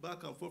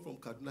back and forth from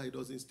Kaduna, he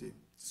doesn't stay.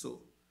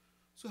 So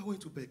I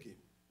went to beg him,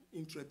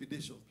 in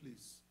trepidation,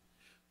 please.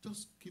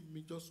 Just give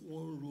me just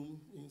one room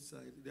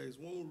inside. There is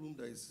one room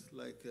that is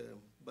like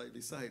by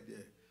the side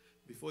there,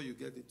 before you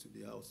get into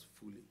the house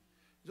fully.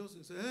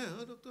 Just say,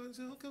 hey, doctor, and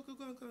say, okay,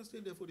 go and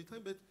stay there for the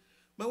time. But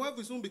my wife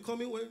will soon be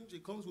coming. When she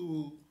comes,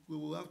 we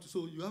will have to.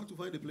 So you have to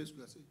find a place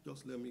where I say,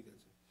 just let me get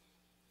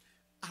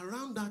it.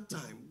 Around that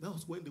time, that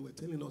was when they were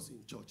telling us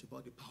in church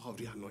about the power of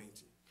the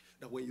anointing.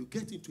 That when you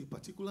get into a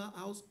particular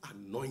house,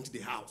 anoint the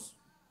house.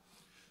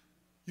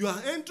 You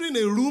are entering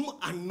a room,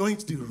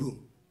 anoint the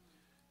room.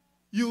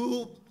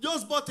 You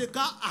just bought a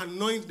car,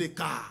 anoint the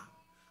car.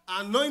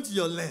 Anoint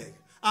your leg.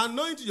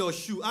 Anoint your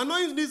shoe.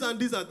 Anoint this and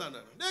this and that.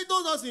 They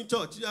told us in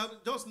church. You have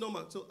just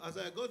normal. So as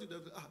I got to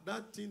them,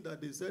 that thing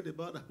that they said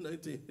about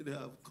anointing, they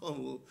have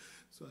come.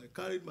 So I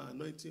carried my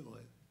anointing oil.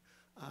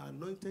 I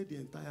anointed the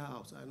entire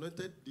house. I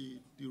anointed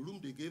the room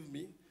they gave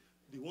me.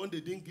 The one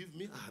they didn't give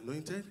me, I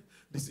anointed.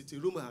 The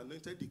sitting room, I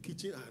anointed. The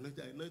kitchen, I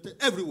anointed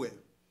everywhere.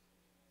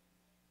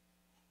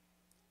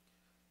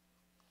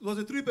 It was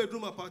a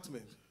 3-bedroom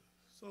apartment.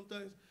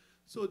 Sometimes.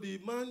 So the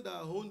man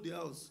that owned the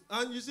house.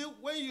 And you see,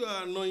 when you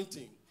are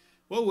anointing,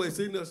 what we're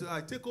saying is,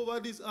 I take over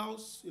this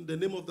house in the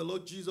name of the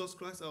Lord Jesus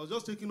Christ. I was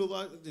just taking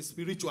over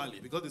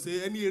spiritually, because they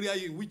say any area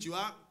in which you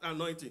are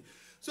anointing.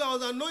 So I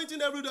was anointing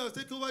every day. I was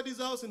taking over this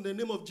house in the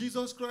name of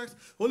Jesus Christ.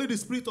 Only the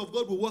Spirit of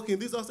God will work in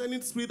this house.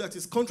 Any spirit that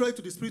is contrary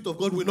to the Spirit of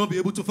God will not be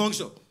able to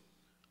function.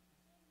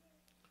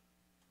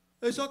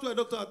 A short while,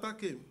 Dr.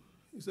 Attack came.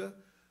 He said,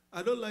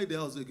 I don't like the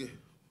house again.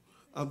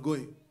 I'm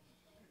going.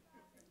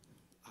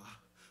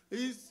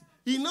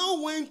 He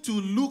now went to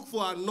look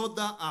for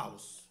another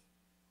house,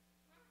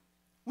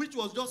 which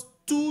was just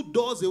 2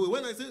 doors away.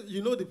 When I say,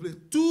 you know the place,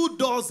 2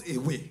 doors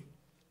away.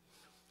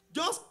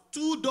 Just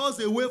 2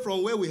 doors away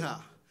from where we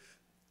are.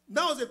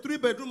 That was a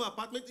 3-bedroom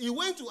apartment. He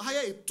went to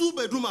hire a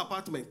 2-bedroom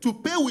apartment to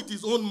pay with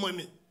his own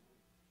money.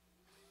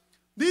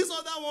 This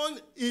other one,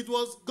 it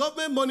was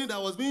government money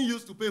that was being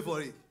used to pay for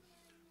it.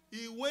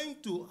 He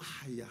went to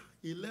hire.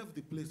 He left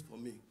the place for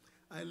me.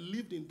 I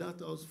lived in that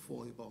house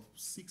for about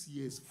 6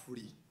 years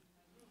free.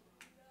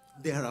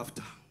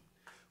 Thereafter,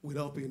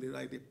 without paying the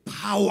right, the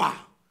power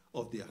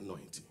of the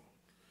anointing.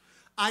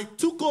 I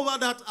took over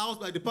that house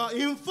by the power.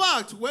 In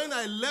fact, when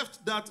we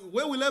left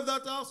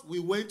that house, we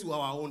went to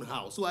our own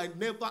house. So I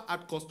never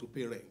had cost to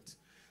pay rent.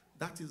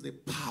 That is the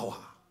power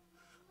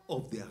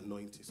of the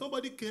anointing.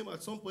 Somebody came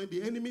at some point,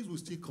 the enemies will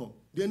still come.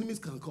 The enemies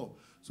can come.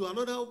 So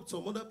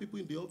some other people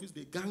in the office,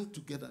 they gang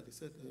together. They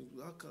said,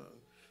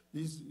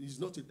 he's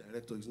not a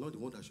director. He's not the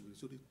one that should be.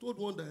 So they told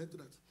one director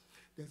that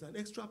there's an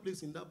extra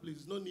place in that place.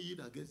 It's not Niyi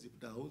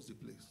that owns the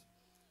place.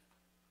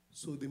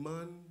 So the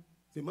man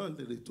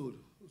that they told,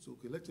 so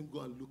okay, let him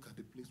go and look at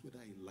the place whether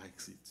he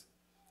likes it.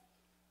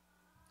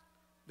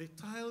 The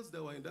tiles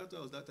that were in that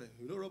house that time,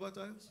 you know rubber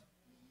tiles?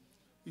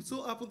 It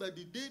so happened that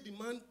the day the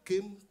man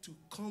came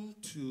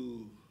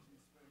to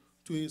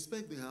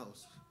inspect the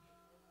house,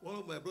 one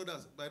of my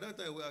brothers, by that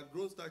time we had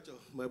grown stature.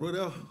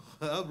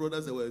 I have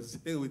brothers that were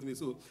staying with me.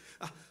 So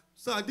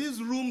this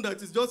room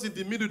that is just in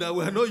the middle that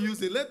we are not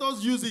using, let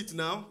us use it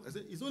now. I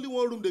said, it's only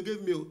one room they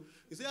gave me.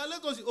 He said,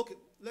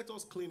 let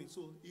us clean it.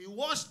 So he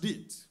washed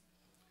it,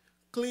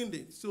 cleaned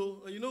it.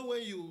 So you know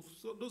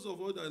those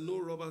of us that know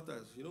rubber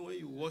tiles, you know when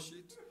you wash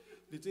it,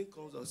 the thing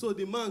comes out. So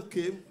the man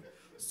came,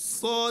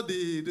 saw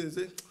and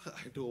said,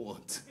 I don't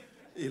want.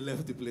 He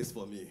left the place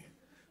for me.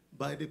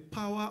 By the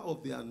power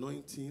of the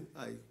anointing,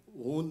 I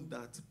owned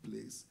that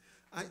place.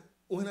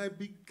 When I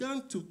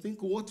began to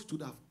think what it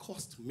would have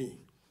cost me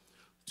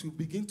to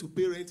begin to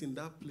pay rent in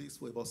that place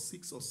for about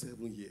 6 or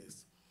 7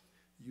 years,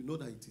 you know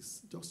that it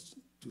is just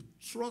to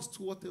trust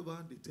whatever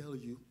they tell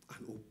you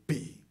and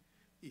obey.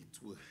 It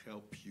will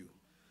help you.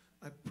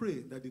 I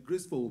pray that the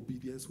grace for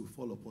obedience will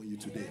fall upon you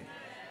today.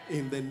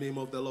 In the name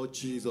of the Lord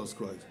Jesus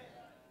Christ.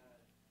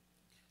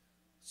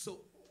 So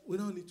we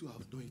now need to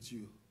anoint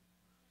you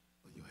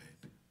on your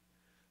head.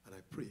 And I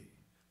pray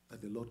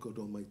that the Lord God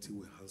Almighty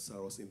will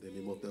answer us in the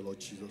name of the Lord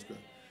Jesus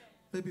Christ.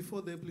 But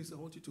before then, please, I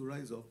want you to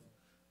rise up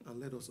and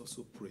let us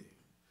also pray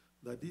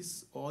that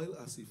this oil,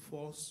 as it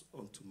falls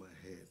onto my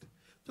head,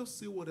 just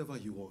say whatever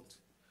you want.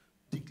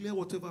 Declare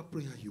whatever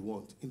prayer you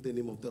want in the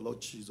name of the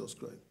Lord Jesus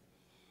Christ.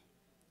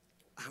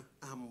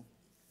 I'm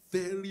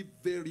very,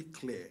 very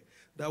clear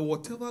that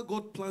whatever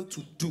God planned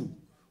to do,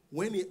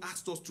 when he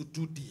asked us to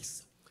do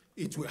this,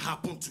 it will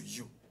happen to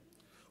you.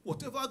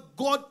 Whatever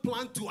God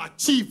planned to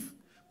achieve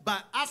by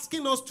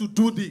asking us to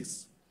do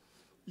this,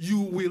 you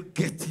will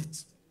get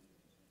it.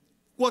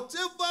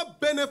 Whatever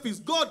benefits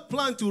God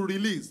planned to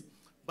release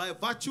by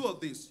virtue of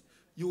this,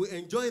 you will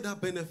enjoy that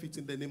benefit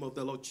in the name of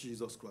the Lord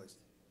Jesus Christ.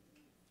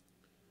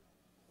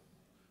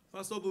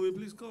 Pastor, will we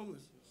please come?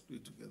 Let's do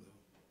it together.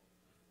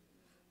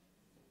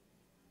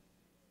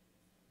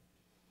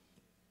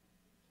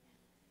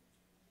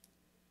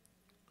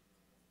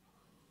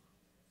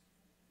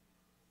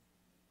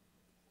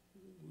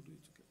 We'll do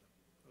it together.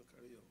 I'll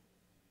carry on.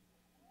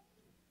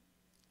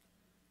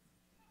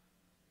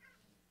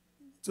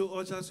 So,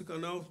 ushers, you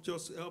can now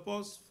just help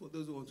us. For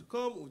those who want to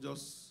come, we'll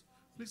just,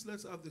 please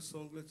let's have the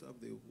song, let's have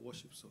the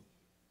worship song.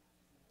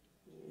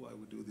 While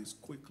we do this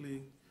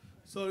quickly.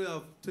 Sorry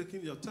I've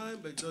taken your time,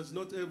 but just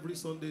not every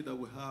Sunday that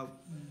we have.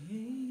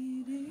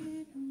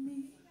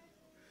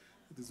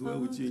 It is well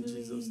with you in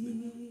Jesus'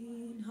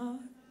 name.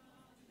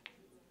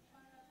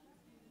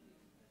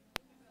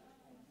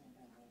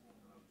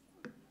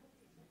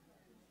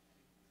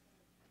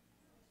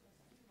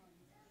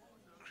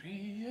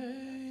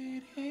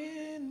 Create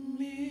in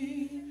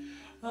me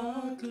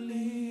a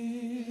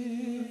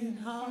clean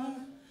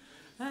heart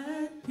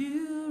and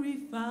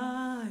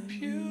purify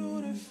me.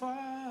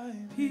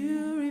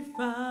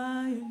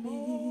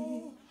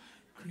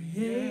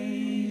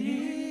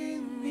 Create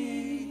in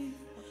me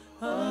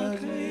a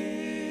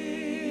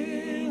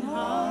clean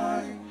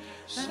heart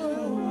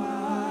so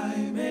I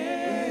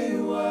may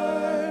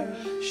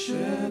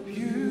worship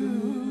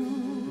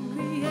you.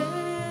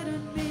 Create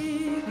in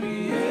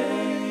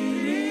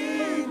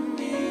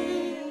me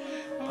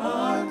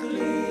a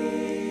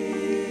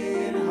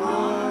clean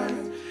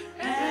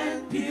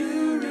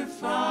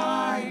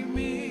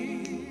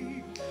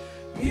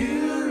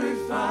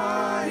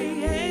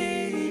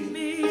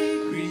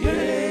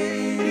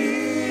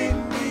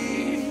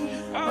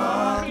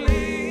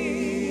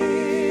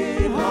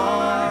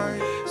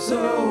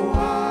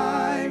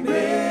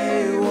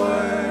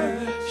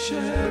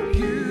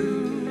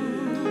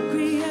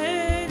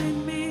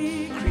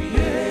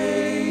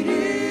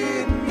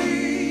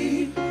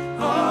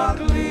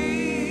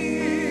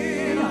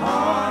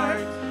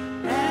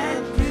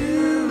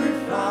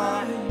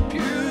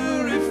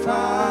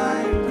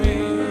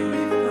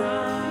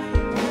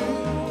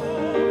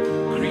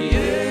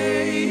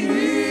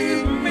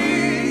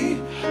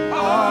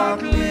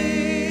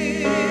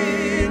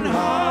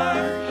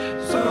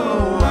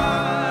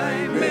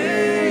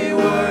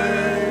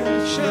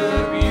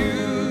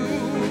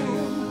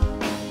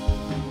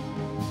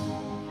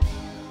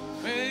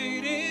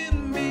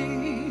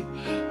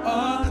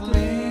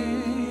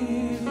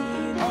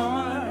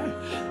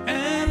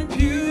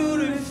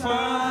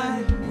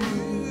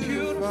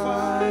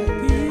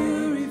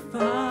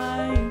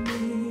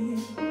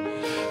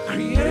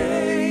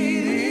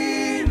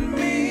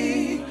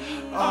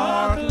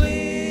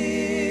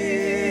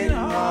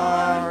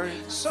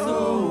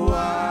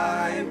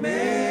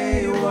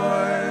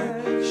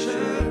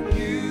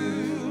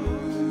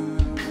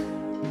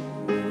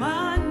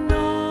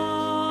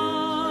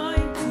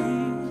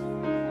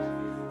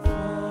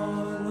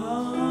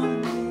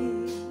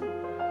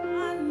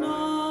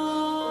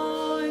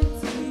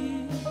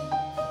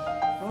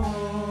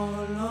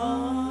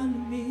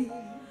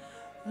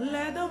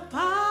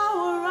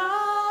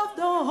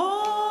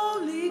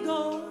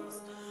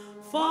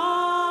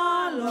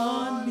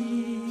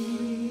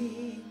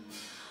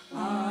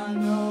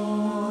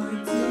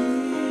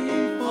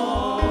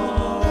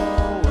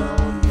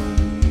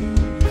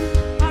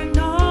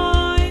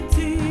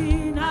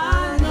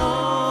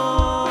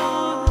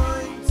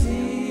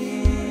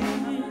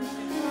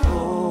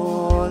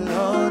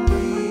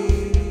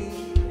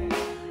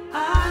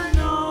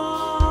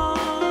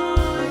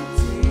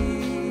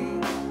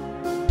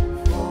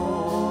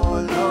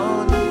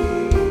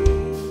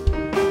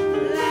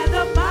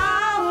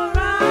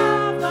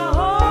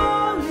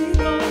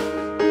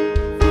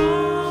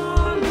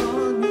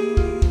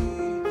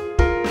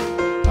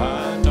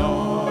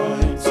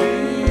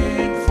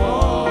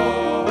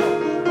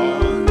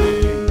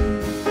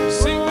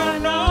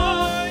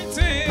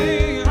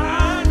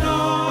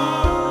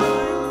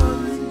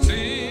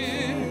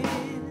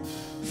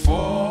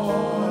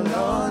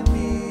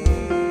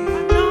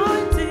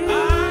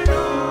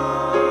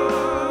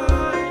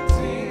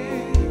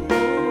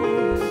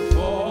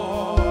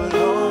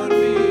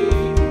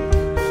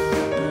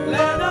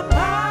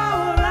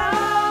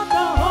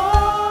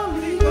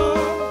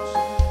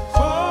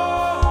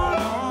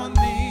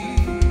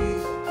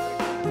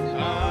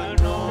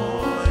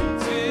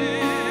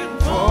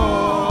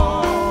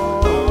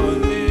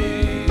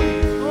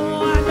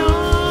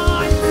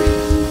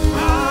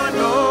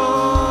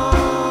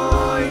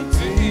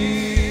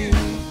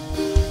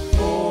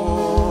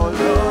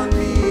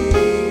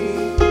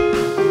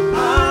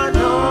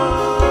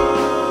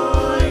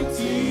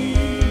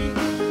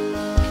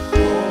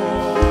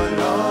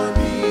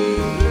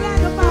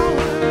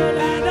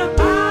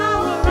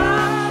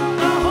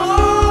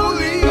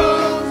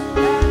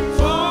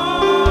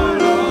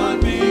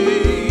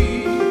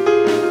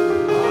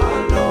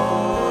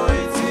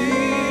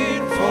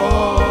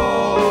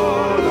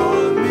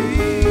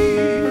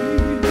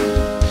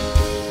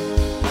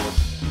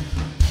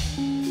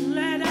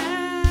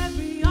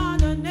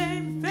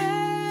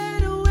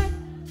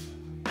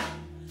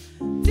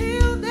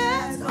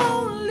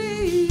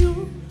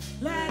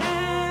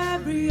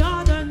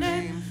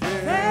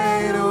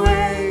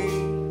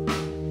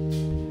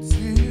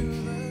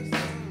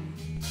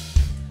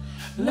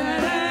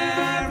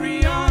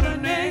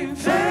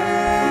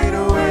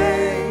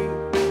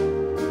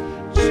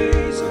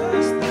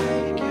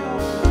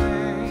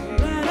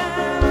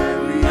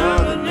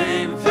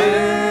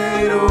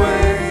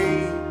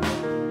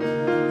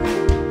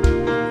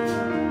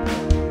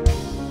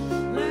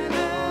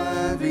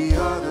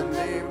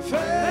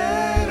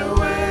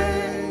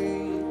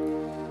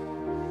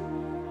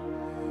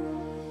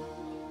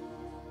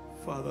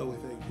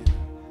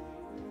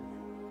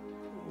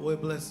We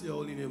bless your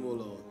holy name, O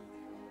Lord.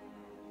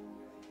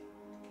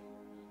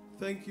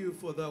 Thank you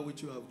for that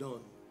which you have done.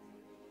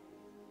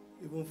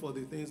 Even for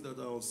the things that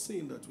are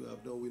unseen that we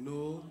have done, we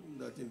know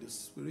that in the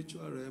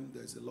spiritual realm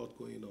there is a lot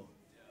going on.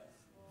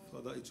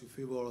 Father, it will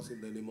favor us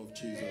in the name of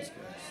Jesus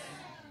Christ.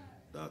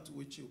 That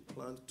which you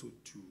plan to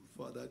do,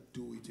 Father,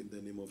 do it in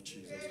the name of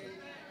Jesus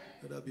Christ.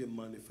 Let that be a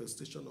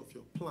manifestation of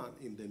your plan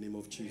in the name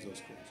of Jesus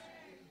Christ.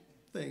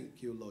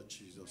 Thank you, Lord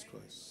Jesus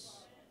Christ.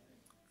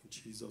 In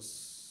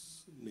Jesus'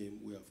 name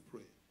we have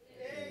prayed.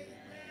 Amen.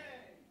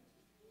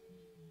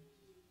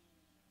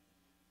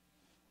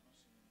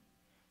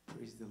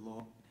 Praise the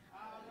Lord.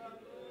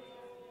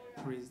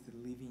 Praise the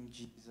living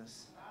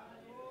Jesus.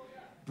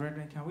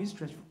 Brethren, can we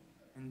stretch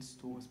hands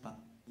towards Papa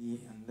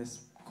and let's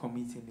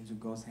commit him into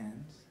God's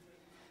hands?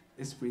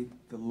 Let's pray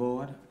the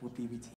Lord will be with him.